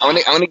 I'm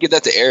gonna give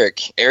that to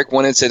Eric. Eric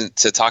wanted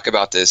to talk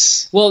about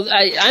this. Well,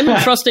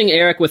 I'm trusting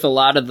Eric with a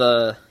lot of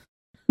the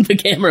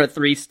Gamera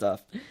 3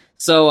 stuff.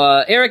 So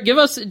Eric, give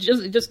us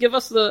give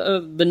us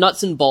the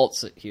nuts and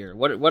bolts here.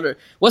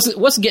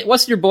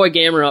 What's your boy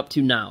Gamera up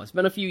to now? It's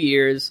been a few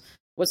years.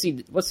 What's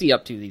he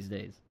up to these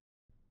days?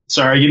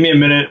 Sorry, give me a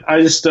minute.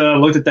 I just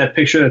looked at that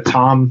picture that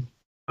Tom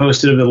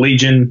posted of the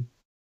Legion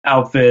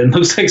outfit. It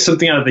looks like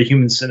something out of the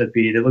Human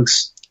Centipede. It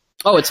looks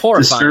it's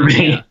horrifying.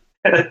 Disturbing.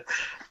 Yeah.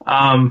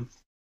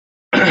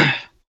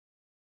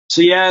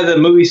 So yeah, the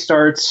movie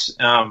starts,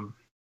 and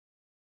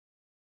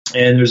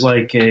there's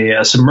like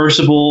a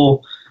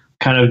submersible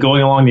kind of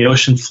going along the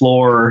ocean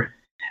floor,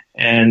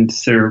 and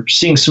they're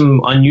seeing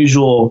some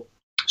unusual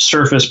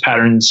surface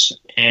patterns,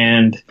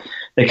 and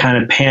they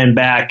kind of pan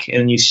back,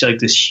 and you see like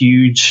this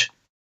huge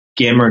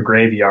Gamera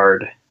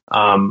graveyard,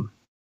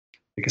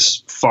 like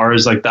as far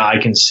as like the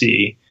eye can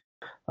see,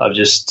 of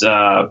just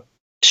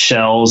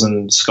shells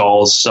and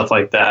skulls, stuff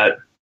like that.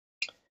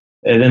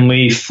 And then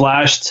we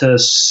flash to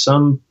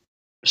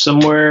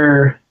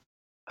somewhere,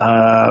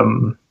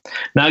 not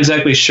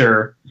exactly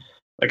sure,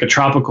 like a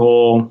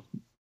tropical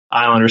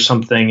island or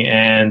something,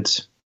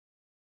 and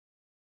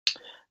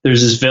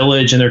there's this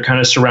village, and they're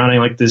kind of surrounding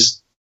like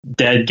this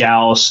dead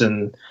Gauss,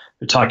 and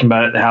they're talking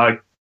about how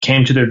it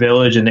came to their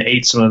village and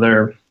ate some of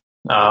their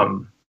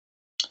the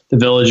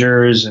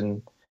villagers,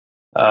 and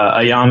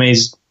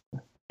Ayami,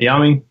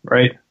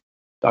 right?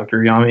 Dr.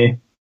 Ayami.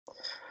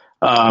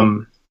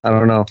 I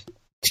don't know.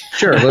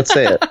 Sure, let's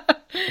say it.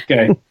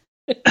 Okay.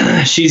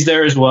 She's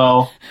there as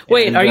well.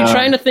 Wait, and, are you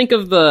trying to think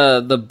of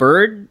the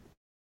bird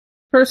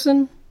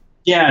person?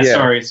 Yeah,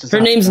 sorry. Her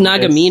name's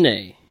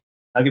Nagamine.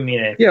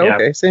 Nagamine. Yeah,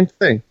 okay, same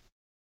thing.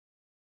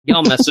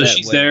 Y'all messed So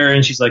she's there,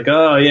 and she's like,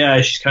 oh,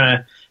 yeah, she's kind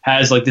of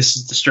has like this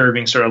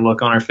disturbing sort of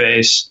look on her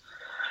face.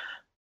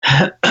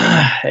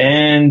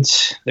 And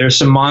there's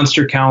some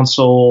monster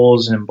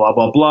councils and blah,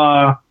 blah,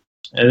 blah.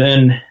 And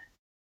then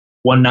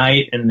one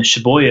night in the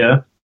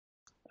Shibuya,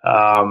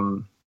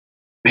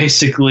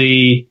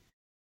 basically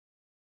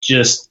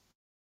just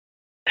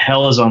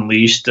hell is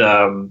unleashed.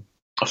 A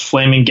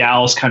flaming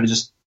Gauss kind of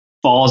just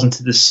falls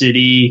into the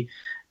city.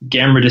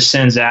 Gamera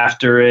descends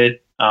after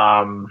it.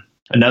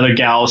 Another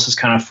Gauss is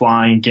kind of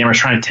flying. Gamera's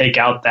trying to take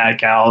out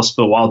that Gauss,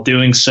 but while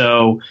doing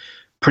so,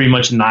 pretty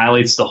much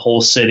annihilates the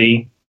whole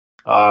city.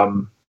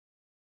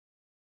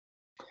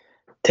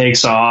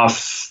 Takes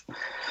off.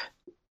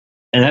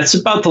 And that's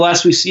about the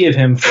last we see of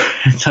him for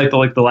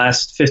like the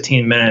last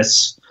 15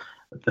 minutes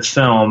of the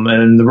film.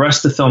 And the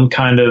rest of the film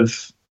kind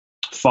of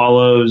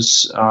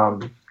follows,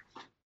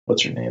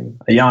 what's her name?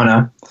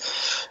 Ayane,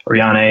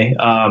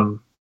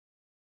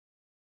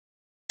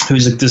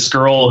 who's like this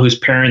girl whose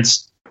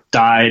parents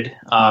died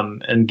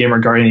in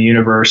Gamera Guardian of the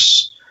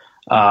Universe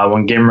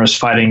when Gamera was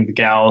fighting the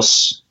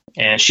Gauss,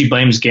 and she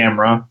blames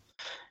Gamera.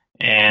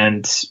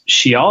 And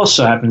she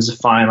also happens to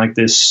find like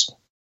this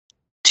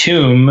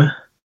tomb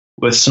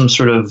with some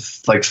sort of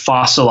like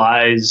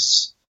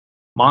fossilized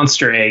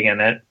monster egg in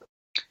it.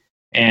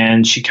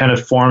 And she kind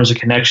of forms a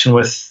connection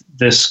with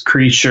this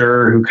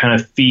creature who kind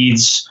of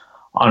feeds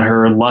on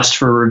her lust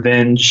for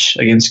revenge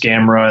against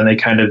Gamera, and they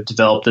kind of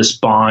develop this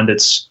bond.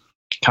 It's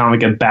kind of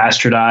like a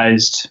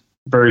bastardized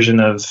version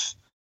of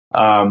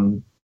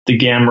the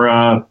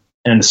Gamera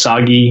and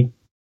Sagi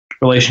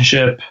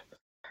relationship.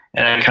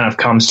 And it kind of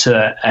comes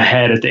to a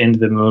head at the end of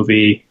the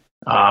movie,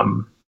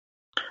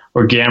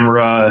 where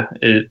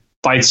Gamera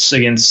fights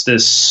against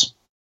this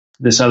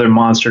other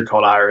monster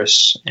called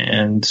Iris,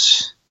 and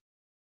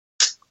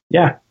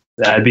yeah,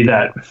 that'd be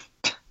that.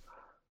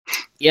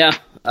 Yeah.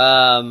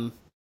 And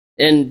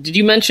did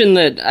you mention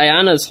that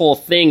Ayana's whole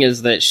thing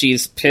is that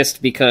she's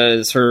pissed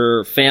because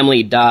her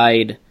family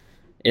died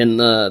in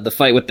the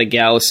fight with the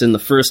Gauss in the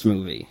first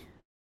movie?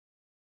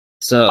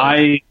 So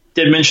I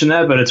did mention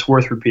that, but it's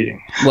worth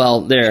repeating. Well,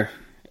 there.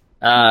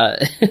 No,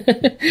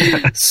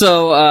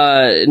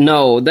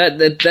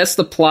 that's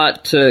the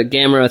plot to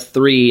Gamera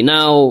 3.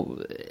 Now,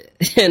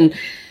 and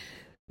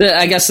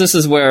I guess this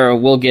is where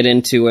we'll get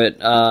into it.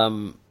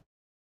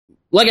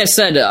 Like I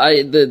said,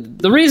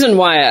 the reason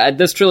why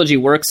this trilogy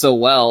works so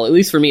well, at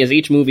least for me, is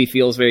each movie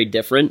feels very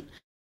different.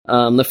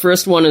 The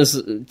first one is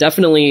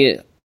definitely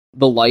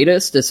the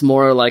lightest. It's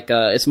more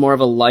of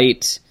a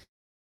light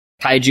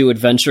kaiju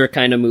adventure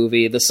kind of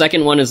movie. The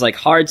second one is like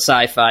hard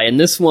sci-fi, and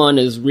this one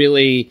is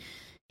really,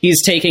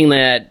 he's taking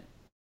that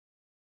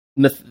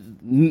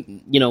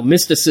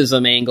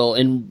mysticism angle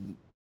and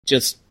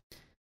just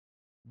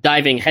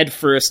diving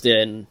headfirst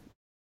in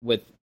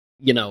with,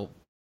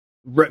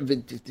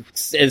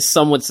 as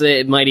some would say,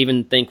 it might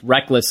even think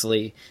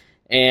recklessly.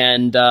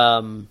 And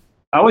I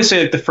always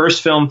say that the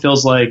first film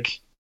feels like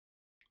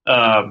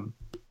a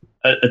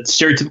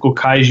stereotypical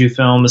kaiju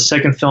film. The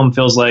second film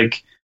feels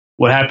like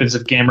what happens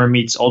if Gamera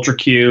meets Ultra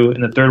Q,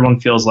 and the third one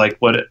feels like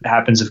what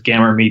happens if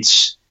Gamera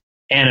meets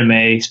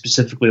anime,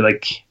 specifically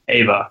like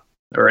Eva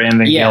or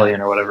Evangelion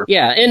or whatever.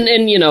 Yeah,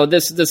 and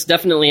this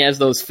definitely has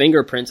those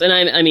fingerprints. And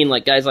I mean,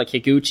 like guys like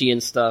Higuchi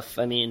and stuff.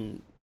 I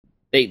mean,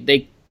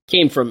 they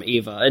came from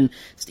Eva, and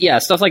yeah,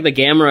 stuff like the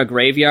Gamera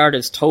graveyard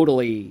is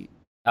totally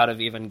out of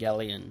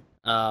Evangelion.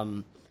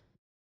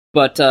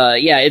 But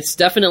it's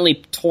definitely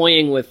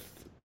toying with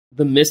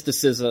the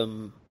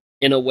mysticism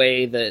in a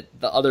way that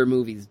the other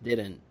movies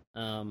didn't.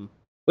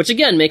 Which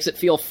again makes it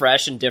feel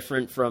fresh and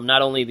different from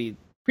not only the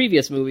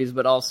previous movies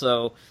but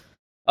also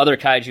other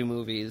kaiju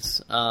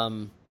movies.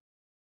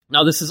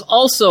 Now this is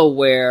also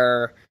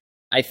where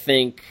I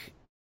think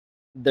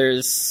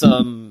there's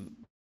some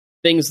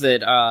things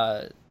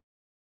that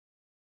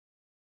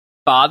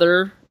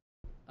bother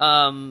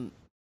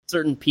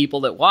certain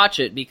people that watch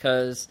it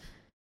because,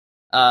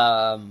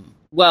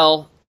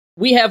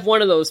 we have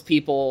one of those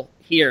people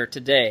here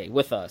today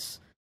with us.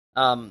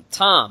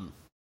 Tom,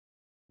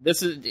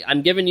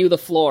 I'm giving you the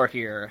floor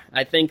here.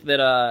 I think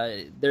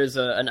that there's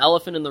an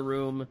elephant in the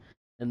room,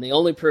 and the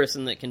only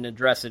person that can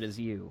address it is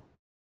you.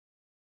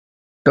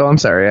 Oh, I'm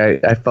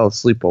sorry. I fell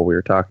asleep while we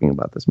were talking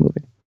about this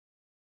movie.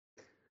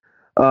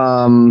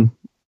 So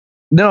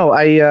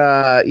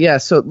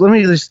let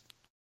me just...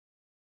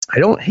 I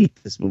don't hate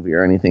this movie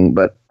or anything,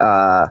 but,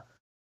 like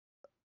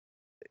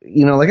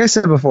I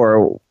said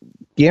before,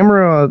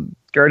 Gamera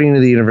Guardian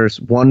of the Universe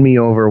won me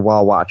over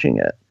while watching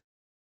it.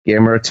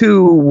 Gamera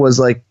 2 was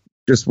like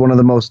just one of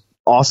the most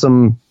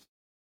awesome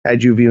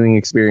kaiju viewing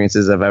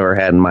experiences I've ever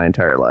had in my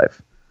entire life.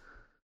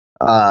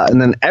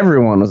 And then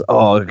everyone was,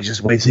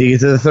 just wait till you get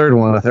to the third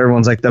one. The third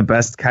one's like the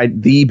best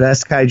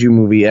kaiju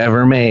movie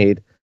ever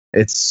made.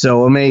 It's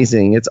so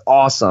amazing. It's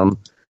awesome.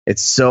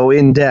 It's so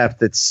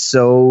in-depth. It's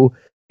so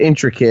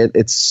intricate.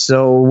 It's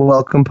so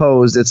well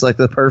composed. It's like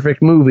the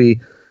perfect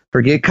movie.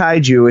 Forget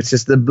kaiju. It's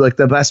just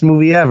the best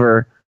movie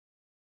ever.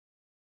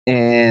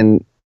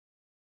 And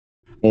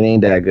it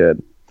ain't that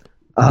good.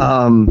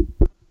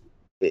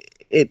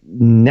 It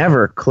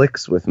never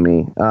clicks with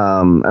me.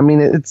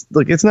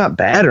 It's not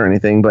bad or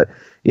anything, but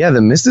yeah,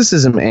 the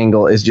mysticism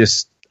angle is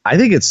just, I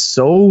think it's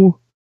so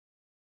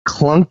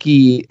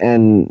clunky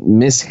and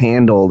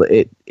mishandled.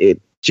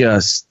 It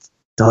just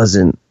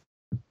doesn't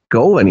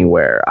go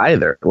anywhere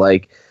either.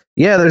 Like,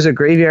 yeah, there's a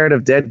graveyard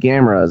of dead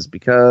Gameras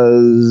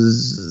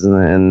because,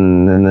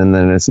 and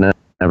then it's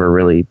never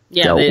really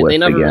dealt with. They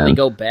never again. Really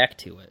go back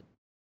to it.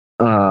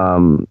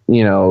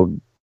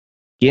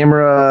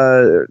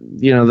 Gamera,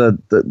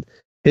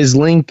 his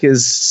link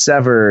is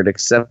severed,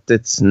 except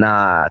it's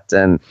not,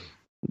 and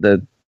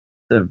the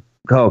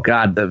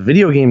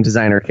video game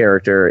designer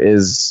character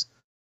is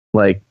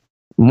like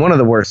one of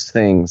the worst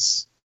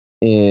things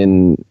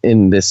in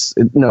this.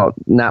 No,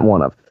 not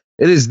one of.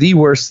 It is the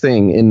worst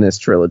thing in this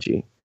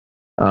trilogy.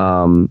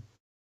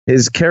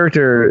 His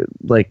character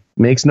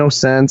makes no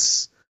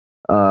sense.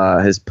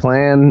 His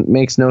plan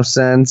makes no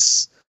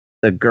sense.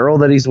 The girl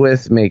that he's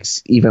with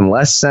makes even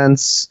less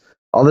sense.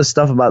 All this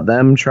stuff about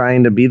them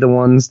trying to be the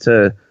ones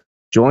to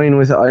join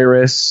with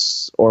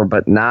Iris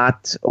but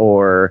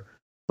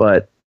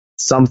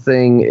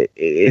something.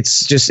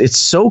 It's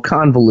so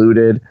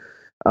convoluted.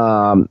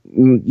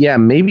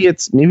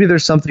 Maybe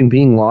there's something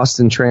being lost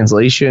in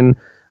translation,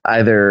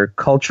 either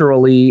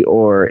culturally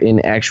or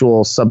in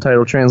actual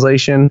subtitle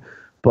translation,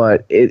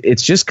 but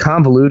it's just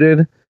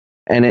convoluted,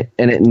 and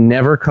it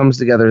never comes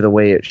together the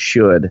way it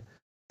should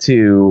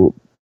to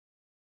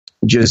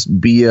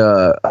just be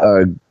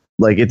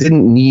it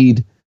didn't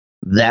need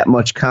that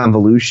much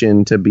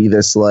convolution to be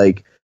this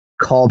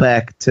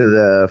callback to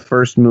the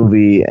first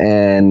movie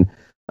and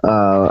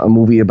a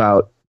movie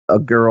about a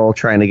girl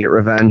trying to get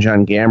revenge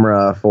on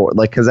Gamera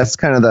because that's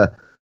kind of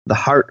the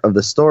heart of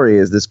the story,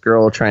 is this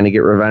girl trying to get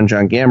revenge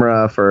on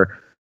Gamera for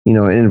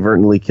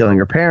inadvertently killing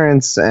her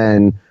parents,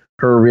 and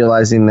her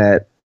realizing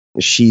that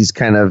she's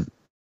kind of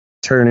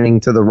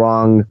turning to the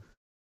wrong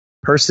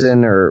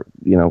person or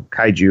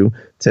kaiju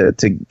to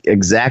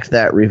exact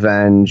that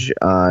revenge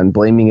and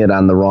blaming it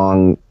on the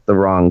wrong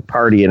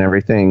party and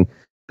everything.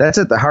 That's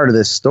at the heart of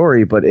this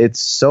story, but it's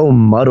so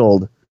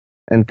muddled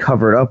and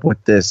covered up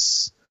with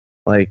this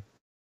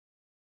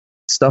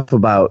stuff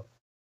about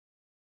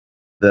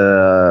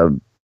the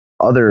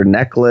other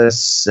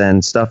necklace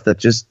and stuff that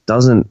just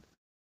don't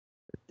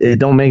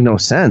make no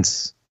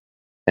sense,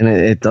 and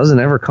it doesn't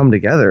ever come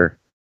together.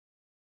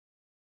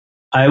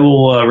 I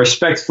will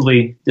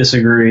respectfully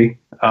disagree.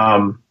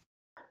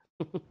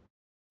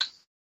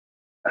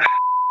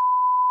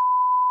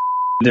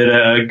 Did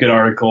a good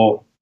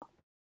article,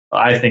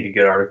 I think a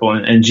good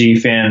article, in G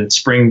Fan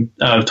spring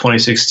of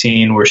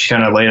 2016, where she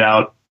kind of laid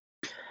out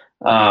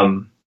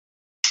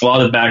a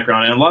lot of the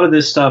background. And a lot of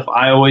this stuff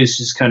I always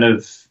just kind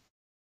of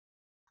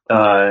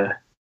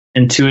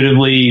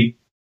intuitively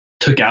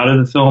took out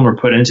of the film or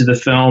put into the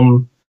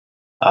film.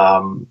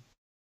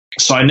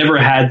 So I never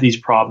had these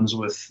problems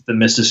with the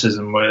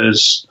mysticism,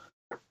 whereas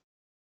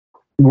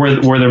where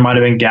there might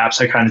have been gaps,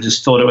 I kind of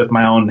just filled it with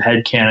my own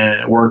headcanon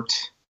and it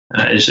worked.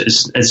 It's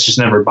just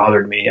never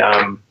bothered me.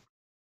 I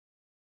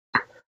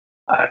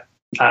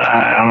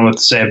don't know what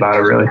to say about it,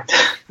 really.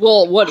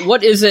 Well,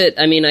 what is it?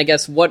 I mean, I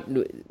guess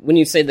when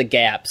you say the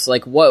gaps,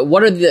 like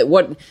what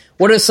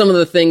are some of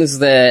the things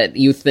that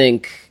you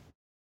think?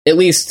 At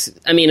least,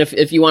 I mean,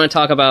 if you want to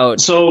talk about,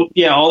 so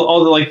yeah,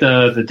 all the like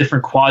the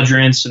different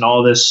quadrants and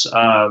all this,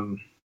 I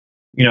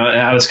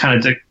was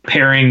kind of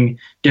pairing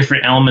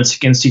different elements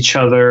against each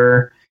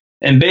other,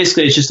 and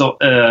basically it's just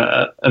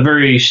a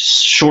very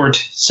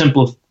short,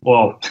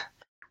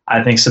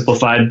 I think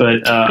simplified, but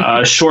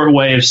a short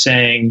way of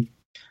saying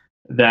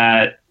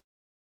that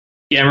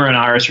Gamera and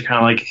Iris are kind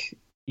of like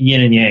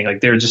yin and yang, like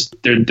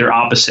they're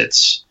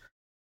opposites,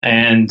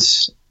 and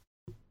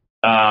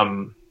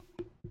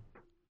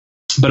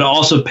but it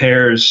also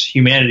pairs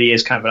humanity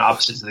as kind of an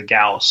opposite to the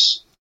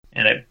Gauss,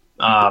 and it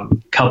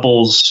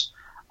couples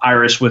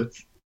Iris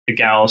with the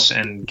Gauss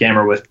and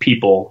Gamera with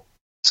people.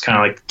 It's kind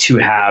of like two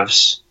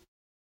halves.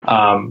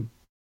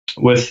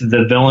 With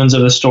the villains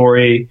of the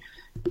story,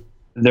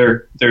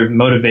 their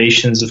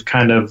motivations of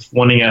kind of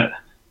wanting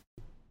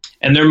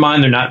in their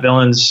mind, they're not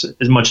villains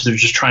as much as they're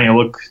just trying to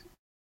look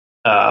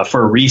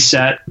for a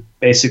reset,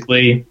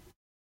 basically,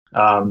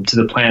 to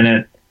the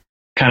planet,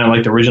 kind of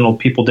like the original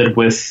people did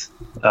with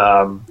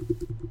the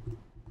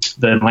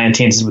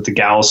Atlanteans with the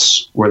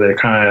Gauss, where they're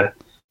kind of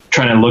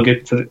trying to look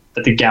at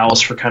the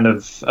Gauss for kind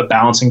of a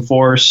balancing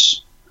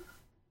force.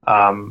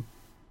 I don't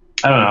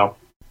know.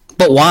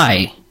 But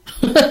why?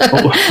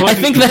 I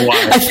think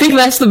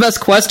that's the best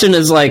question.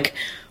 Is like,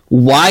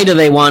 why do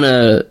they want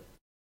to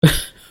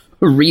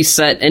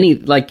reset any?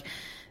 Like,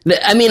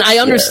 I mean, I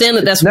understand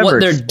that that's what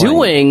they're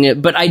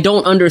doing, but I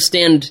don't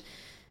understand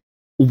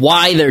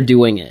why they're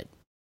doing it.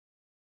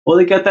 Well,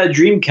 they got that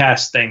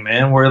Dreamcast thing,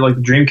 man, where like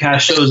the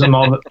Dreamcast shows them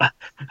all the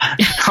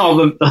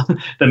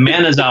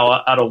mana's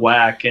out of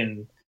whack,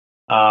 and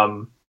I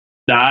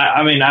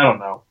mean, I don't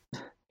know.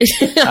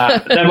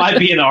 That might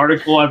be an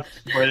article.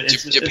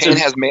 Japan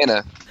has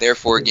mana,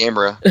 therefore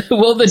Gamera.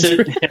 Well, it's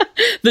a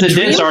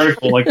dense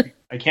article. Like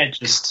I can't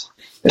just.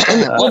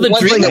 One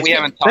thing that we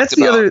haven't talked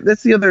about.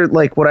 That's the other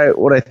like what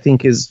I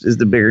think is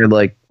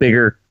the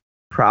bigger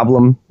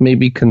problem,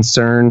 maybe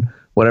concern,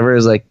 whatever,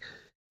 is like,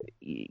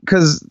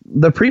 because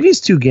the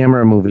previous two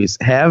Gamera movies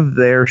have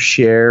their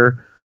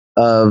share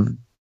of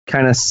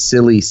kind of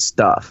silly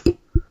stuff,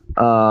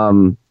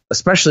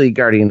 especially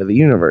Guardian of the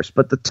Universe.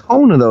 But the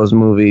tone of those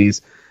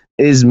movies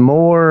is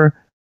more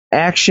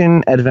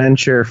action,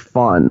 adventure,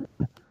 fun,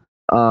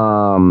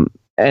 and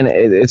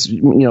it's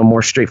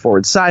more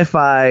straightforward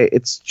sci-fi.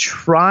 It's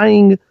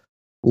trying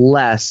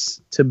less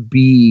to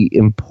be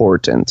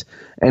important,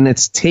 and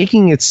it's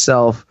taking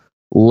itself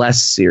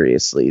less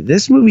seriously.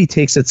 This movie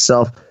takes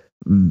itself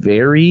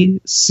very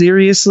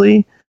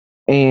seriously,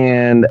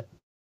 and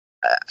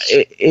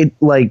it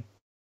like,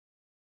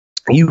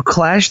 you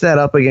clash that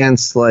up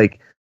against like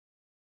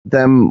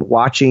them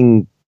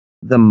watching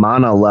the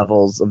mana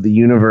levels of the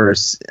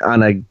universe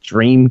on a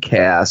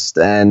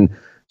Dreamcast, and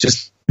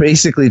just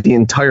basically the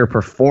entire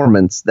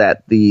performance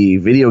that the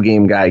video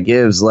game guy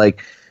gives.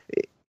 Like,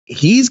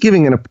 he's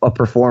giving a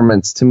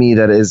performance to me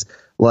that is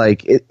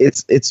like,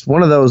 it's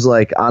one of those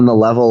like on the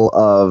level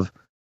of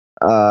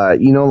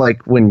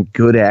like when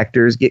good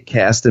actors get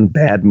cast in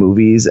bad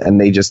movies and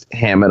they just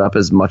ham it up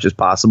as much as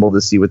possible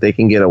to see what they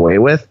can get away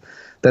with.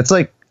 That's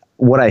like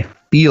what I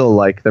feel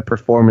like the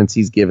performance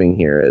he's giving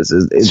here is.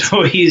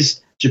 So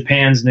he's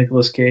Japan's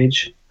Nicolas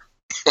Cage.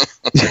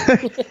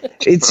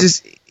 It's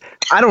just,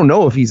 I don't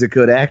know if he's a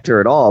good actor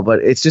at all, but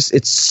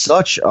it's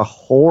such a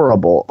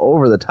horrible,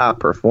 over the top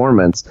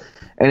performance,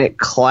 and it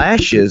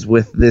clashes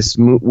with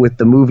with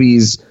the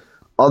movie's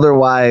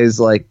otherwise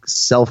like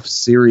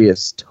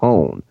self-serious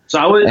tone. So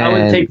I would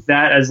take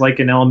that as like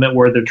an element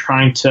where they're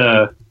trying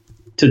to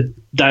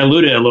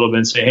dilute it a little bit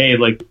and say, hey,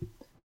 like,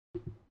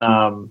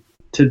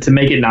 to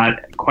make it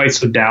not quite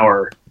so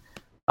dour.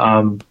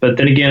 But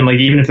then again, like,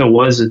 even if it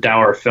was a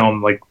dour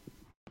film, like,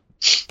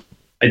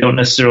 I don't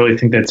necessarily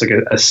think that's like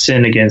a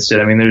sin against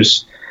it. I mean,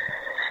 there's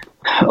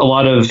a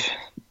lot of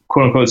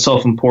quote unquote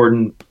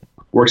self-important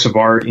works of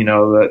art,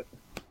 that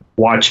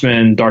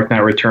Watchmen, Dark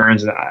Knight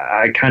Returns, and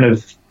I kind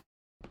of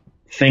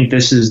think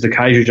this is the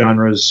kaiju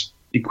genre's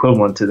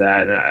equivalent to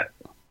that.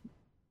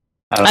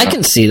 And I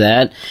can see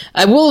that.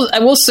 I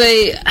will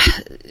say,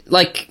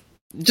 like,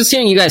 just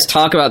hearing you guys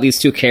talk about these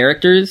two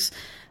characters,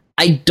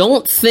 I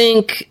don't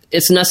think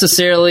it's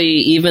necessarily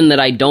even that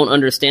I don't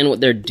understand what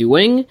they're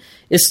doing.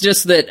 It's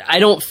just that I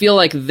don't feel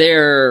like I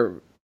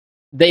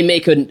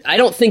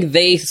don't think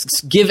they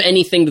give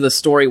anything to the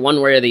story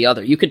one way or the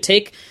other. You could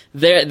take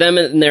them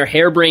and their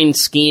harebrained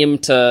scheme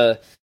to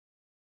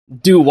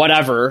do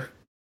whatever,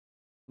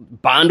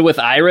 bond with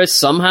Iris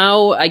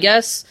somehow, I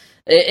guess.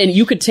 and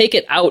you could take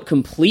it out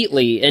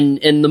completely,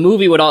 and the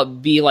movie would all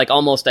be like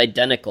almost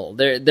identical.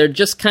 They're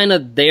just kind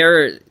of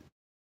there.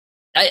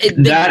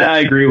 I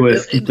agree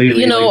with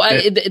completely. You know,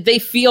 they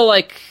feel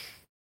like,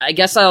 I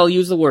guess I'll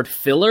use the word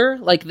filler.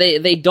 Like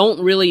they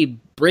don't really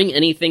bring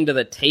anything to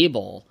the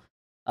table.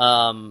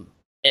 And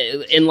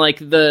like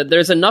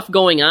there's enough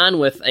going on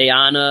with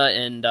Ayana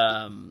and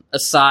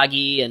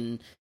Asagi and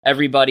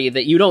everybody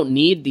that you don't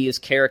need these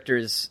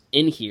characters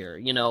in here.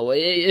 You know,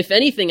 if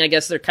anything, I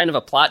guess they're kind of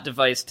a plot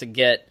device to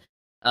get.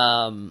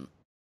 Well,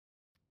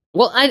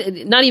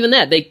 not even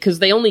that. Because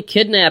they only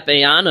kidnap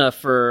Ayana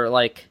for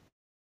like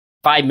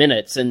 5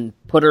 minutes and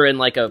put her in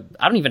like I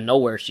don't even know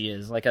where she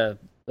is, like a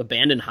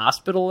abandoned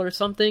hospital or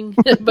something.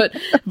 but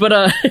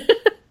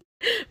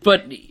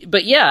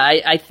yeah,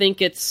 I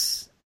think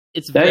it's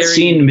that very...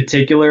 scene in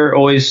particular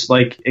always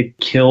like it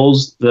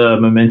kills the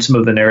momentum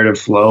of the narrative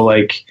flow.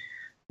 Like,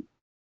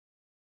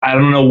 I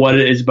don't know what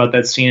it is about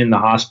that scene in the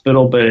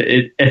hospital, but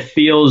it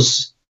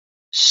feels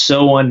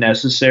so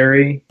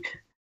unnecessary.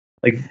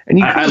 Like,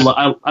 and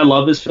I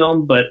love this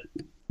film, but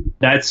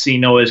that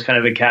scene always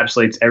kind of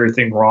encapsulates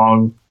everything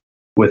wrong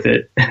with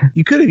it.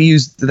 You could have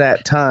used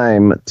that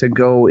time to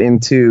go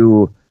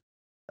into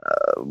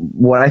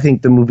what I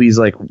think the movie's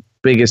like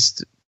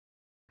biggest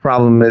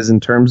problem is in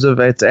terms of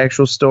its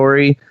actual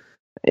story,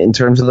 in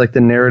terms of like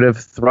the narrative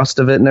thrust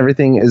of it and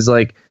everything, is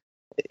like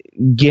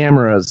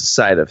Gamera's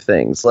side of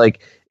things. Like,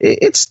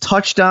 it's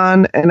touched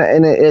on and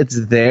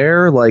it's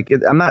there. Like,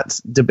 I'm not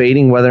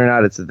debating whether or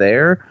not it's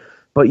there,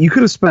 but you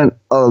could have spent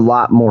a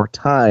lot more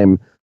time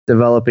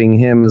developing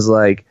him as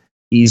like,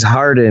 he's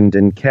hardened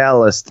and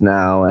calloused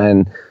now,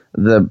 and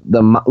the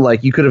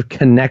like you could have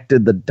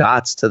connected the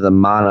dots to the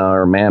mana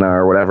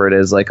or whatever it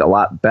is like a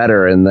lot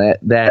better, and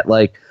that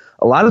like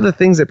a lot of the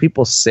things that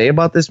people say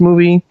about this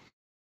movie,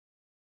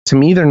 to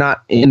me, they're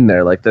not in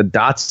there. Like, the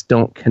dots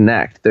don't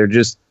connect. They're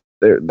just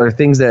they're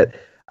things that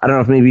I don't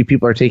know if maybe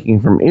people are taking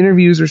from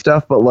interviews or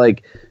stuff, but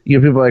like, you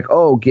know, people are like,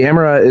 oh,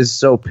 Gamera is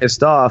so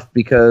pissed off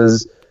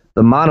because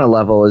the mana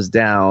level is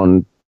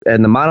down,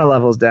 and the mana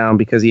level is down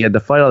because he had to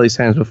fight all these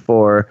times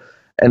before.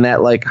 And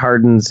that like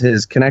hardens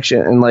his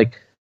connection, and like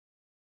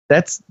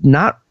that's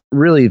not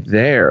really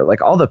there.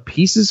 Like, all the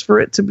pieces for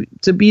it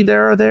to be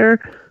there are there,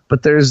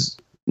 but there's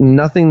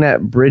nothing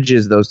that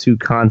bridges those two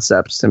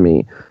concepts to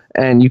me.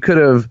 And you could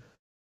have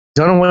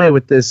done away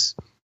with this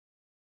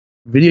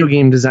video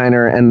game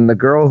designer and the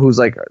girl who's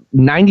like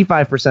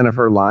 95% of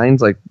her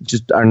lines like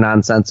just are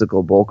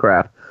nonsensical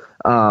bullcrap.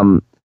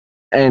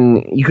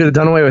 And you could have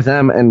done away with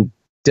them and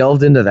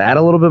delved into that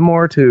a little bit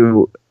more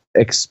to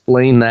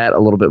explain that a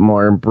little bit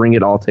more and bring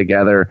it all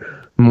together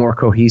more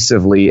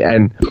cohesively,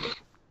 and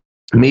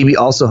maybe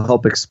also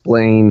help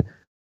explain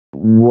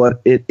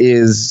what it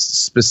is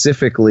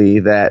specifically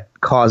that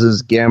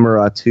causes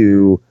Gamera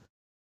to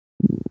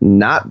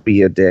not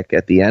be a dick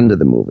at the end of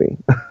the movie.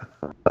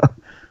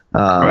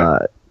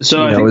 Right.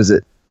 So, you know, is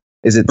it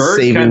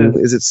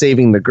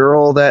saving the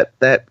girl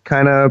that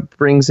kind of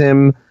brings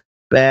him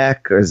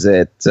back, or is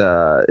it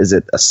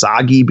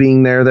Asagi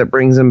being there that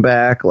brings him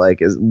back?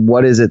 Like,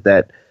 what is it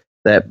that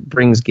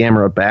brings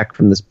Gamera back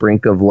from this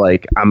brink of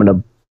like, I'm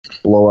gonna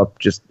blow up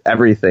just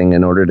everything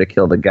in order to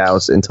kill the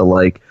Gauss, into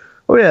like,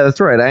 oh yeah,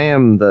 that's right, I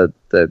am the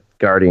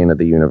guardian of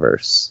the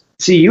universe.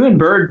 See, you and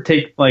Bird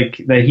take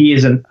like that he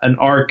is an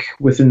arc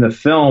within the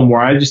film,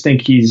 where I just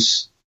think he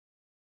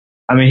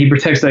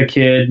protects that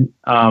kid.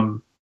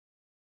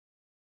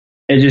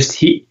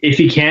 If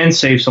he can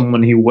save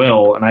someone, he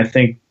will, and I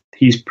think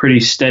he's pretty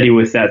steady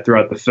with that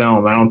throughout the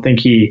film. I don't think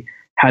he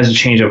has a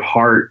change of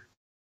heart.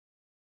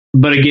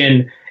 But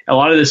again, a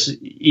lot of this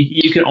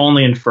you can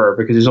only infer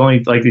because there's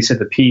only, like they said,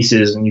 the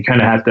pieces, and you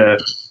kind of have to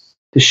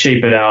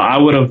shape it out. I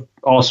would have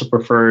also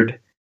preferred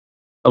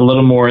a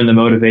little more in the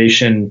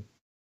motivation,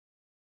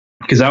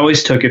 because I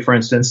always took it, for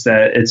instance,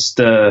 that it's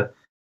the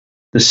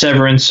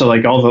severance. So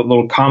like all the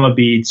little comma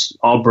beads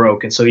all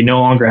broke, and so he no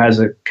longer has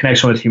a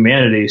connection with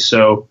humanity.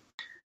 So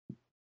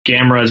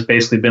Gamera has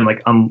basically been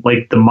like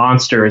the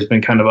monster has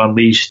been kind of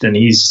unleashed, and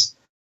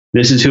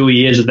this is who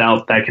he is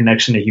without that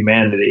connection to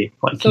humanity.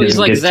 Like, so he's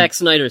like Zack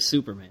Snyder's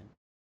Superman.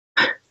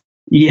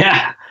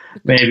 Yeah,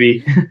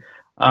 maybe.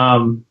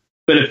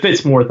 But it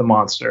fits more with the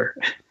monster,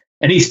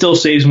 and he still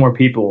saves more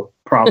people.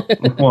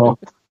 Well,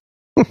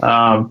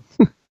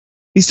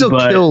 he still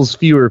kills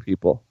fewer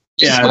people.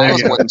 Yeah,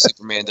 more than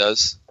Superman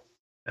does.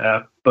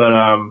 Yeah, but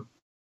I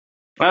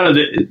don't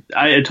know.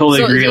 I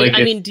totally agree. Like,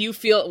 I mean, do you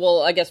feel?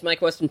 Well, I guess my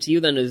question to you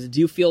then is: do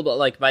you feel that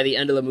like by the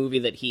end of the movie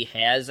that he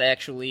has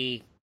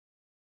actually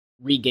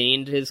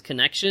regained his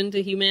connection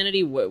to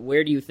humanity?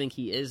 Where do you think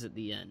he is at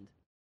the end?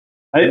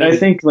 I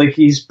think like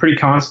he's pretty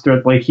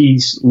constant. Like,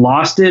 he's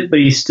lost it, but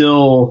he's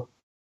still,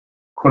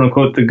 quote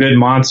unquote, the good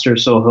monster.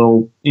 So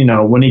he'll, you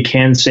know, when he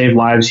can save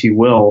lives, he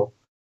will.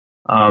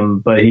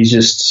 But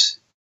he's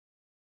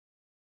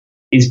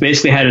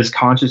basically had his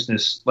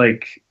consciousness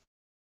like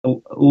a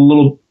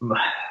little,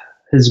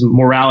 his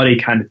morality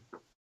kind of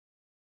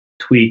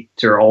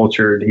tweaked or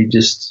altered. He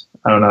just,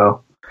 I don't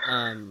know.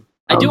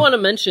 I do want to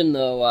mention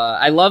though,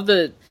 I love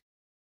that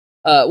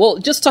Well,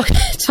 just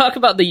talk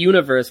about the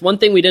universe. One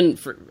thing we didn't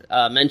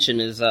mention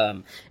is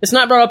it's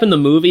not brought up in the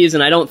movies,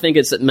 and I don't think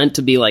it's meant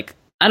to be like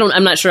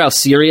I'm not sure how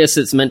serious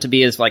it's meant to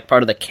be as like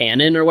part of the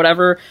canon or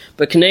whatever.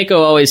 But Kaneko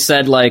always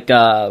said like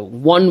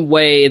one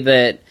way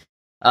that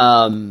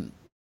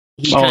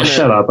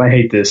shut up! I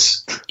hate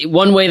this.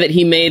 One way that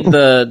he made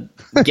the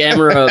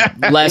Gamera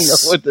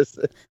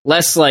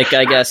less like,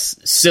 I guess,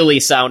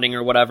 silly sounding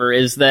or whatever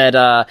is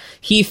that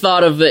he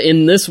thought of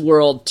in this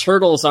world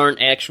turtles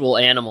aren't actual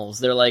animals.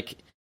 They're like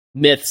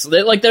myths.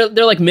 They're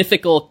like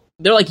mythical.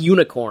 They're like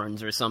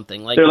unicorns or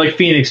something. Like they're like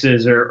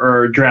phoenixes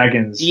or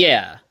dragons.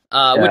 Yeah.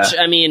 Which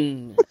I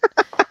mean,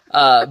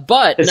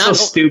 but it's so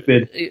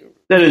stupid.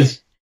 That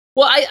is.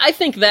 Well, I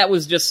think that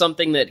was just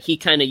something that he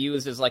kind of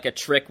used as like a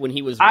trick when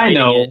he was writing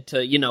it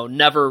to,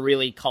 never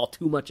really call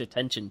too much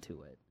attention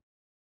to it.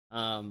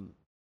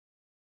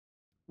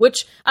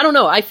 Which I don't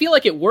know. I feel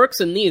like it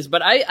works in these,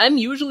 but I'm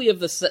usually of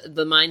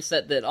the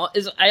mindset that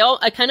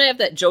I kind of have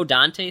that Joe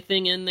Dante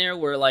thing in there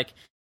where like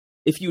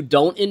if you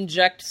don't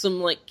inject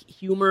some like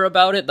humor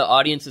about it, the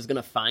audience is going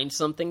to find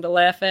something to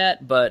laugh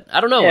at. But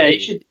I don't know.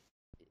 Yeah,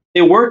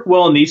 they work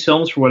well in these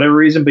films for whatever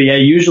reason, but yeah,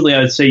 usually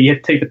I would say you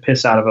have to take the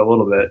piss out of it a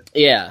little bit.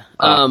 Yeah.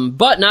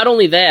 But not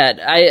only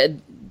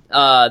that,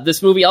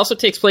 this movie also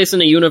takes place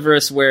in a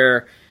universe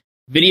where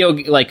video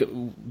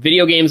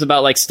games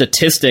about like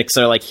statistics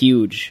are like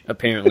huge.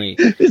 Apparently,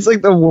 it's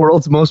like the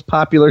world's most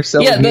popular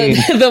selling game.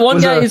 The one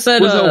guy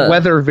said was a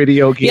weather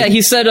video game. Yeah,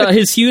 he said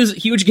his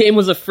huge game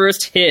was a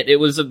first hit. It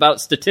was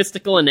about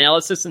statistical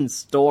analysis and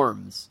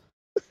storms.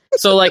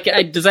 So, like,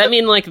 does that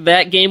mean, like,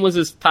 that game was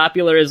as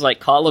popular as,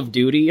 like, Call of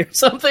Duty or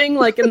something,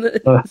 like, in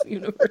the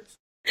universe?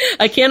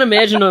 I can't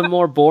imagine a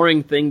more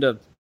boring thing to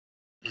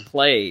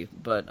play,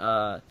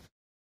 but,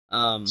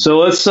 So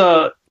let's,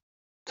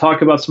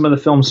 talk about some of the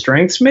film's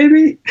strengths,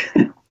 maybe?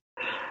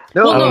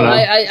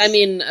 I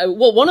mean,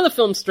 one of the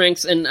film's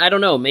strengths, and I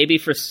don't know, maybe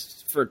for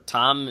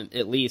Tom,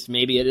 at least,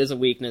 maybe it is a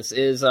weakness,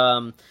 is,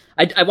 I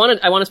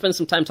want to spend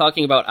some time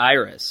talking about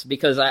Iris,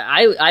 because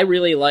I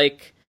really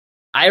like,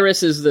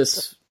 Iris is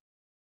this...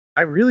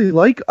 I really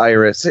like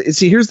Iris.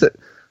 See, here's the...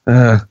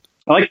 I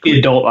like the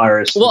adult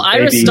Iris. Well,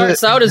 Iris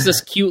starts out as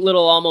this cute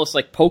little, almost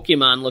like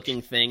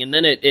Pokemon-looking thing, and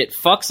then it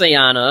fucks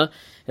Ayana,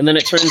 and then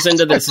it turns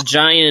into this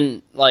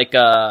giant, like,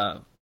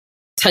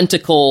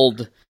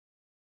 tentacled,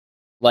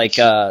 like,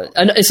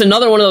 and it's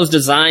another one of those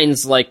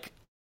designs, like...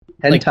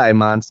 Hentai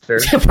monster.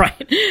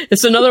 Right.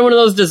 It's another one of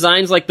those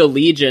designs like the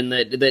Legion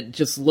that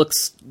just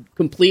looks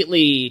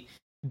completely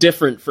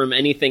different from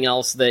anything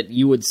else that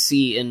you would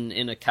see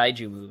in a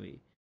kaiju movie.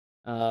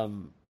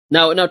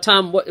 Now,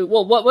 Tom,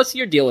 what's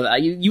your deal with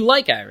that? You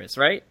like Iris,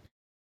 right?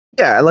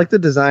 Yeah, I like the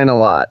design a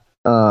lot.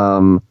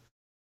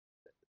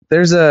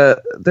 There's a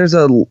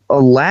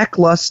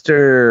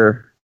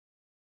lackluster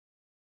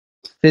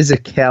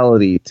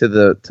physicality to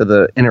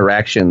the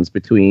interactions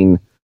between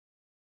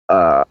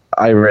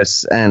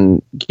Iris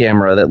and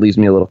Gamera that leaves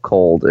me a little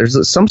cold.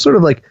 There's some sort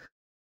of like,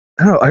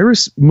 I don't know,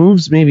 Iris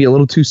moves maybe a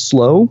little too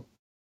slow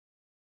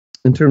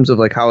in terms of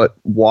like how it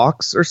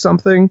walks or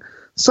something.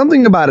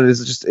 Something about it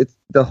is just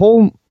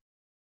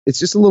it's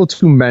just a little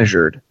too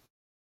measured.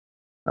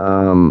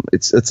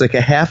 It's like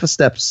a half a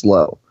step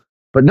slow.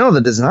 But no,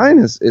 the design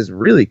is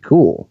really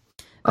cool.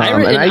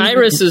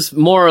 Iris is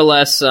more or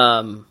less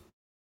I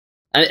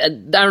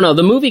don't know,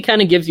 the movie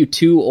kind of gives you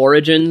two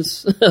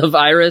origins of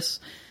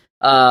Iris.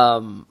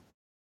 But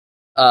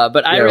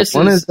Iris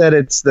one is that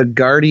it's the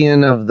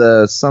guardian of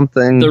the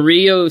something, the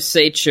Ryo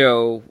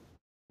Seicho,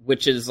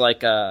 which is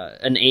like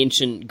an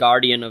ancient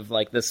guardian of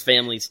like this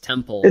family's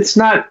temple. It's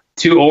not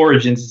two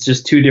origins; it's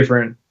just two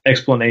different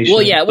explanations.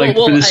 Well, yeah,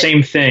 for the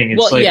same thing.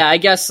 It's yeah, I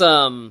guess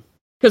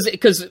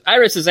because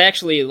Iris is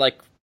actually like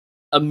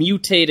a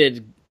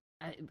mutated.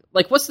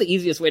 Like, what's the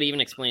easiest way to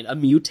even explain a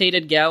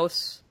mutated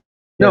Gauss?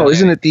 No,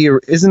 isn't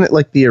it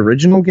like the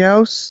original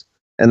Gauss,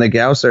 and the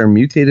Gauss are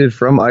mutated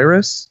from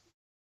Iris?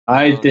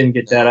 I didn't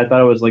get that. I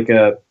thought it was like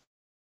a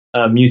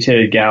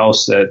mutated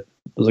Gauss that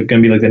was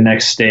going to be like the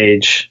next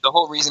stage. The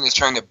whole reason it's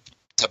trying to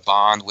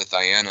bond with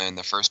Ayana in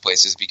the first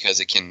place is because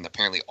it can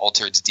apparently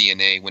alter its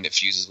DNA when it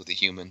fuses with a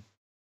human,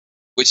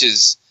 which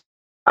is.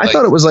 I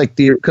thought it was like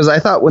because I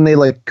thought when they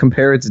like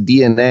compare its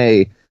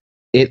DNA,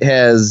 it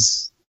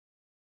has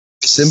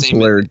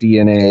simpler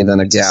DNA than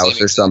a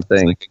Gauss or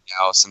something. It's like a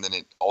Gauss, and then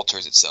it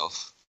alters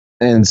itself.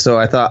 And so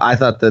I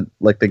thought that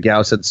like the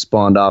Gauss had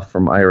spawned off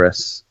from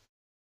Iris.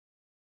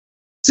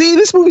 See,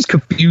 this movie's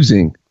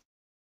confusing.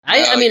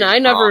 I mean, I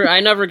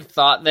never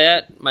thought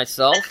that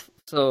myself,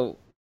 so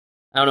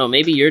I don't know.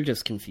 Maybe you're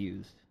just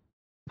confused.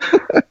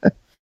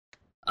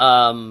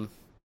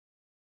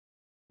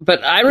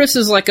 But Iris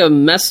is like a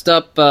messed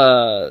up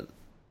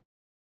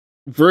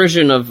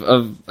version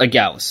of a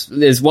Gauss,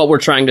 is what we're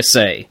trying to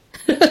say.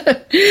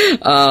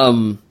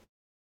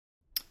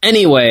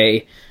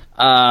 Anyway,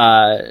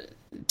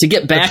 to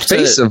get back to the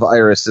face of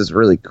Iris is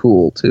really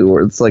cool too,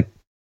 where it's like.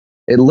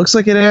 It looks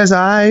like it has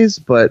eyes,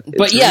 but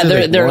yeah,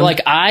 really they're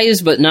like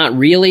eyes, but not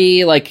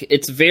really. Like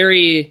it's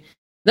very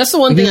That's the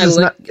one thing Because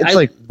it's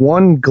like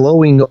one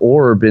glowing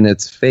orb in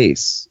its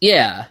face.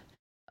 Yeah.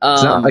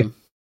 It's not like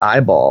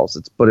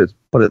eyeballs. But it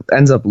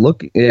ends up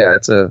looking. Yeah,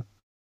 it's a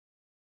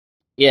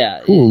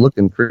cool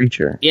looking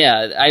creature.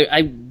 Yeah,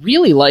 I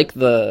really like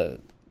the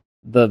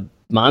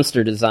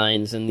monster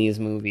designs in these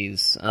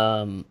movies.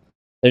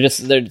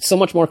 They're so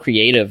much more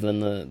creative than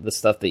the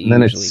stuff that you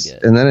usually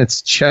get. And then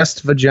its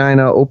chest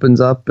vagina opens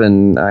up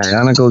and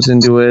Ayana goes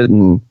into it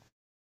and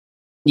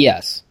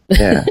yes.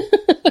 Yeah.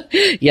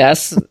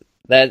 Yes,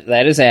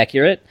 that is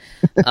accurate.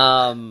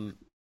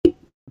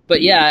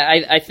 But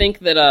yeah, I think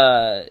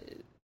that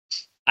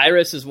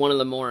Iris is one of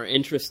the more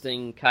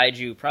interesting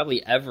kaiju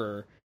probably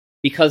ever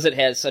because it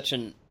has such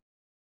an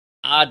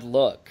odd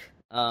look.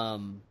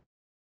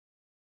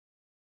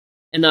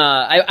 And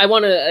I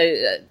want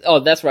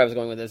to... that's where I was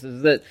going with this,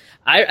 is that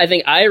I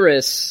think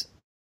Iris,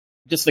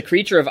 just the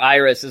creature of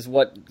Iris, is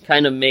what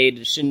kind of made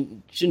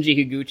Shinji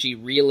Higuchi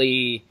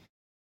really,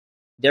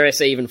 dare I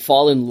say, even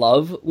fall in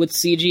love with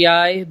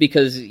CGI,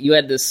 because you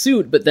had this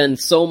suit, but then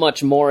so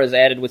much more is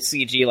added with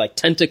CG, like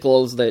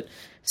tentacles that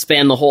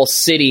span the whole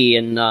city,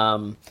 and I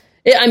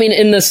mean,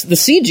 in this, the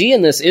CG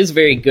in this is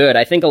very good.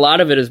 I think a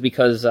lot of it is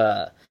because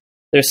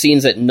there's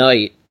scenes at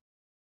night,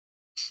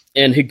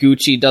 and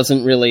Higuchi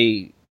doesn't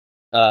really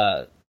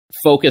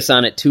focus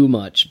on it too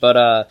much.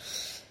 But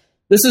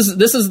this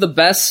is the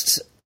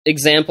best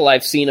example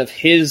I've seen of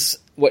his,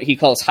 what he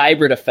calls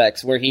hybrid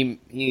effects, where he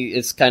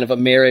is kind of a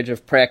marriage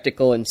of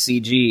practical and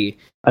CG.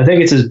 I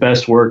think it's his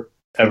best work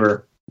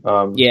ever.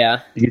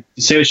 Yeah. You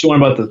say what you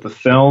want about the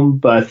film,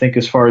 but I think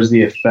as far as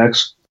the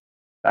effects,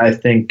 I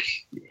think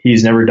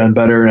he's never done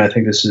better, and I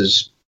think this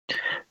is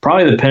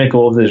probably the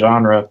pinnacle of the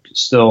genre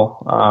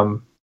still. I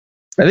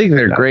think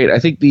they're great. I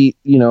think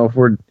if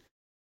we're...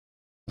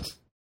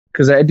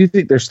 Because I do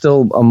think there's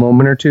still a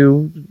moment or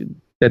two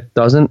that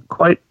doesn't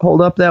quite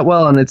hold up that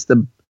well, and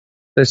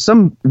there's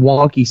some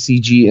wonky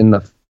CG in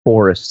the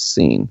forest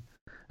scene,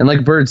 and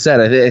like Bird said,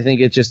 I think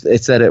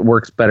it's that it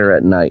works better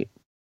at night.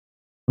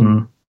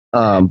 Mm.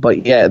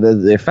 But yeah,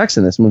 the effects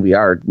in this movie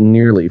are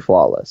nearly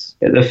flawless.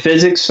 Yeah, the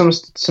physics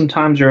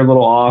sometimes are a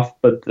little off,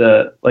 but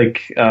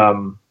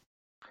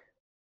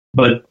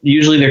but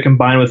usually they're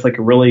combined with like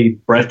a really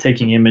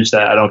breathtaking image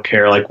that I don't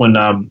care. Like when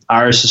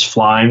Iris is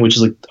flying, which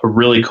is like a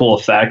really cool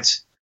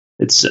effect.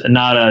 It's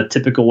not a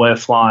typical way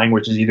of flying,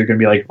 which is either going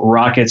to be like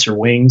rockets or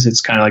wings.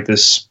 It's kind of like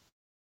this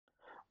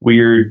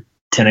weird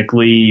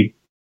tentacly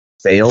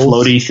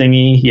floaty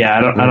thingy. Yeah,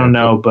 I don't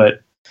know,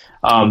 but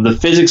the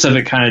physics of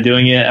it kind of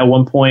doing it at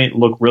one point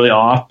look really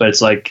off, but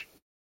it's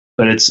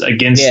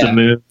against the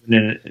moon,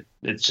 and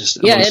it's just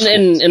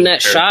and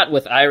that shot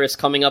with Iris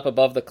coming up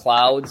above the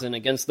clouds and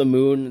against the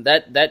moon,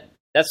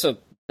 that's a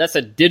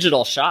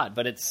digital shot,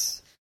 but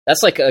it's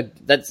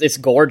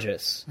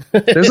gorgeous.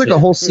 There's like a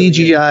whole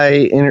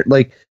CGI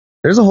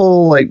there's a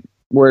whole like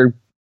where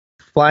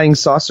flying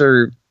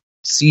saucer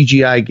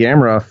CGI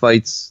Gamera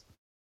fights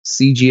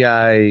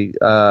CGI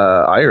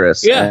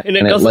Iris. Yeah, and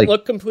it doesn't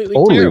look completely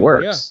totally terrible.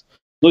 Works. Yeah.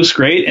 Looks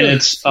great, and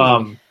it's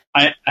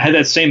I had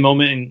that same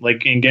moment in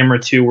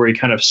Gamera 2 where he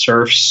kind of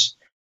surfs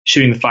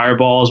shooting the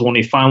fireballs when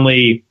he's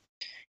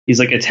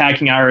like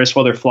attacking Iris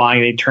while they're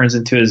flying, and he turns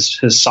into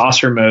his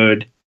saucer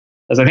mode.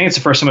 As I think it's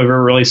the first time I've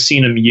ever really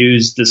seen him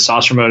use the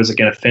saucer mode as like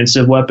an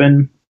offensive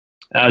weapon.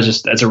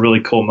 That's a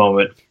really cool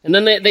moment. And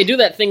then they do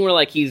that thing where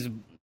like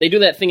they do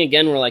that thing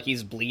again where like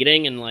he's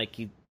bleeding and like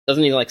he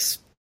like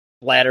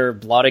splatter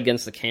blood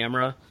against the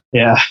camera.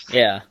 Yeah.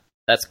 Yeah.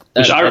 That's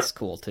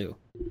cool too.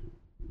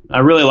 I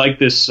really like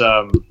this. If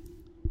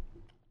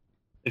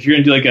you're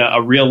going to do like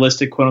a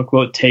realistic quote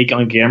unquote take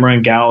on Gamera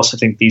and Gallus, I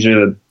think these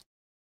are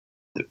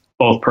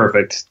both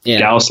perfect. Yeah.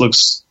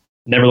 Gallus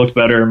never looked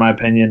better in my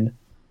opinion.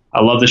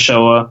 I love the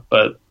Showa,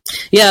 but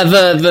yeah,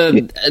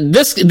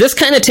 this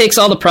kind of takes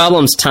all the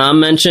problems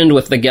Tom mentioned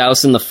with the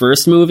Gauss in the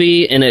first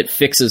movie, and it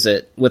fixes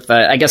it with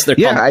I guess they're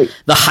called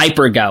the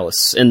Hyper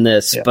Gauss in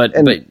this, but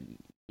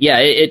yeah,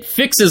 it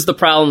fixes the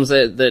problems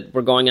that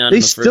were going on.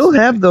 They still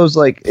have those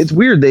like it's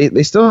weird.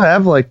 They still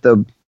have like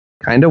the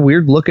kind of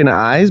weird looking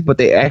eyes, but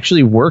they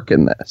actually work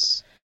in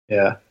this.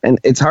 Yeah, and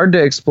it's hard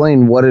to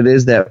explain what it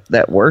is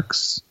that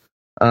works.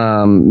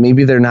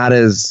 Maybe they're not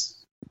as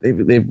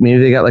maybe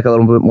they got like a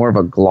little bit more of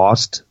a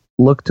glossed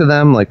look to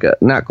them, like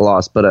not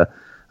gloss, but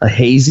a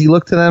hazy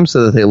look to them,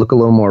 so that they look a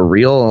little more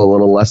real, a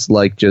little less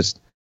like just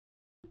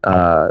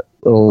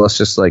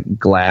like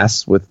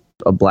glass with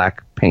a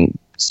black paint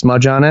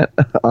smudge on it.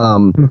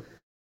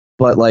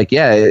 But like,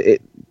 yeah,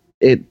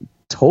 it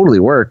totally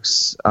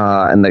works,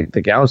 and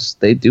the Gauss,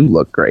 they do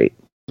look great.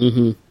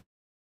 Mm-hmm.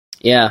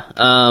 Yeah.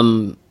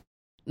 No,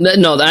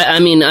 I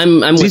mean,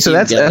 I'm see, so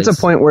that's a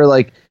point where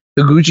like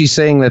Higuchi's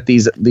saying that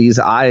these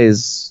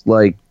eyes,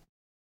 like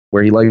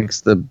where he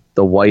likes the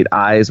white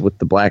eyes with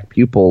the black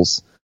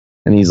pupils,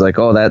 and he's like,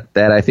 oh, that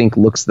I think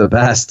looks the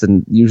best,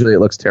 and usually it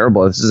looks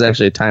terrible. This is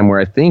actually a time where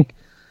I think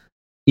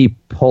he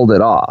pulled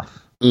it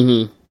off.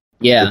 Mm-hmm.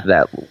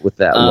 Yeah, with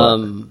that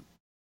look.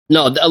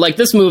 No, like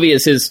this movie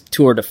is his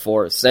tour de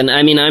force, and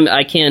I mean,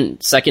 I can't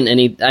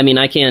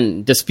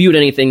dispute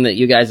anything that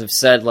you guys have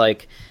said.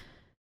 Like,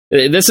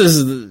 This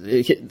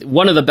is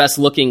one of the best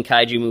looking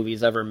kaiju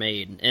movies ever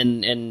made,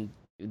 and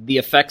the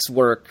effects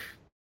work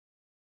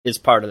is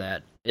part of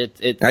that.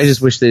 I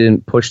just wish they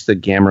didn't push the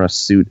Gamera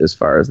suit as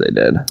far as they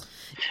did.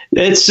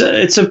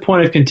 It's a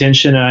point of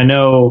contention, and I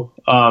know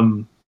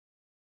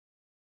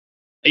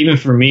even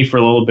for me for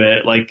a little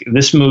bit, like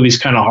this movie's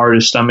kind of hard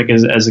to stomach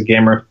as a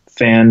Gamera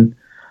fan.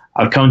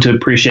 I've come to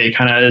appreciate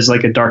kind of as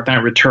like a Dark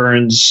Knight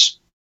Returns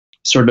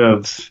sort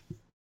of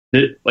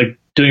like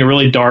doing a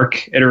really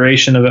dark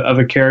iteration of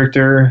a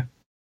character,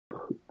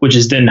 which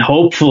is then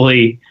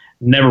hopefully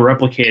never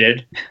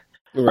replicated.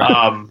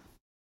 Right.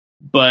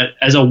 But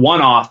as a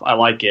one-off, I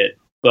like it.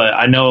 But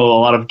I know a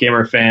lot of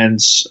Gamera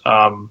fans,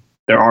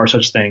 there are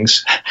such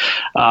things.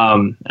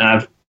 And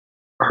I've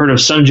heard of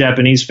some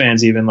Japanese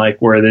fans even like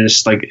where they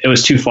just like it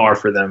was too far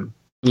for them.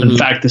 Mm-hmm. In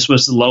fact, this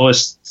was the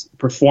lowest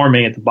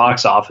performing at the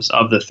box office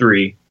of the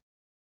three.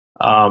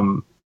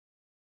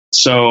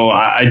 So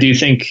I do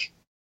think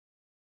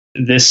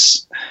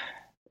it's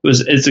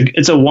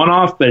a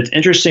one-off, but it's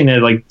interesting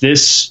that like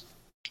this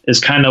is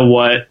kind of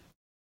what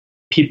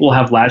people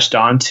have latched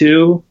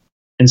onto.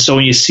 And so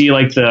when you see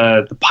like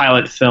the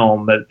pilot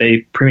film that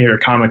they premiered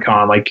at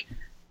Comic-Con, like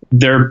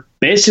they're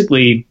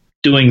basically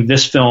doing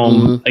this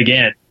film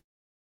again.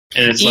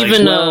 And it's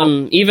even like,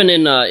 well, even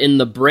in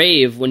the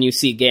Brave, when you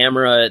see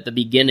Gamera at the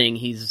beginning,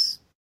 it's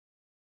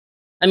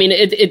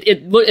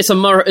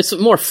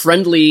more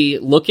friendly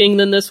looking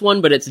than this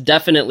one, but it's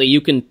definitely,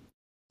 you can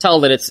tell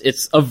that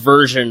it's a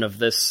version of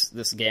this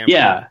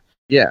Gamera.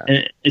 Yeah.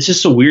 And it's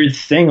just a weird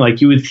thing.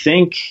 Like you would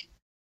think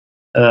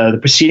the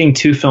preceding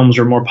two films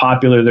are more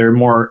popular. They're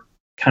more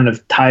kind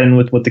of tied in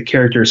with what the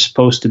character is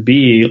supposed to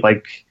be.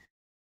 Like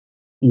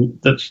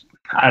this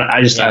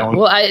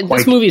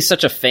movie is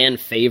such a fan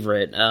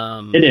favorite.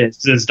 It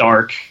is. It's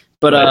dark,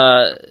 but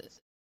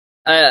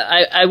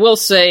I will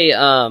say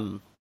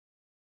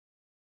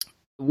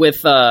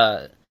with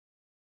I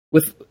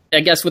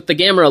guess with the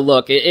Gamera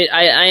look,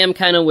 I am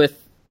kind of with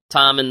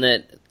Tom in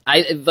that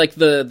I like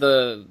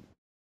the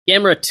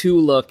Gamera 2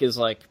 look is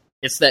like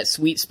it's that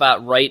sweet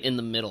spot right in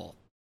the middle.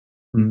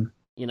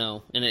 You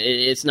know, and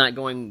it's not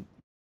going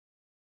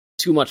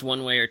too much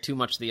one way or too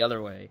much the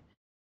other way.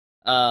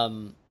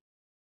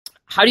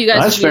 How do you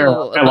guys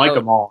feel fair. I like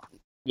them all.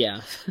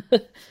 Yeah.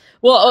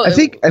 Well, I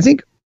think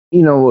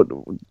you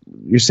know,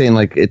 you're saying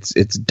like it's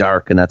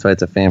dark and that's why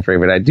it's a fan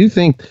favorite. I do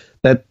think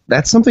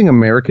that's something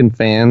American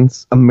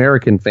fans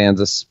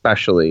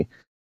especially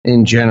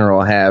in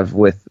general have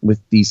with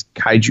these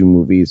kaiju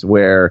movies,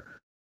 where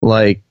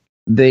like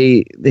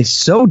they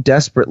so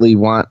desperately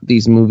want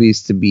these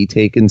movies to be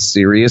taken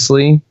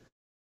seriously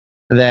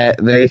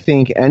that they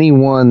think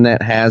anyone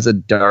that has a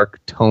dark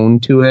tone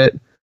to it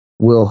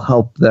will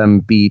help them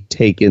be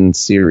taken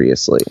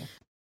seriously.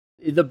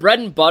 The bread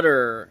and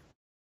butter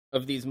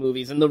of these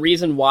movies, and the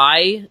reason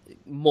why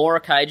more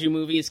kaiju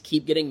movies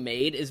keep getting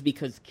made, is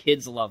because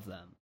kids love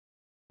them.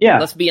 Yeah.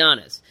 Let's be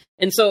honest.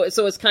 And so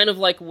it's kind of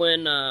like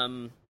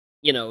when,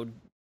 you know,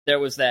 there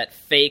was that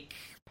fake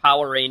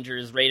Power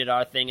Rangers rated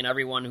R thing, and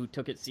everyone who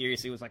took it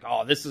seriously was like,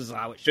 oh, this is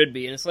how it should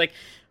be. And it's like,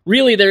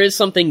 really, there is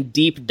something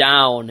deep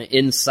down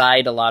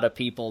inside a lot of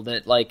people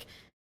that, like,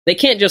 they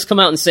can't just come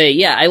out and say,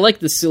 yeah, I like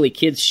the silly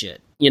kids shit,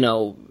 you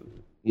know.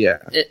 Yeah.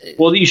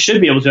 Well, you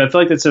should be able to. I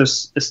feel like that's a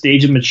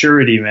stage of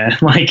maturity, man.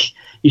 Like,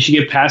 you should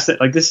get past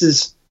it. Like, this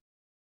is...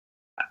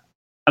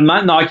 I'm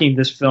not knocking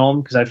this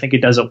film because I think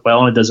it does it well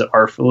and it does it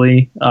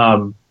artfully.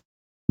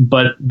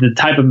 But the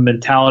type of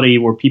mentality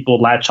where people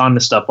latch on to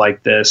stuff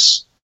like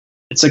this,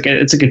 it's like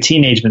a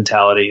teenage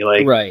mentality.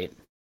 Like, right.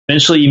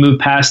 Eventually you move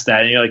past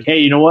that and you're like, hey,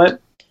 you know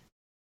what?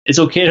 It's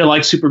okay to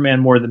like Superman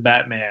more than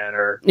Batman,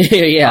 or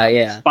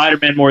yeah.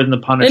 Spider-Man more than the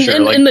Punisher.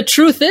 And the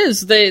truth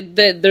is,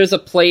 there's a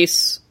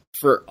place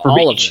for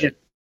all of it.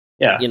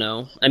 Yeah. You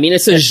know? I mean,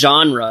 it's a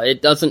genre.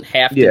 It doesn't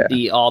have to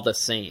be all the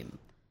same.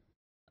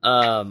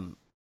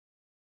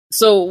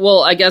 So,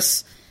 well, I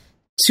guess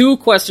two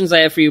questions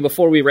I have for you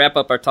before we wrap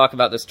up our talk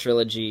about this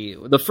trilogy.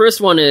 The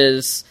first one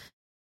is,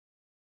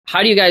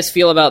 how do you guys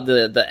feel about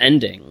the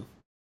ending?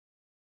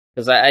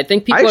 Because I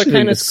think people are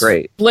kind of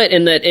split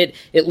in that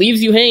it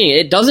leaves you hanging.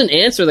 It doesn't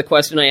answer the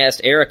question I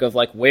asked Eric of,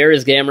 like, where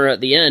is Gamera at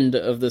the end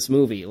of this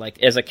movie,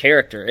 like, as a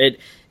character?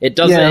 It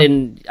doesn't. Yeah.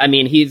 And, I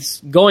mean,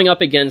 he's going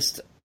up against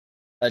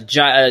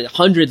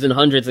hundreds and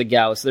hundreds of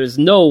Gauss. There's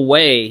no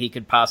way he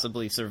could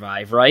possibly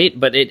survive, right?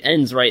 But it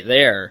ends right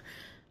there.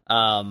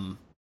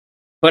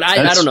 But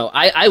I don't know.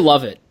 I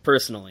love it,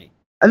 personally.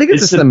 I think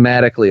it's a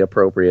thematically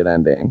appropriate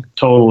ending.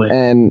 Totally.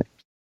 And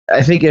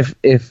I think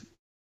if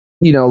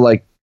you know,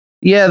 like,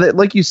 yeah,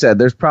 like you said,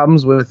 there's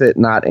problems with it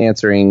not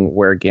answering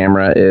where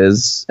Gamera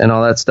is and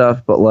all that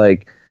stuff. But,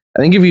 like,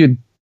 I think if you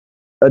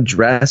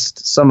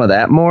addressed some of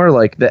that more,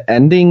 like the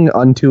ending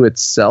unto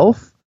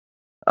itself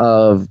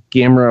of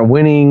Gamera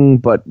winning,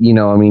 but, you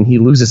know, I mean, he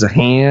loses a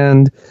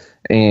hand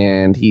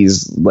and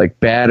he's,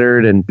 like,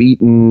 battered and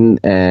beaten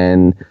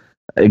and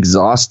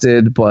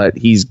exhausted, but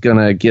he's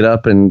gonna get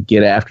up and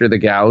get after the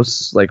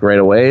Gauss, like, right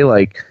away.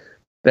 Like,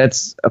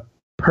 that's a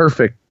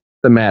perfect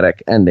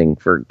thematic ending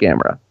for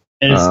Gamera.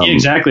 And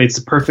exactly, it's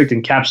the perfect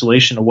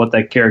encapsulation of what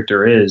that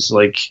character is.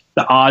 Like,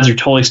 the odds are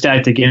totally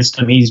stacked against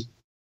him. He's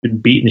been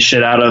beaten the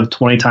shit out of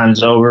 20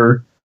 times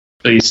over,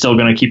 but he's still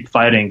going to keep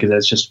fighting because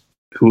that's just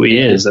who he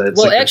is. It's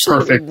well, like actually,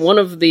 perfect... one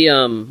of the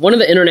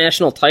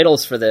international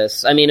titles for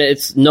this, I mean,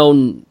 it's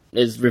known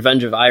as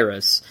Revenge of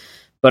Iris,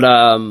 but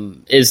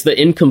is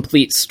The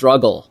Incomplete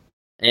Struggle.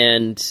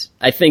 And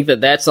I think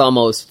that's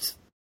almost,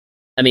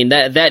 I mean,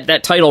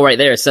 that title right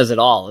there says it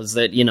all, is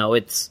that, you know,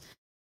 it's,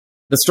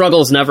 the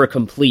struggle's never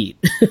complete,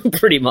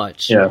 pretty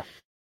much. Yeah.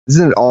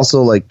 Isn't it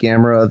also like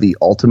Gamera, the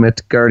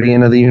ultimate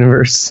guardian of the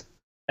universe?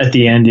 At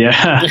the end,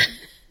 yeah.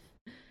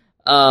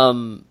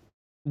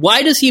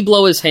 Why does he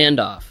blow his hand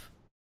off?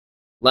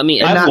 Let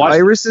me... And not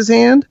Iris's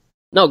hand?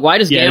 No, why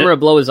does Gamera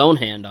blow his own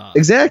hand off?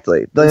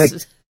 Exactly. Like,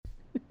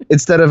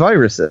 instead of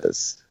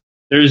Iris's.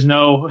 There's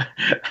no...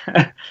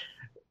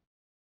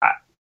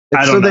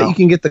 It's so that you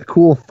can get the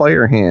cool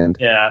fire hand.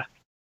 Yeah.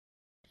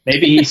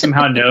 Maybe he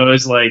somehow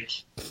knows, like,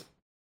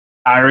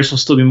 Iris will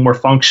still be more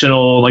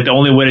functional. Like, the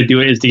only way to do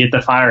it is to get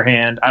the fire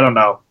hand. I don't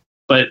know.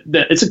 But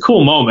it's a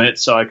cool moment,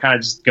 so I kind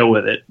of just go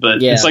with it.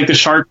 But it's like the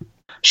shark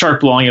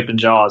blowing up in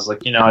Jaws.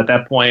 Like, you know, at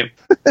that point...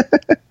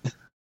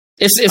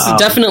 It's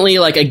definitely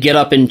like a get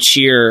up and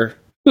cheer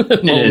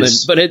moment.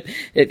 But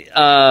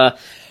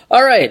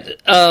all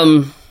right.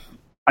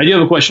 I do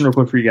have a question real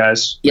quick for you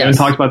guys. Yes. We haven't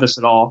talked about this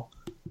at all.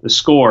 The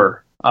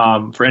score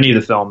for any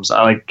of the films,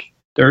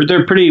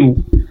 they're pretty.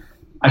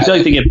 I feel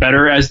like they get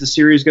better as the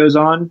series goes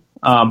on.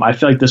 I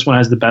feel like this one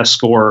has the best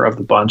score of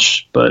the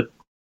bunch, but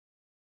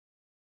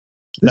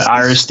the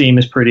Iris theme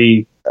is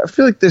pretty. I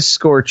feel like this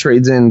score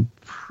trades in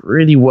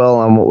pretty well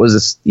on what was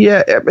this.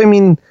 Yeah, I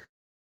mean,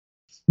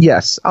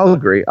 yes, I'll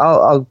agree.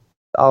 I'll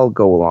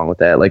go along with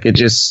that. Like, it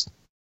just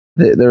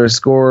their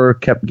score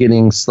kept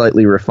getting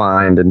slightly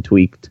refined and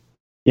tweaked.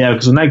 Yeah,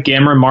 because when that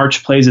Gamera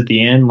march plays at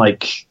the end,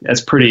 like,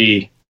 that's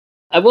pretty.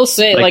 I will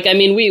say, like, I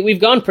mean, we've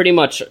gone pretty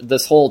much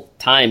this whole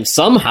time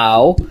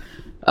somehow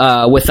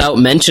without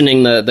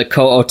mentioning the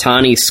Ko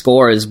Otani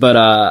scores, but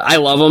I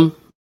love them.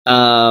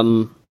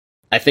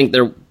 I think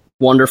they're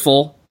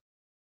wonderful,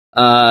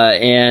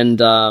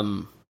 and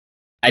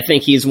I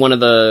think he's one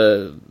of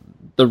the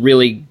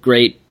really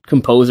great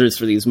composers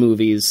for these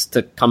movies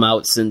to come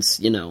out since,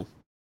 you know,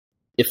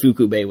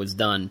 Ifukube was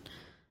done.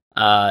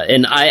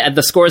 And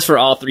the scores for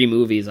all three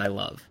movies I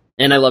love,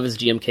 and I love his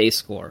GMK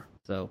score.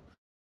 So,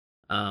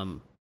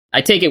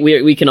 I take it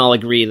we can all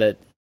agree that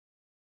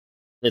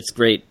it's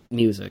great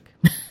music.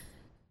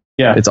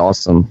 Yeah, it's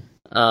awesome.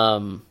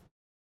 That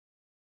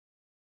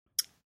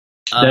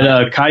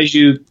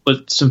Kaiju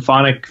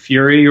Symphonic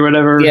Fury or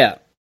whatever. Yeah,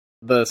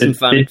 the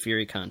Symphonic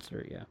Fury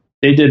concert. Yeah,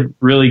 they did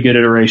really good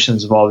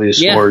iterations of all these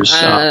scores.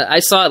 I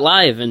saw it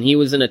live, and he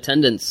was in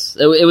attendance.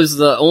 It was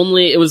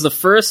the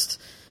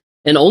first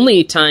and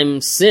only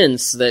time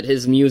since that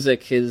his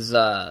music has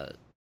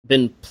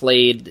been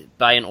played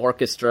by an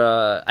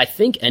orchestra, I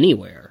think,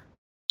 anywhere.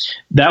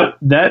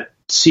 That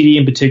CD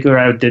in particular,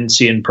 I didn't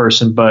see in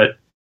person, but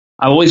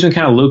I've always been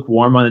kind of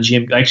lukewarm on the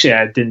GMK. Actually,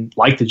 I didn't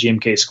like the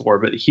GMK score,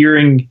 but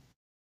hearing,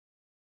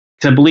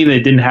 because I believe they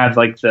didn't have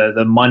like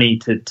the money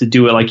to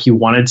do it like he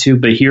wanted to,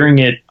 but hearing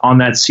it on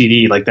that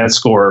CD, like, that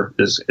score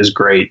is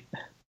great.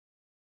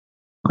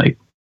 Like,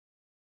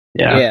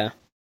 yeah.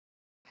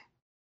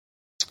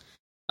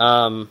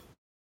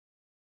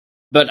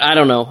 But I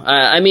don't know.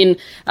 I mean,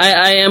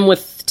 I am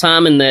with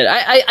Tom in that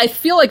I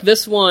feel like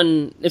this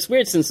one, it's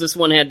weird since this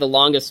one had the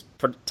longest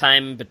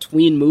time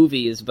between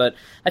movies, but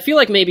I feel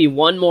like maybe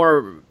one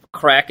more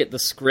crack at the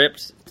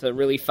script to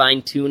really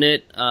fine-tune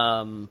it,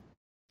 and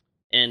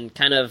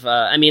kind of,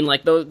 I mean,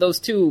 like, those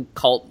two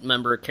cult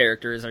member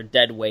characters are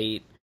dead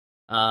weight.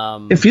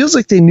 It feels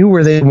like they knew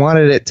where they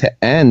wanted it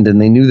to end,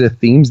 and they knew the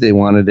themes they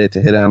wanted it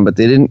to hit on, but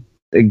they didn't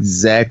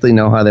exactly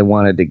know how they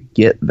wanted to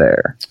get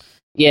there.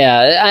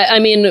 Yeah, I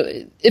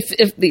mean,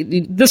 if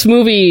this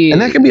movie... And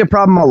that can be a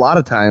problem a lot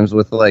of times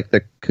with, like,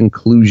 the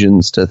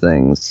conclusions to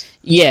things.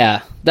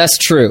 Yeah, that's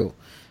true.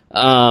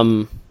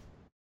 Yeah,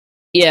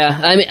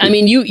 I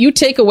mean, you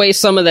take away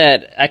some of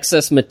that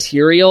excess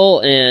material,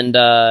 and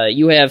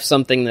you have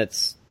something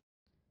that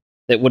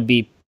would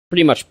be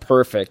pretty much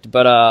perfect.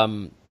 But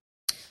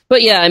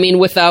yeah, I mean,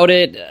 without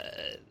it,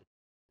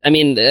 I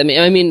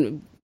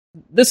mean,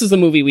 this is the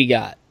movie we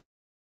got.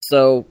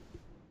 So,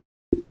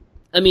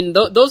 I mean,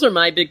 those are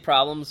my big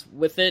problems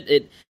with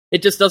it.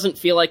 It just doesn't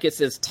feel like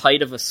it's as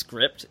tight of a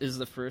script as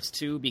the first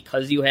two,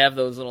 because you have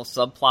those little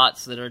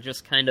subplots that are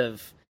just kind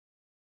of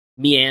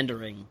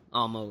meandering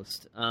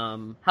almost.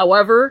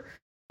 However,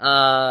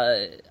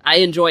 I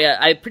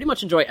pretty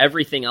much enjoy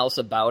everything else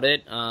about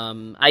it.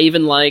 I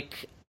even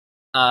like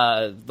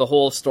the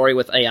whole story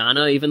with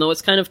Ayana, even though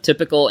it's kind of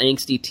typical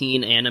angsty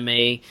teen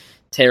anime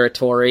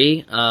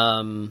territory.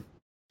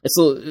 It's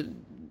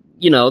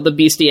the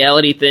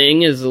bestiality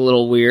thing is a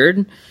little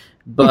weird,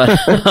 but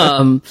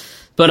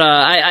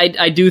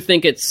I do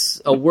think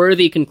it's a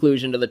worthy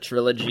conclusion to the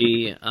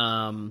trilogy.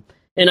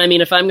 And I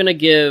mean, if I'm going to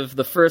give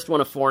the first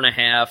one a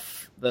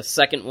 4.5, the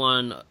second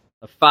one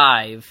a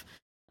 5,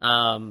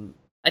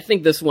 I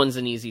think this one's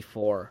an easy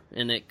 4,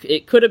 and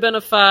it could have been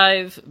a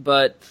 5,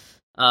 but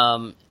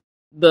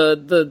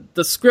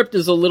the script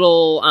is a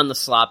little on the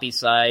sloppy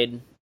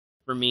side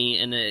for me,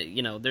 and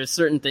there's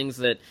certain things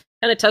that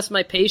kind of test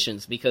my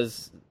patience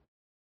because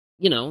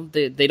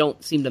they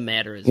don't seem to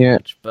matter as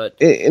much. But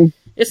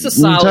it's a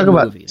solid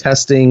movie.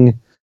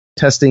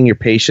 Testing your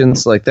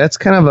patience, like that's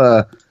kind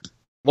of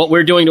what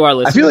we're doing to our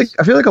listeners.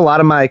 I feel like a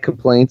lot of my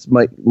complaints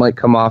might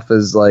come off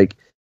as like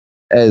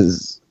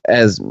as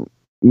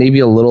maybe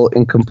a little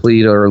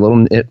incomplete or a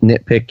little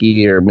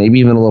nitpicky or maybe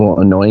even a little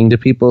annoying to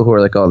people who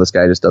are like, oh, this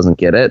guy just doesn't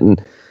get it.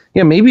 And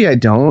yeah, maybe I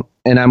don't.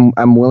 And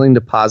I'm willing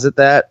to posit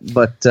that.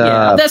 But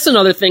that's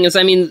another thing is,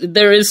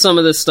 there is some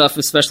of this stuff,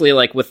 especially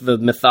like with the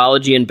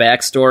mythology and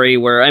backstory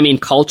where,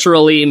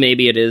 culturally,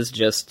 maybe it is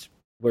just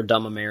we're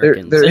dumb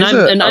Americans.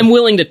 I'm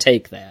willing to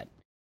take that.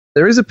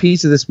 There is a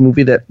piece of this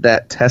movie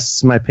that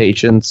tests my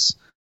patience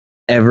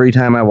every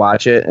time I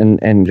watch it,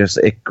 and just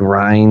it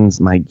grinds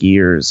my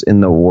gears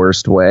in the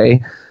worst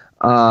way.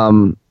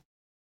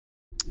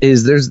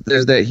 Is there's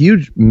that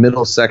huge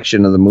middle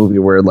section of the movie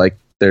where like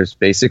there's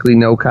basically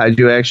no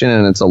kaiju action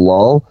and it's a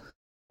lull,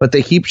 but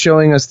they keep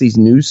showing us these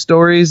news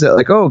stories that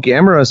like, oh,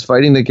 Gamera's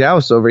fighting the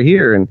Gauss over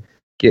here, and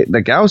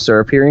the Gauss are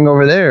appearing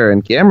over there,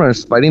 and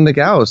Gamera's fighting the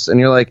Gauss, and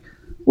you're like,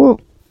 well,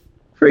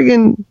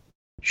 friggin'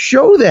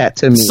 show that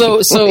to me.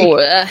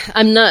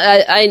 I'm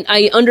not.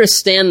 I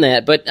understand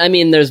that, but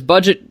there's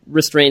budget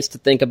restraints to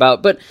think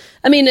about. But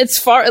it's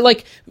far.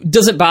 Like,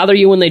 does it bother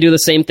you when they do the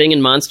same thing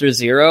in Monster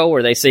Zero,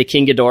 where they say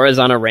King Ghidorah is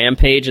on a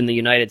rampage in the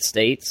United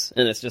States,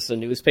 and it's just a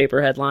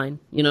newspaper headline?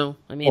 Well,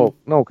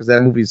 no, because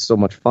that movie's so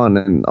much fun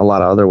in a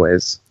lot of other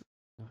ways.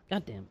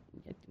 Goddamn.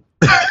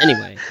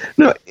 Anyway,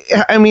 no,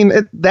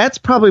 that's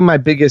probably my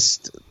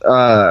biggest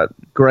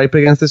gripe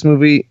against this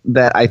movie.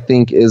 That I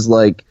think is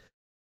like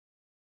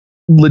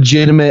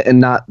legitimate and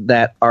not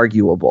that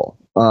arguable,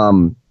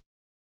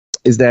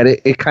 is that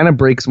it kind of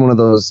breaks one of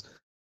those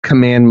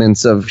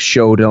commandments of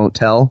show don't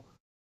tell.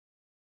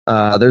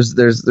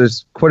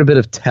 There's quite a bit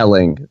of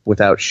telling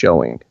without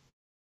showing,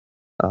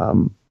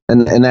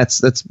 and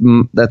that's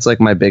like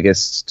my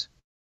biggest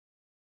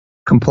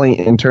complaint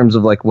in terms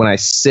of like when I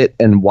sit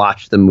and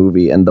watch the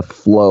movie and the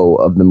flow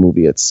of the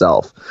movie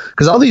itself,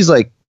 because all these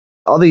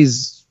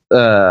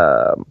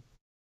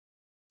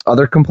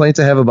other complaints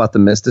I have about the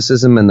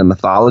mysticism and the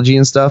mythology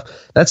and stuff,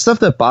 that's stuff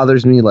that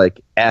bothers me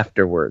like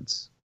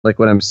afterwards, like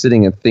when I'm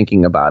sitting and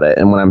thinking about it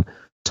and when I'm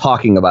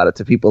talking about it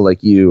to people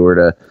like you or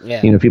to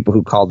people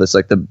who call this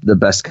like the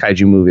best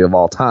kaiju movie of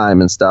all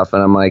time and stuff,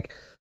 and I'm like,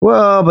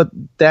 well, but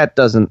that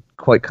doesn't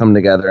quite come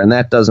together and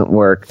that doesn't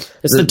work.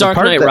 It's the Dark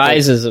Knight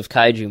Rises of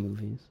kaiju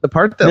movies. The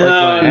part that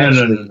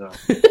no.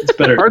 It's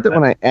better. The part that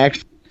when I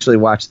actually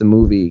watch the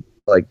movie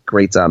like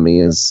grates on me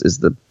is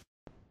the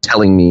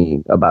telling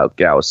me about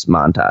Gauss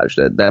montage.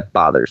 That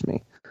bothers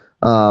me.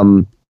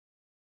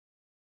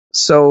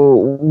 So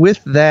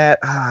with that,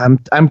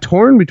 I'm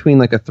torn between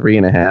like a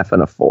 3.5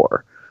 and a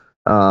 4.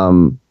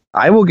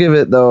 I will give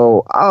it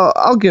though.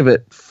 I'll give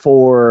it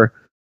 4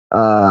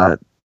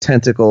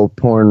 tentacle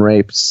porn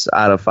rapes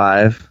out of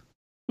 5.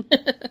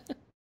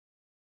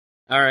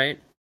 All right,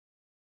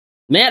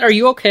 Matt, are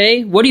you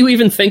okay? What do you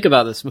even think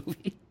about this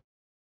movie?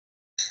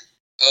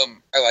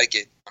 I like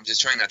it. I'm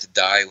just trying not to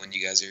die when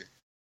you guys are.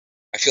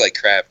 I feel like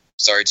crap.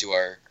 Sorry to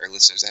our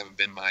listeners. I haven't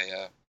been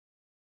my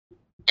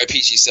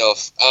peachy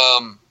self.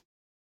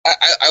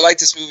 I like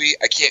this movie.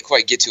 I can't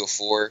quite get to a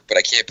 4, but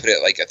I can't put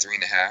it like a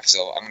 3.5.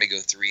 So I'm gonna go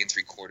 3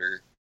 3/4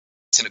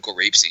 tentacle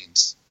rape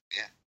scenes.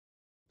 Yeah.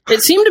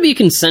 It seemed to be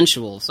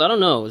consensual, so I don't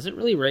know. Is it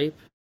really rape?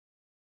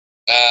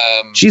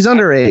 She's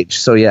underage,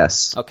 so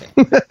yes. Okay.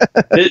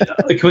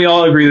 Can we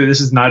all agree that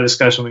this is not a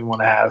discussion we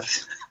want to have?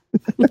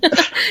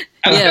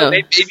 I don't know.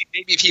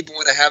 Maybe people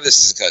want to have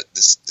this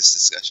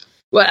discussion.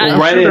 Well,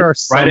 there are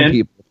some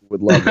people who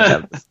would love to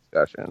have this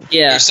discussion.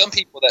 Yeah. There's some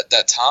people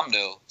that Tom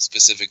know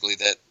specifically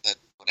that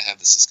want to have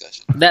this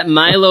discussion. That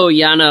Milo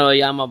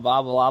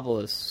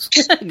Yamababalabulus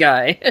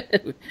guy.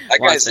 That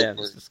guy's to have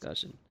this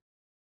discussion.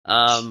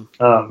 I'll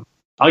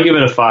give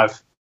it a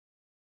 5.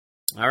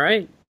 All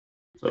right.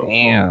 So,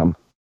 damn.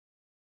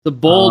 The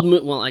bold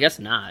move. Well, I guess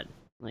not.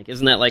 Like,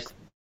 isn't that like?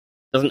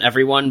 Doesn't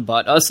everyone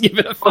but us give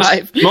it a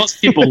 5? Most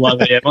people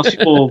love it. Yeah. Most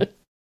people,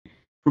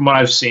 from what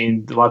I've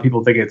seen, a lot of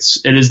people think it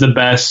is the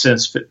best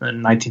since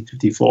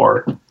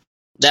 1954.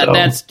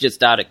 That's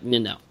just out of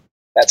no.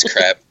 That's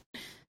crap.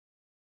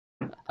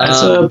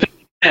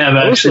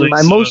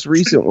 My most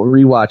recent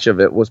rewatch of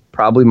it was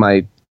probably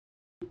my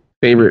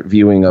favorite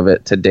viewing of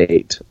it to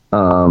date.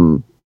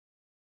 And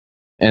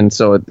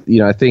so,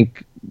 I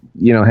think,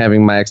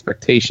 having my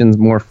expectations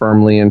more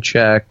firmly in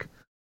check.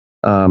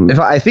 If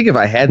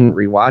I hadn't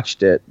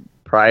rewatched it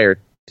prior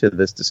to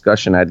this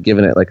discussion, I'd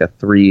given it like a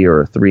 3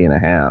 or a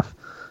 3.5.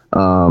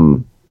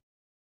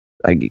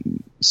 I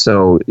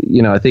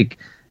think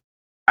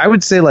I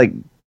would say like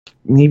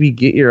maybe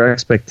get your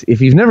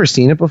if you've never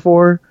seen it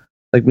before,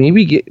 like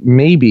maybe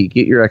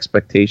get your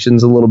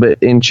expectations a little bit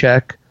in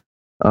check.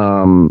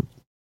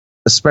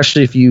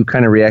 Especially if you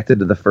kind of reacted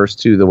to the first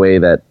two the way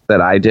that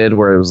I did,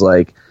 where it was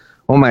like,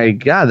 oh my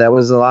God, that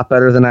was a lot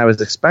better than I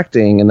was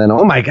expecting. And then,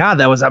 oh my God,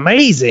 that was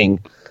amazing.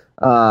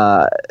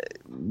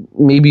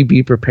 Maybe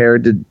be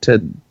prepared to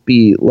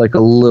be like a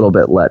little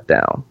bit let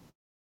down,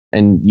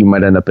 and you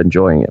might end up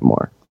enjoying it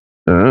more.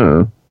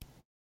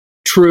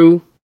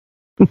 True.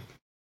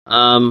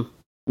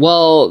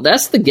 Well,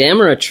 that's the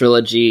Gamera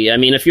trilogy. I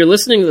mean, if you're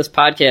listening to this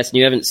podcast and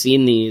you haven't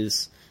seen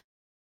these,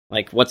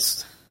 like,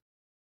 what's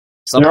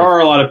something? There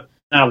are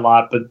not a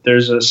lot, but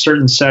there's a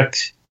certain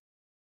sect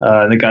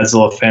in the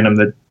Godzilla fandom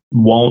that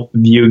won't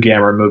view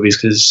Gamera movies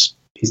because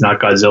he's not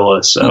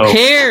Godzilla. So who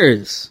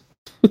cares?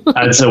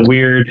 That's a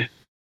weird.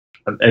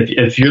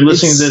 If you're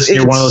listening to this, and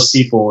you're one of those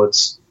people.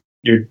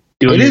 You're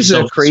doing. It is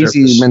a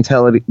crazy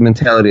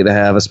mentality to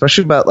have,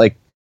 especially about like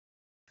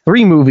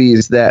 3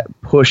 movies that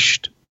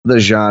pushed the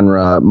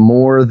genre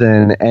more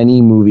than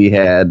any movie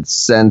had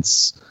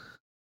since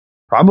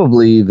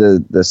probably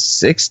the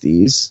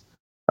 60s.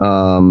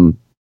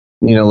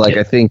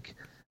 I think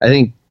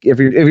if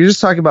you're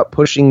just talking about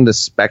pushing the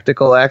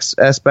spectacle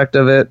aspect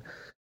of it,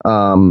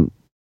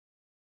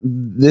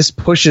 this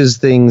pushes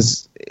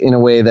things in a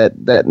way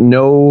that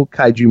no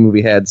kaiju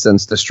movie had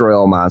since Destroy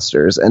All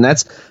Monsters. And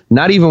that's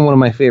not even one of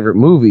my favorite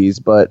movies,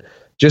 but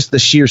just the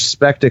sheer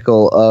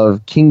spectacle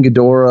of King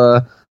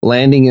Ghidorah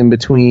landing in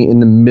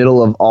the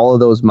middle of all of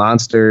those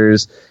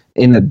monsters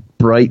in a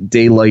bright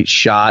daylight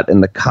shot,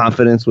 and the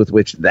confidence with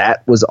which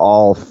that was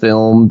all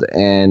filmed,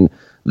 and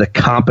the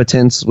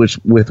competence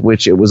with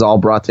which it was all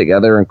brought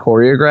together and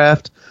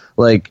choreographed.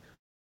 Like,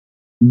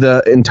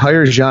 the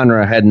entire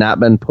genre had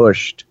not been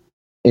pushed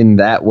in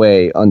that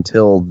way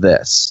until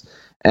this,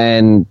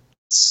 and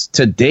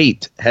to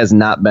date has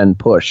not been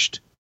pushed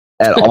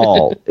at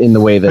all in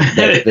the way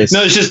that this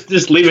no,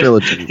 just leave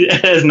trilogy.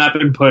 It has not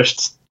been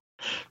pushed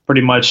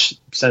pretty much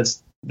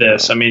since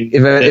this. I mean,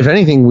 if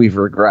anything, we've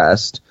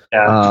regressed.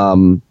 Yeah.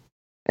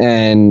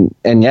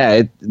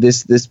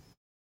 This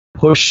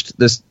pushed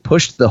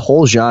the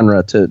whole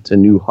genre to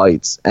new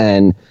heights.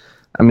 And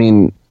I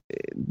mean,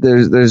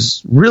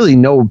 there's really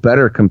no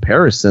better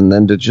comparison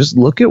than to just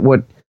look at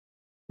what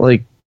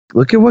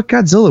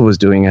Godzilla was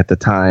doing at the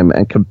time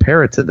and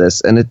compare it to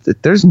this. And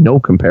there's no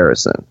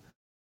comparison.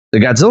 The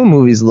Godzilla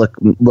movies look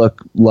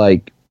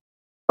like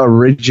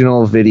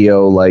original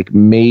video, like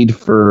made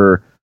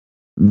for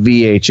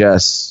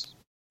VHS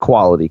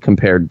quality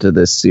compared to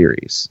this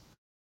series.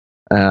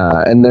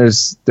 And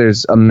there's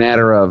a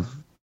matter of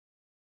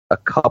a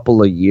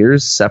couple of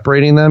years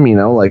separating them,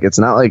 like it's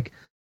not like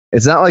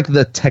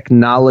the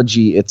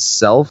technology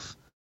itself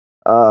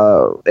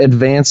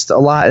advanced a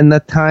lot in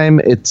that time.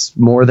 It's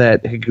more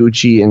that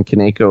Higuchi and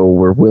Kaneko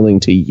were willing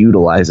to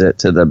utilize it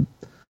to the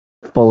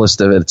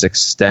fullest of its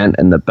extent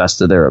and the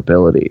best of their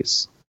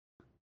abilities.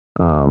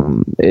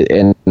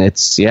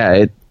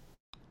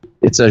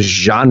 It's a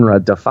genre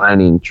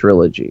defining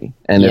trilogy.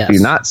 And Yes. if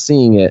you're not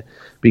seeing it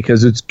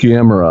because it's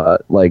Gamera,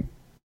 like,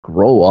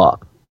 grow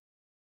up.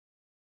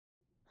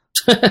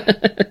 You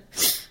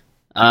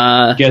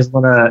guys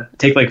want to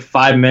take like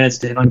 5 minutes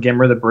to hit on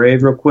Gamera the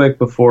Brave real quick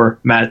before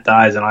Matt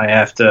dies and I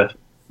have to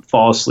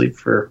fall asleep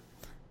for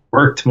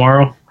work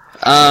tomorrow?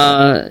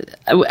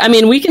 I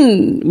mean, we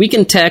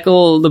can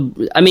tackle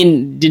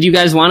did you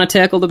guys want to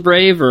tackle the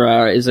Brave,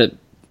 or is it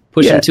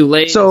pushing too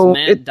late? So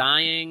is Matt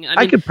dying?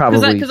 I could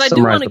probably because I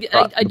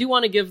do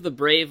want to give the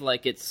Brave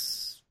like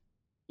its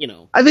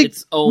I think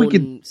its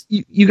own.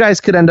 you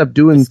guys could end up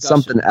doing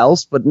discussion. something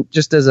else, but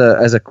just as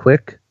a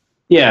quick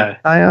Yeah,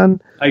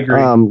 eye-on. I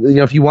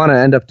agree. If you want to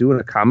end up doing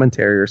a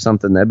commentary or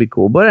something, that'd be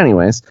cool. But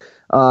anyways,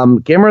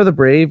 Gamera the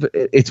Brave,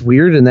 it's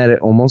weird in that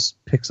it almost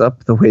picks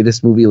up the way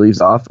this movie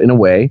leaves off in a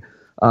way.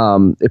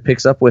 It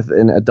picks up with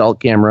an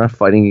adult Gamera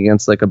fighting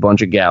against like a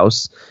bunch of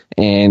Gauss,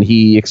 and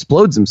he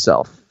explodes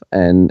himself,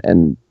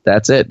 and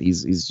that's it.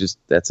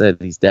 That's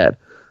it. He's dead.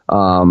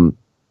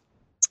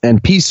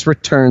 And peace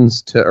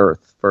returns to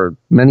Earth for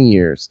many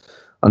years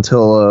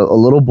until a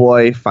little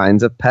boy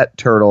finds a pet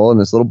turtle,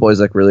 and this little boy's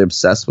like really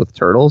obsessed with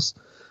turtles,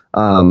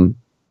 to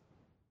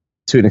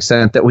an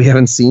extent that we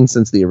haven't seen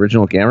since the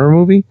original Gamera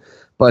movie.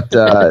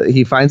 But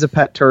he finds a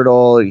pet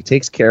turtle, he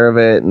takes care of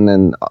it, and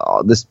then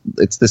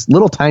it's this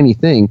little tiny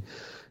thing.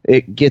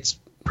 It gets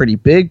pretty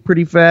big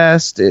pretty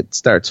fast. It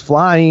starts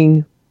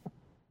flying.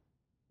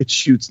 It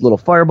shoots little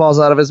fireballs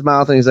out of his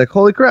mouth, and he's like,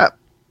 "Holy crap!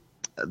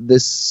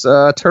 This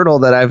turtle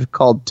that I've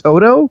called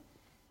Toto,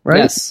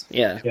 right? Yes,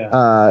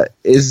 yeah.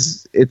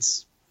 This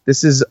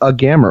is a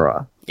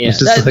Gamera. Yeah,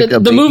 This is like a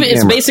the movie baby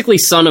is Gamera. basically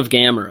Son of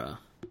Gamera.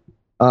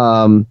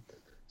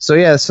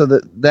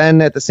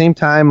 Then at the same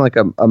time, like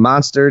a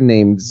monster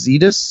named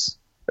Zetus,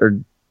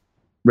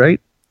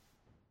 right?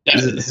 Yeah,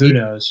 who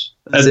knows?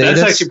 That's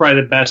actually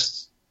probably the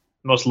best,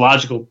 most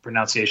logical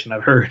pronunciation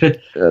I've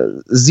heard.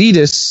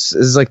 Zetus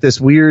is like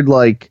this weird,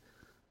 like,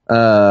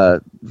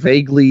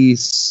 vaguely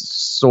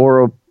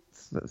sauropod,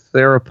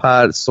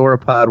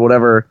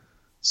 whatever,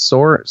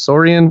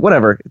 saurian,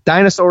 whatever,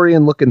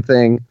 dinosaurian looking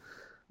thing,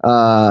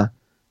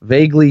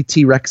 vaguely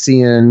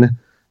T-Rexian,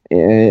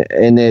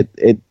 and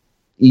it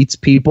eats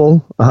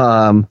people.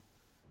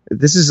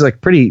 This is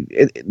like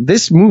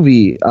this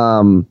movie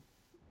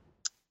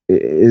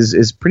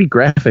is pretty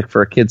graphic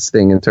for a kid's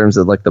thing in terms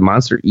of like the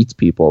monster eats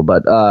people.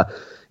 But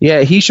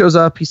yeah, he shows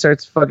up, he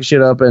starts fucking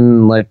shit up,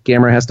 and like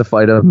Gamera has to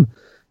fight him,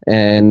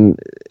 and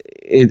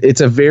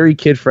it's a very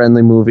kid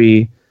friendly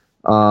movie.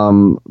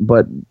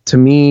 But to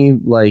me,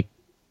 like,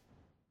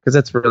 because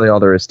that's really all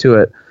there is to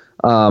it.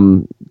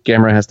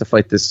 Gamera has to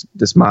fight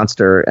this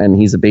monster, and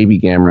he's a baby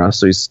Gamera,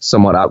 so he's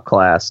somewhat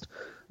outclassed.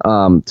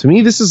 To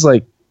me, this is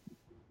like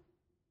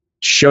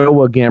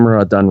Showa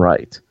Gamera done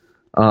right.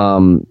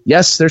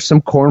 Yes, there's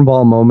some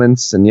cornball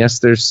moments, and yes,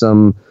 there's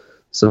some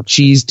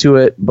cheese to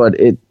it, but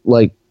it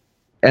like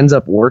ends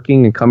up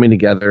working and coming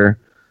together.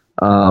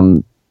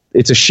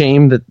 It's a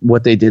shame that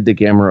what they did to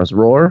Gamera's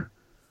roar.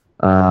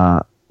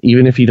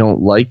 Even if you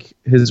don't like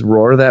his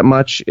roar that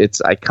much,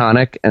 it's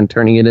iconic, and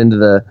turning it into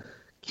the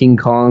King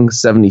Kong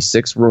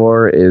 76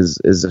 roar is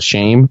a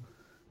shame.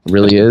 It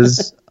really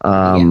is.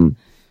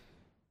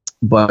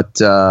 But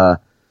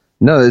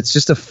no, it's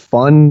just a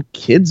fun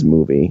kids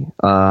movie.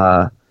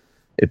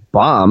 It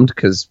bombed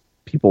because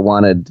people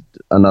wanted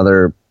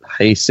another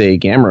Heisei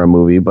Gamera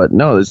movie, but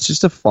no, it's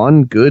just a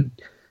fun, good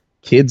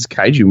kids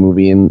kaiju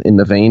movie in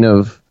the vein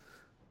of,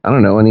 I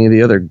don't know, any of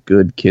the other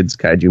good kids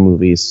kaiju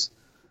movies.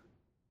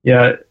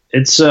 Yeah,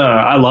 it's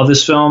I love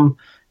this film.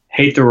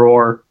 Hate the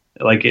roar.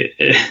 Like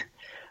it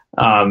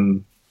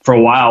for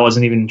a while, I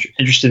wasn't even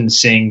interested in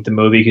seeing the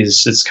movie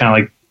because it's kind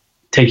of like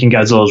taking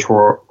Godzilla's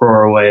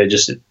roar away. I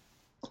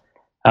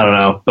don't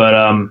know, but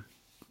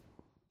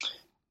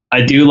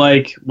I do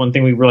like one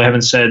thing we really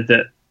haven't said,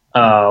 that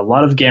a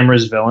lot of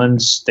Gamera's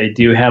villains, they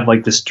do have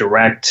like this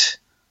direct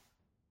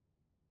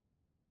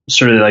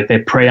sort of like they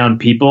prey on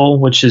people,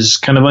 which is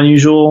kind of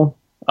unusual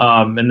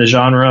in the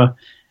genre,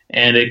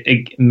 and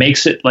it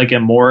makes it like a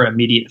more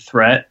immediate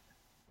threat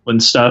when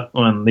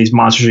these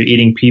monsters are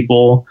eating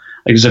people.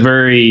 Like it's a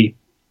very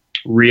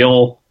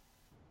real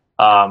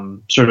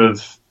sort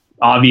of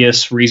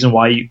obvious reason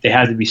why they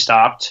had to be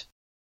stopped.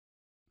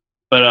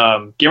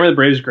 But Gamera the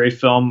Brave is a great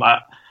film.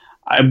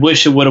 I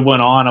wish it would have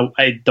went on.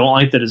 I don't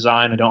like the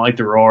design. I don't like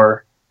the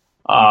roar.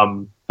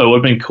 But it would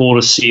have been cool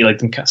to see like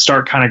them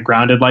start kind of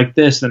grounded like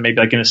this, and then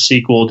maybe like in a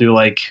sequel do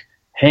like,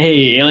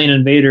 hey, alien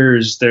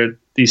invaders, they're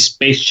these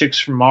space chicks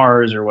from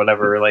Mars or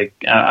whatever.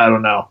 Like I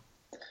don't know,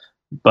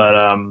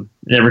 but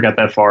never got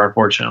that far,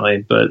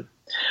 unfortunately. But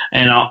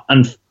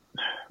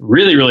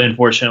really, really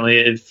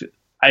unfortunately,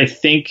 I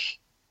think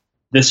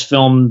this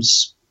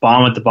film's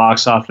bomb at the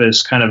box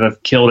office kind of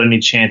have killed any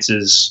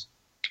chances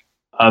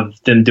of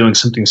them doing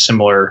something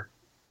similar,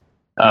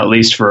 at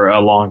least for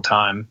a long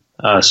time.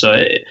 So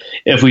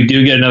if we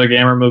do get another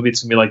Gamera movie,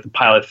 it's going to be like the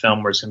pilot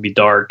film where it's going to be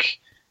dark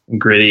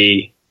and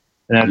gritty.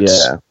 And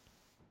that's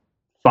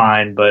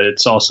fine, but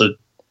it's also a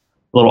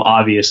little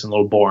obvious and a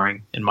little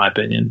boring, in my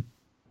opinion.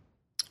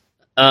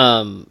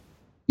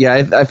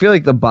 Yeah, I feel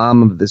like the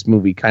bomb of this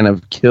movie kind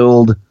of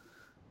killed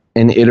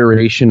an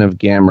iteration of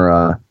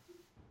Gamera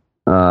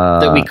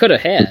that we could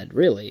have had,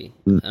 really.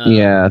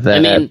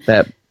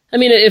 I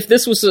mean, if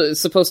this was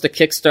supposed to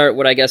kickstart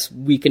what I guess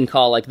we can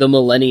call like the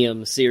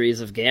Millennium series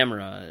of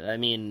Gamera, I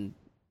mean,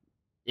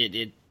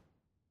 it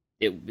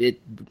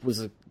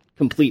was a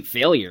complete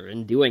failure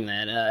in doing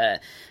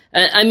that.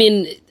 I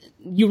mean,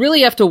 you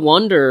really have to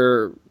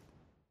wonder.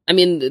 I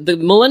mean, the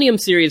Millennium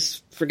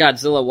series for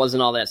Godzilla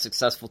wasn't all that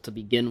successful to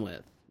begin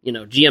with. You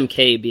know,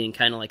 GMK being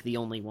kind of like the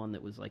only one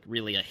that was like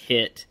really a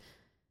hit.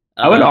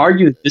 I would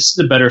argue that this is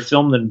a better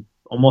film than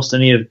almost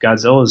any of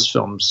Godzilla's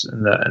films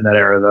in that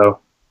era, though.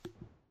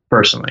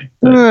 Personally,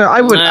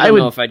 I would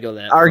know if I'd go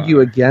that argue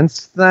far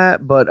against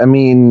that, but I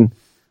mean,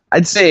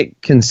 I'd say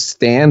it can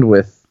stand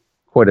with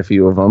quite a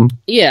few of them.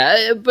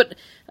 Yeah, but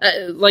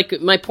like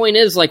my point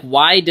is, like,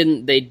 why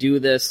didn't they do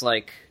this?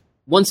 Like,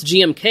 once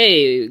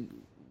GMK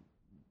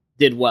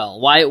did well,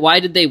 why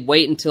did they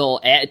wait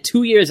until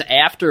 2 years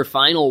after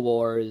Final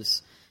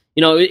Wars?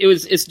 You know,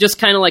 it's just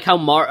kind of like how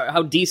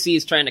DC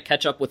is trying to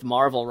catch up with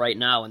Marvel right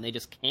now, and they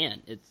just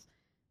can't.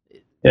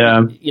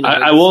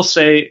 I will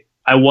say,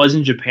 I was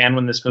in Japan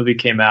when this movie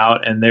came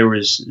out, and there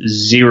was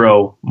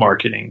zero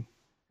marketing.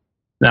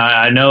 Now,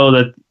 I know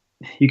that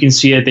you can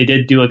see it. They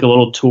did do like a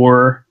little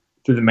tour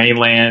through the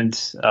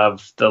mainland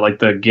of the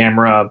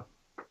Gamera,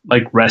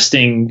 like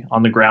resting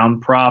on the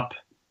ground prop,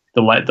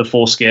 the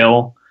full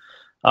scale.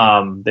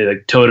 They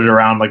like towed it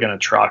around like in a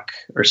truck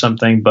or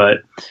something, but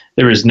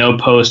there was no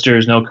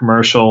posters, no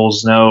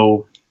commercials,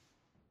 no.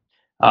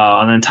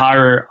 On the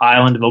entire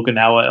island of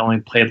Okinawa, it only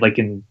played like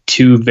in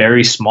 2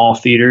 very small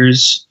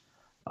theaters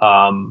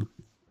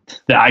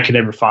that I could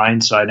ever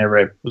find, so I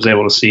never was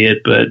able to see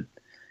it. But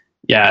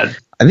yeah,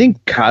 I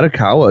think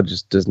Kadokawa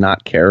just does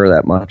not care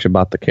that much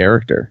about the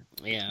character.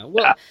 Yeah,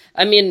 well,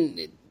 I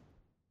mean,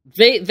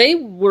 they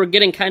were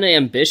getting kind of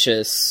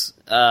ambitious.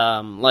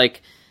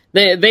 Like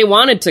they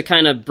wanted to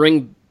kind of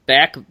bring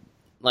back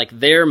like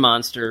their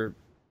monster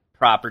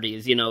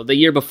properties. You know, the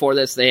year before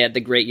this, they had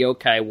the Great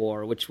Yokai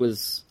War, which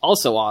was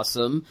also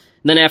awesome.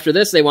 And then after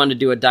this, they wanted to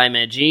do a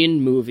Daimajin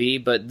movie,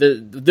 but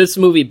this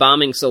movie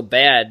bombing so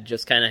bad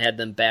just kind of had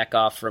them back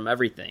off from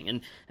everything.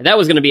 And that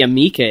was going to be a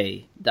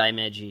Miike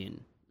Daimajin.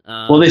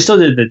 Well, they still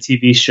did the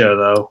TV show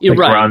though. You're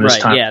like, right, around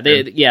this right. time.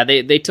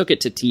 They took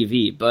it to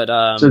TV, but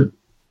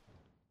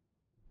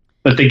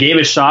but they gave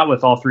a shot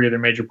with all three of their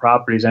major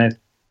properties. And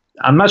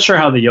I'm not sure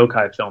how the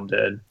yokai film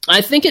did.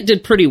 I think it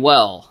did pretty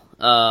well.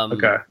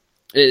 Okay.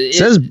 It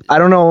says, I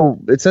don't know.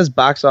 It says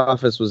box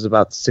office was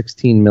about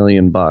 $16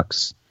 million,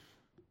 but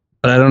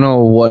I don't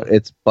know what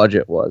its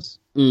budget was.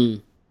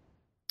 It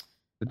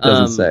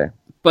doesn't say.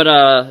 But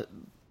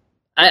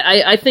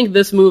I think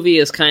this movie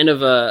is kind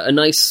of a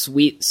nice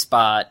sweet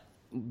spot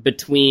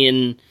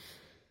between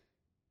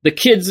the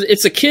kids.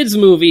 It's a kids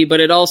movie, but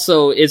it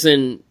also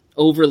isn't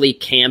overly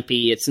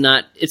campy. It's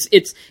not.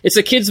 It's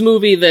a kids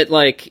movie that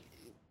like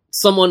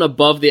someone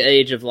above the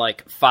age of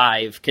like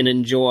 5 can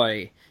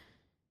enjoy.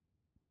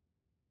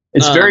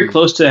 It's very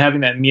close to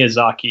having that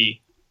Miyazaki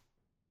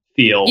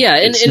feel. Yeah,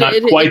 and it's not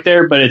quite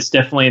there, but it's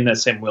definitely in that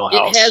same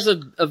wheelhouse. It has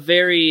a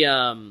very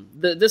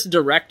this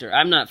director.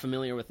 I'm not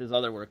familiar with his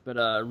other work, but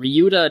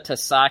Ryuta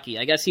Tasaki.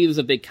 I guess he was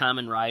a big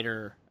Kamen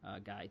Rider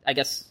guy. I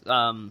guess did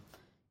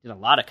a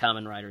lot of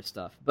Kamen Rider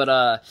stuff,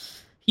 but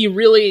he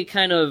really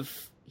kind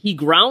of he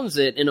grounds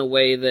it in a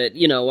way that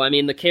I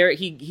mean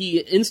he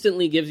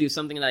instantly gives you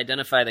something to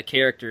identify the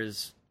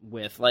characters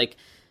with, like.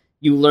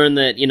 You learn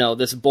that,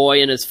 this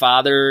boy and his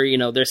father,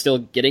 they're still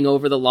getting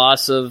over the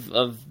loss of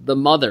the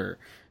mother.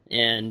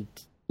 And,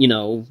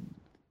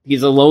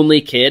 he's a lonely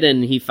kid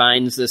and he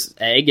finds this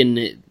egg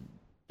and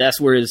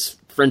that's where his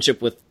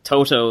friendship with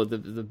Toto,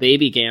 the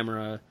baby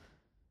Gamera,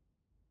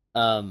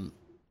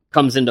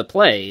 comes into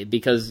play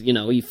because,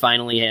 he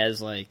finally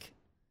has, like,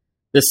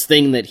 this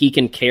thing that he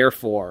can care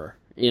for,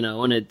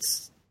 and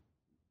it's,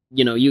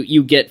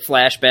 you get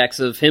flashbacks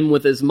of him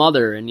with his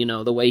mother and,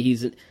 the way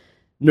he's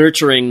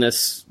nurturing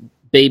this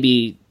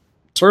baby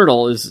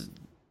turtle is,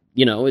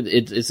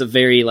 it's a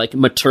very like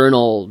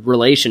maternal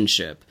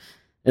relationship,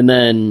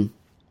 and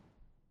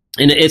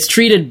it's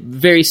treated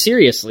very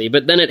seriously.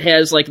 But then it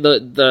has like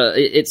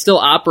it still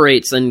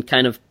operates in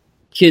kind of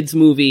kids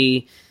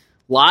movie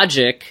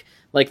logic,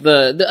 like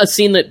a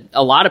scene that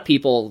a lot of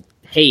people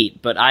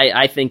hate, but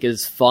I think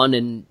is fun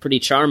and pretty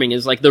charming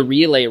is like the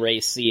relay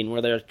race scene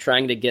where they're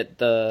trying to get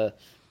the.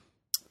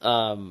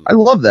 I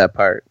love that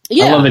part.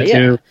 Yeah, I love it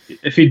too.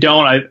 If you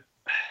don't,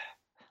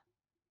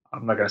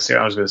 I'm not gonna say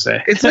what I was gonna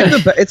say. It's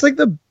like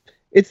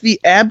it's the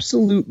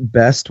absolute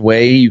best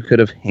way you could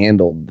have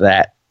handled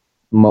that.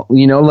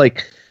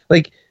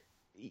 Like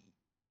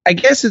I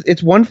guess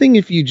it's one thing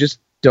if you just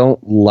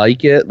don't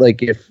like it.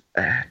 Like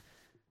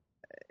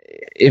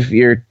if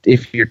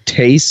your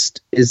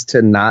taste is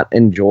to not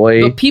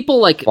enjoy, but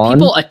people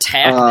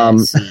attack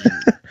this.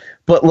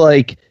 But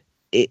like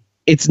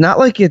it's not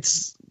like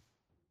it's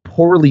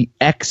poorly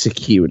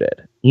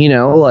executed.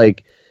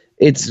 Like.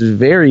 It's a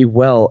very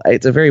well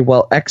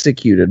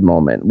executed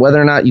moment.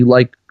 Whether or not you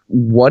like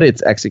what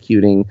it's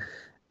executing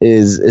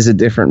is a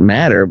different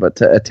matter. But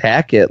to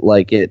attack it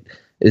like it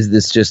is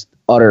this just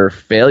utter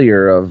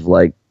failure of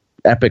like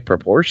epic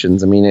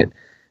proportions. I mean,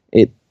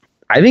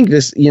 I think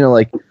this,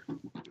 like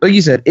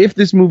you said, if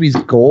this movie's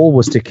goal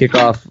was to kick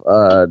off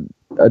a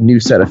new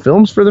set of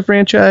films for the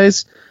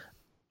franchise,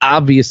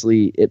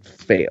 obviously it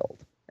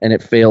failed, and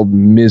it failed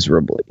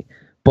miserably.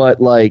 But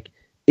like.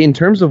 In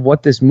terms of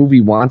what this movie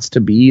wants to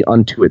be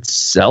unto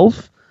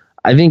itself,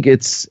 I think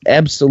it's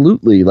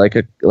absolutely like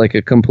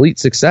a complete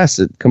success.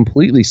 It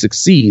completely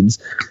succeeds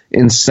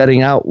in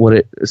setting out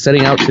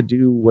to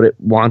do what it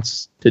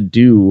wants to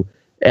do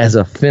as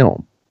a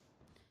film.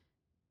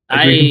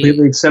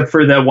 Completely, except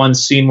for that one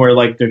scene where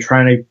like they're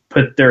trying to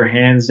put their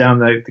hands down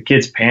the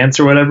kid's pants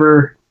or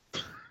whatever.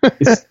 You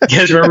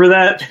guys remember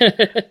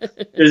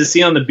that? There's a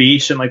scene on the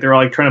beach and like they're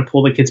all like trying to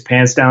pull the kid's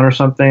pants down or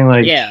something.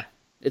 Like yeah.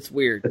 It's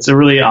weird. It's a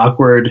really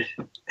awkward.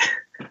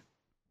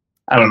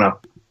 I don't know.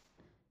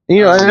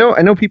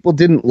 I know people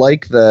didn't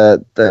like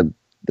the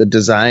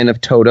design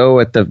of Toto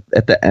at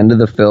the end of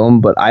the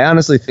film, but I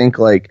honestly think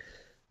like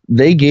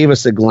they gave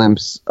us a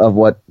glimpse of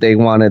what they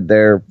wanted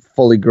their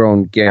fully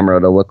grown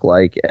Gamera to look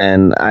like,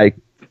 and I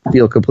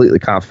feel completely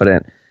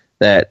confident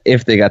that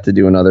if they got to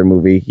do another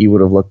movie, he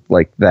would have looked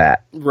like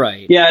that.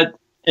 Right. Yeah,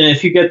 and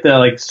if you get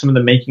some of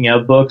the making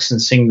of books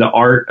and seeing the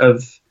art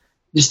of.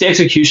 Just the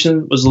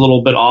execution was a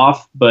little bit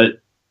off,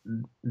 but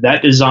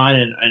that design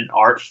and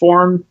art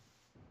form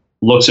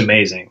looks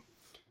amazing.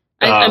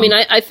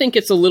 I think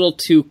it's a little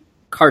too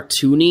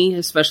cartoony,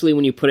 especially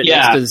when you put it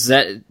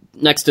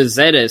next to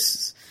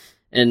Zedis.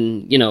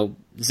 And,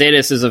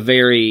 Zedis is a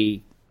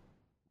very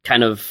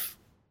kind of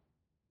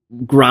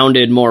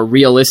grounded, more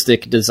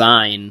realistic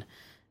design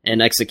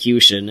and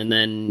execution. And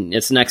then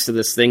it's next to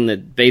this thing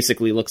that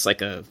basically looks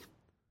like a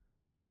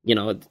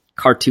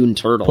cartoon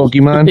turtle.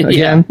 Pokemon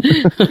again.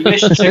 You guys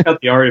should check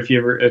out the art if you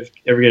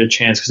ever get a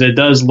chance, because it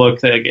does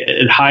look like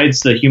it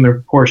hides the human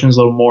proportions a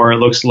little more. It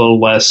looks a little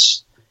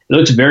less. It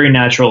looks very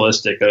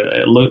naturalistic.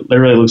 It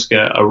really looks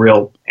like a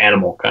real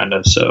animal kind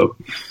of. So,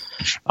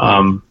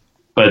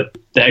 but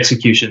the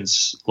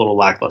execution's a little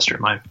lackluster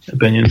in my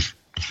opinion.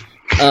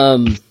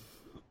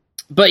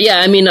 But yeah,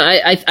 I mean,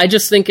 I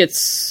just think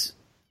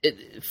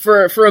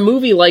for a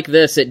movie like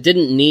this, it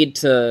didn't need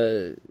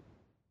to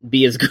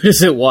be as good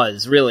as it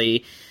was,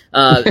 really.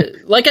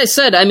 Like I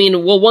said, I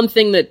mean, well, one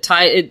thing that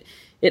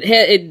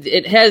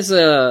it has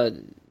a,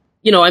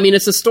 I mean,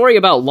 it's a story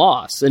about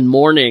loss and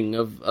mourning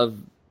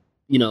of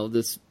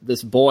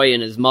this boy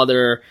and his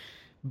mother,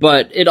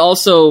 but it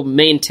also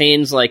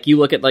maintains, like, you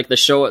look at, like, the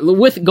show,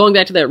 with going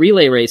back to that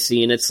relay race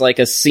scene, it's like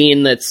a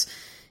scene that's,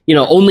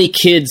 only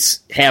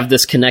kids have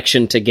this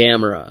connection to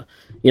Gamera,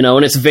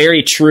 and it's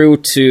very true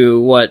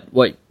to what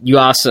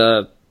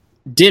Yuasa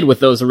did with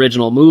those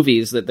original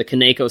movies, that the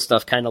Kaneko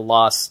stuff kind of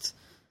lost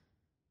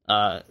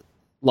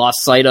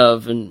sight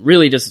of, and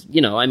really just,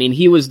 I mean,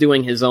 he was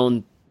doing his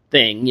own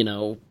thing,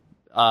 and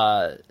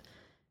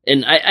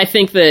I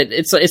think that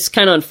it's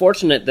kind of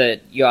unfortunate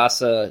that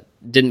Yuasa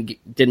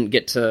didn't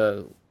get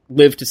to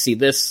live to see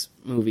this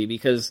movie,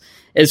 because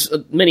as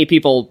many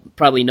people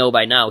probably know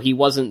by now, he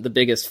wasn't the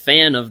biggest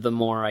fan of the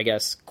more, I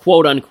guess,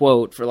 quote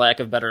unquote, for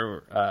lack of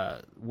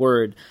better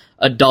word,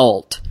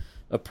 adult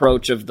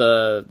approach of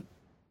the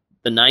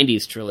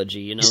 90s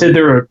trilogy. You said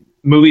there were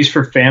movies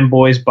for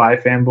fanboys by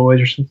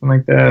fanboys or something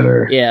like that,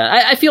 or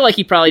yeah, I feel like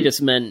he probably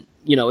just meant,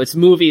 it's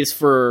movies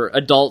for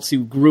adults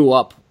who grew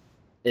up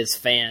as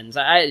fans.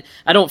 I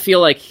don't feel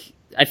like,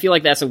 I feel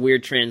like that's a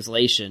weird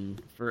translation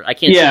for, I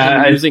can't see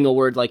him using a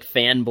word like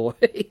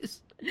fanboys.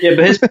 Yeah,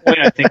 but his point,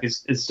 I think,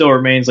 is it still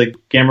remains like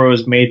Gamera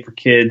was made for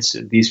kids.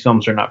 These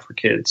films are not for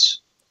kids.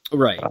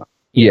 Right.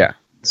 Yeah.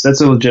 So that's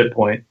a legit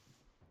point.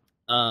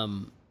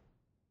 Now,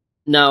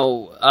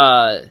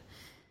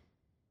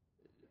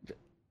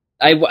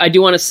 I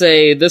do want to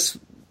say this.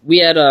 We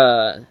had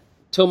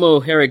Tomo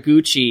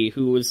Haraguchi,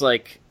 who was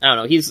like, I don't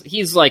know,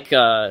 he's like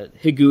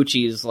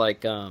Higuchi's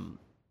like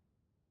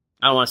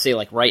I don't want to say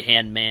like right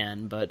hand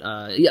man, but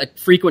a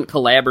frequent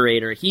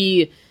collaborator.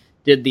 He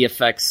did the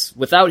effects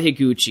without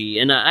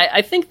Higuchi, and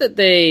I think that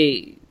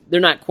they're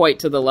not quite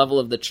to the level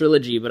of the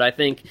trilogy, but I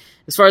think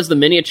as far as the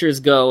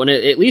miniatures go, and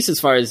at least as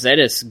far as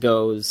Zedis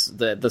goes,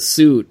 the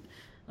suit,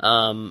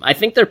 I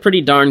think they're pretty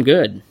darn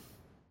good.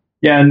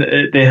 Yeah,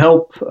 and they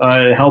help.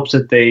 It helps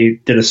that they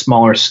did a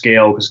smaller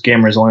scale, because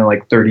Gamera is only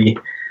like 30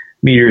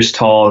 meters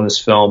tall in this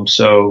film,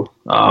 so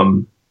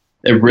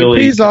it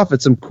really pays off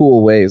in some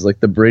cool ways. Like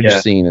the bridge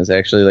scene is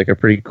actually like a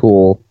pretty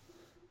cool,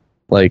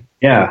 like,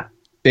 yeah.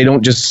 They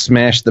don't just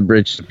smash the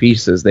bridge to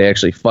pieces; they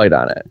actually fight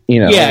on it.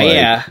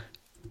 Yeah.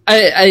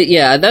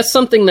 That's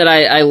something that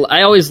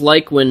I always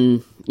like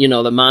when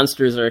the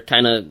monsters are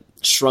kind of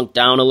shrunk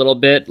down a little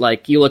bit.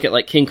 Like, you look at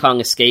like King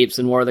Kong Escapes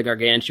and War of the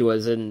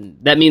Gargantuas, and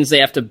that means they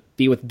have to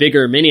be with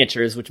bigger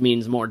miniatures, which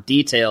means more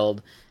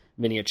detailed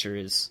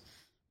miniatures.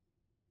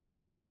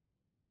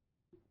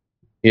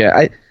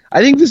 Yeah,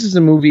 I think this is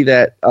a movie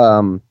that,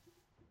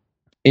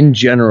 in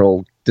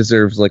general,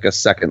 deserves like a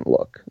second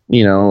look.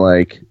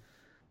 Like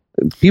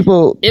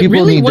people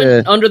really need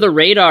went to under the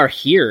radar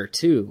here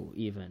too.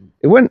 Even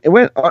it went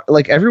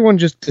like everyone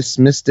just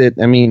dismissed it.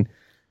 I mean,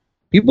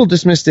 people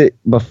dismissed it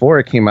before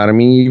it came out. I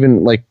mean,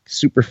 even like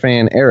super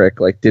fan Eric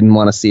like didn't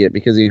want to see it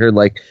because he heard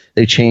like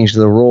they changed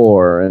the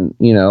roar, and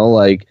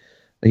like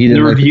he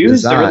didn't like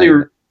reviews.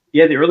 The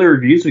early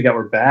reviews we got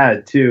were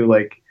bad too.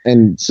 Like,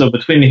 and so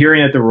between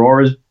hearing that the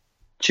roar is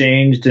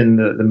changed and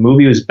the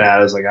movie was bad,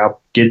 I was like,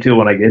 I'll get to it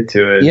when I get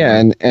to it. Yeah,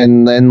 and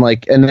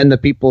then the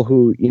people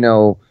who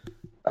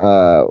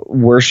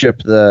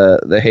worship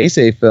the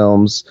Heisei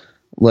films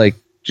like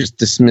just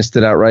dismissed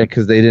it outright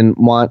because they didn't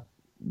want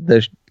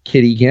the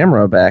Kitty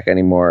Gamera back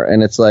anymore.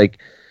 And it's like,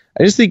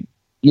 I just think,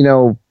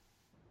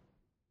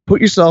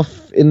 put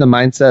yourself in the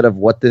mindset of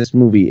what this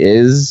movie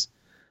is,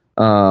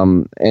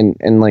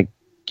 and like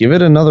give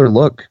it another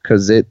look,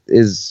 because it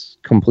is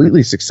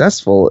completely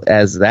successful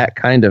as that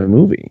kind of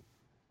movie.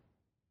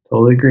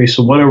 Totally agree.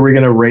 So what are we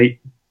going to rate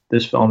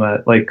this film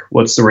at? Like,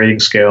 what's the rating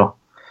scale?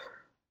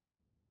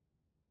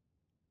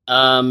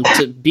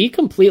 To be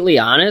completely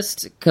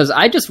honest, because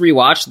I just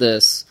rewatched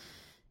this,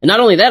 and not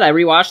only that, I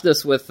rewatched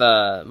this with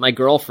my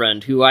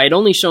girlfriend, who I had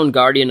only shown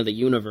Guardian of the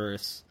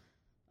Universe,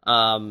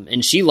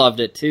 and she loved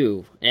it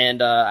too.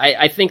 And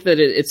I think that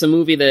it's a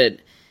movie that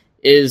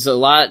is a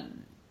lot.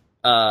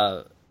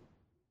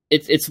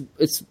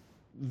 It's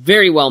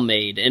very well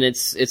made, and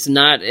it's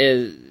not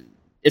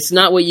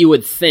what you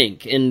would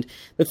think. And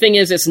the thing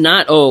is, it's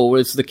not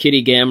it's the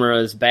Kitty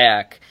Gamera's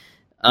back.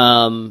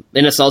 And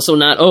it's also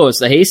not, it's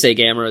the Heisei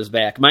Gamera's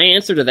back. My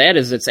answer to that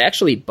is it's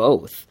actually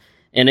both.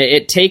 And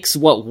it takes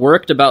what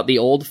worked about the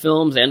old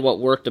films and what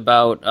worked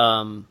about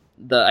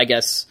the, I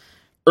guess,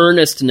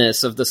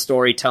 earnestness of the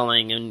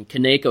storytelling in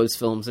Kaneko's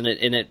films, and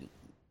it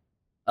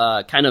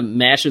kind of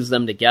mashes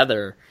them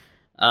together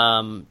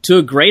to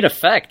a great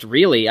effect,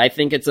 really. I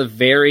think it's a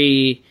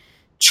very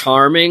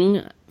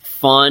charming,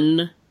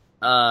 fun,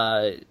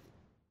 and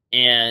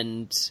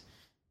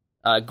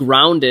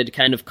grounded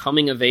kind of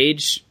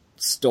coming-of-age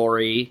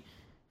story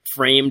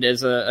framed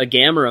as a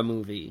Gamera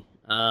movie.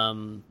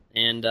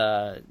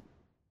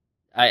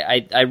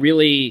 I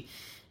really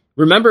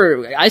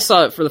remember I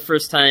saw it for the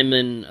first time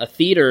in a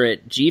theater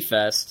at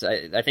G-Fest.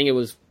 I think it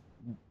was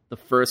the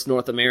first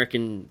North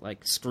American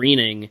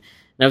screening, and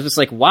I was just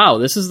like, wow,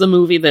 this is the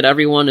movie that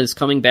everyone is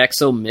coming back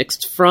so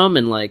mixed from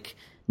and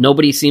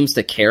nobody seems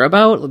to care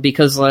about,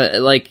 because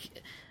like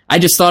I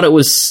just thought it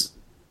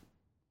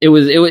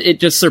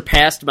just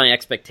surpassed my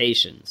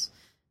expectations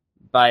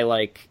by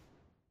like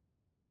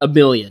a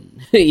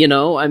million. You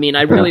know, I mean,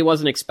 I really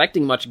wasn't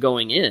expecting much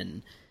going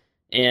in,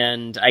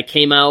 and I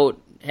came out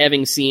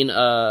having seen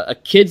a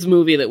kids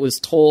movie that was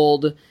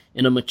told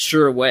in a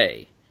mature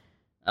way,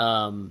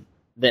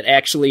 that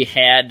actually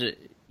had,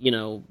 you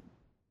know,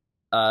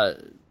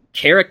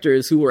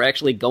 characters who were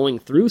actually going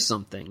through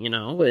something, you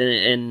know,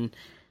 and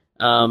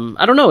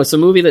I don't know, it's a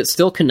movie that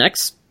still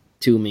connects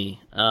to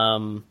me. I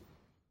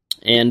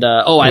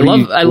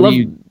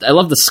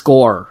love the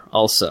score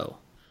also.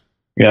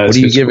 Yeah, what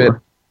do you give it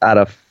out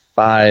of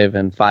 5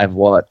 and 5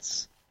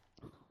 watts?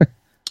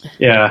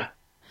 Yeah.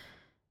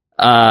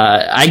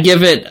 I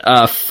give it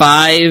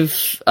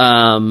 5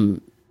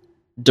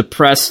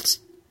 depressed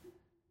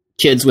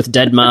kids with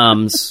dead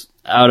moms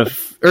out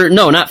of, or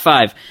no, not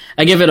 5.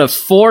 I give it a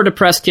 4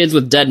 depressed kids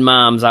with dead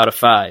moms out of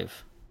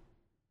 5.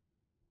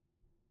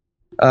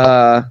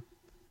 Yeah.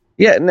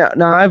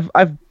 Now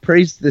I've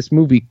praised this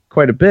movie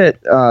quite a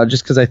bit,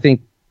 just because I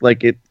think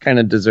like it kind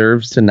of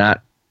deserves to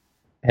not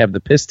have the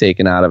piss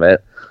taken out of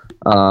it,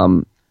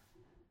 and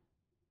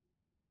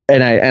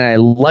I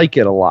like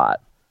it a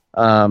lot.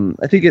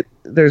 I think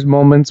there's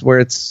moments where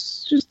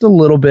it's just a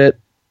little bit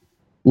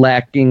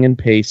lacking in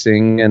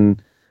pacing,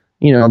 and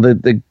you know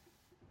the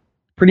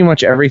pretty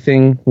much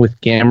everything with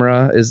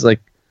Gamera is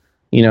like,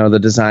 you know, the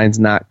design's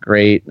not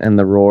great and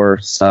the roar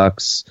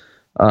sucks.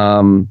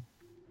 I'm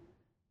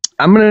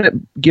gonna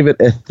give it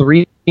a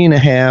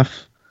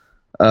 3.5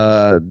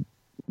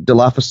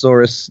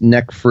 Dilophosaurus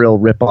neck frill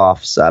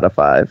ripoffs out of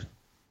 5.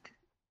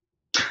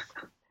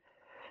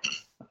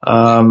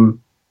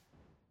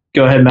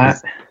 Go ahead,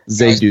 Matt.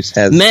 Zeus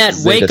has Matt,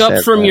 Zeus wake up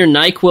has from that. your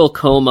NyQuil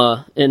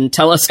coma and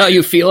tell us how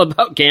you feel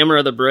about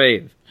Gamera the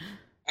Brave.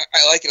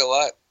 I like it a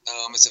lot.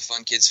 It's a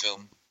fun kids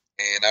film,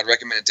 and I'd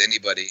recommend it to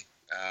anybody.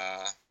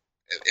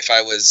 If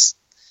I was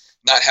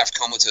not half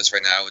comatose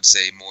right now, I would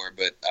say more,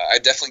 but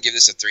I'd definitely give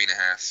this a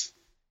 3.5.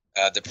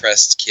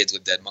 Depressed kids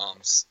with dead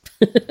moms.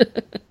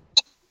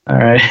 All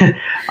right.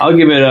 I'll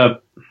give it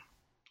a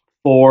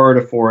 4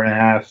 to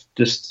 4.5.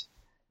 Just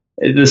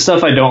the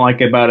stuff I don't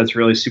like about it's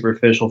really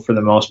superficial for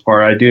the most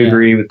part. I do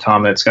agree with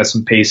Tom that it's got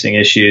some pacing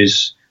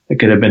issues that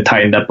could have been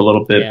tightened up a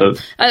little bit. Yeah.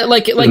 But I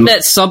like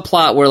that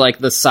subplot where like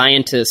the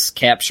scientists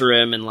capture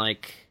him and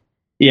like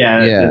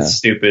it's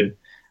stupid.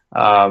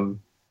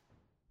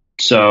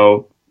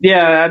 So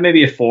yeah,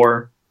 maybe a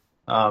 4.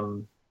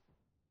 But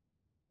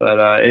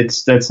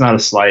that's not a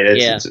slight.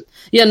 It's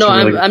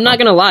really I'm not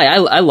gonna lie.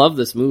 I love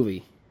this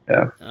movie.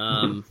 Yeah.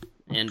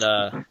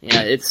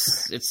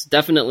 It's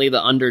definitely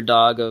the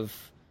underdog of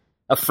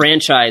a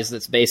franchise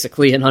that's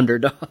basically an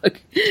underdog.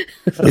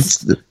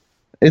 It's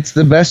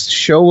the best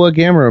Showa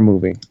Gamera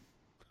movie.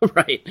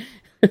 Right.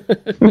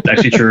 It's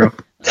actually true.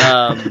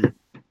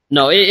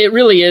 No, it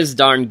really is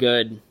darn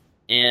good,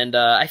 and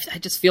I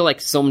just feel like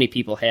so many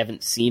people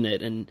haven't seen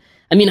it, and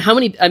I mean, how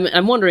many?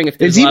 I'm wondering if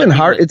there's it's even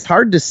hard. It's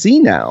hard to see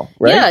now,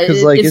 right? Yeah,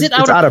 because like is it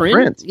it's out of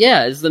print.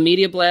 Yeah, is the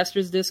Media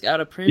Blasters disc out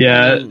of print?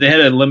 Yeah, they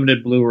had a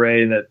limited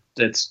Blu-ray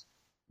that's.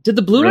 Did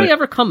the Blu-ray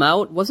ever come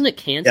out? Wasn't it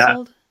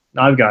canceled? Yeah.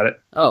 No, I've got it.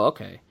 Oh,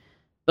 okay.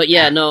 But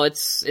yeah, no,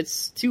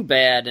 it's too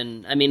bad,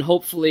 and I mean,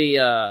 hopefully,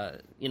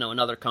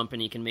 another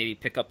company can maybe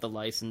pick up the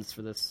license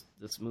for this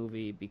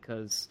movie,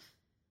 because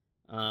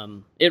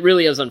it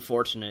really is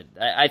unfortunate.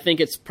 I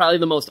think it's probably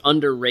the most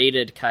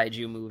underrated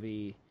kaiju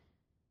movie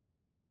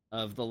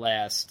of the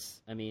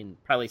last,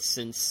 probably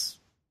since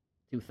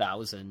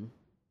 2000,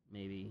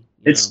 maybe.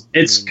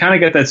 It's kind of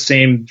got that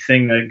same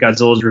thing that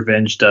Godzilla's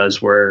Revenge does,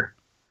 where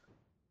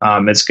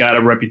it's got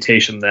a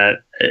reputation that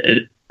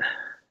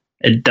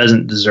it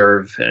doesn't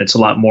deserve, and it's a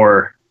lot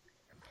more.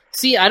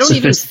 See, I don't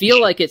even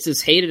feel like it's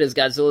as hated as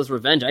Godzilla's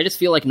Revenge. I just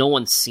feel like no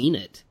one's seen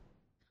it.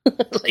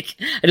 Like,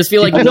 I just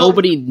feel like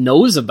nobody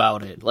knows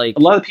about it. Like, a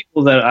lot of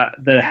people that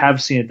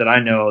have seen it that I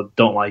know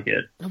don't like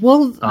it.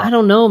 Well, I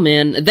don't know,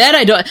 man.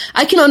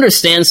 I can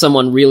understand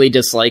someone really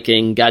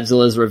disliking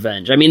Godzilla's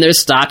Revenge. I mean, there's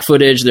stock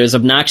footage, there's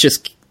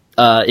obnoxious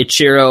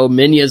Ichiro,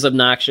 Minya's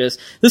obnoxious.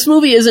 This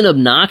movie isn't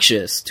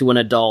obnoxious to an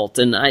adult,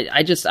 and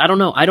I don't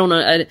know.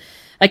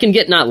 I can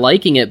get not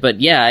liking it, but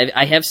yeah,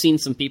 I have seen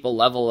some people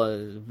level a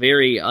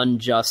very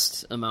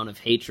unjust amount of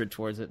hatred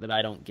towards it that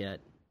I don't get.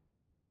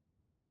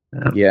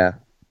 Yeah.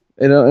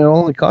 It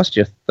only cost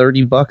you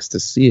 $30 to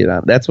see it.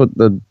 That's what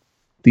the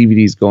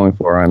DVD's going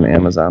for on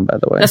Amazon, by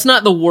the way. That's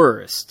not the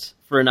worst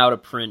for an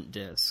out-of-print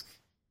disc.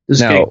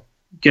 Just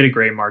get a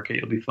gray market,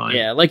 you'll be fine.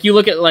 Yeah, like you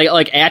look at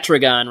like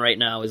Atragon right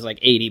now is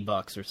like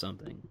 $80 or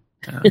something.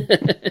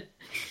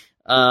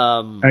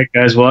 All right,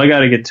 guys. Well, I got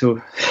to get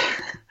to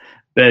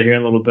bed here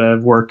in a little bit. I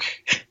have work.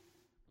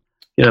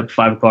 Get up at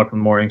 5 o'clock in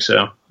the morning. So.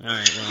 All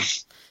right. Well.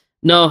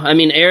 No,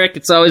 Eric,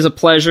 it's always a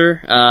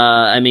pleasure.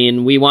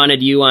 We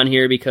wanted you on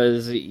here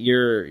because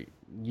you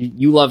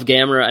love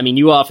Gamera.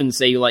 You often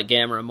say you like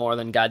Gamera more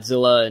than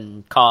Godzilla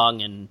and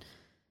Kong, and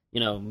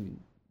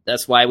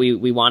that's why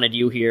we wanted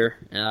you here.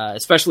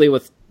 Especially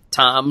with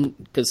Tom,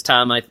 because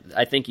Tom, I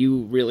think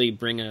you really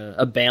bring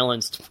a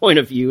balanced point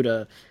of view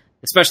to,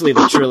 especially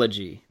the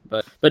trilogy.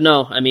 But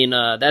no, I mean,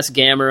 that's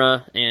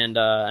Gamera, and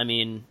I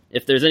mean,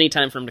 if there's any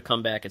time for him to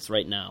come back, it's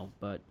right now.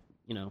 But,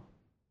 you know,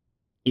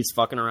 he's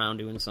fucking around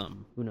doing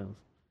something. Who knows?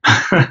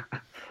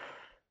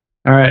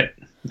 All right.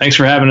 Thanks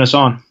for having us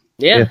on.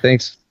 Yeah.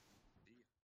 Thanks.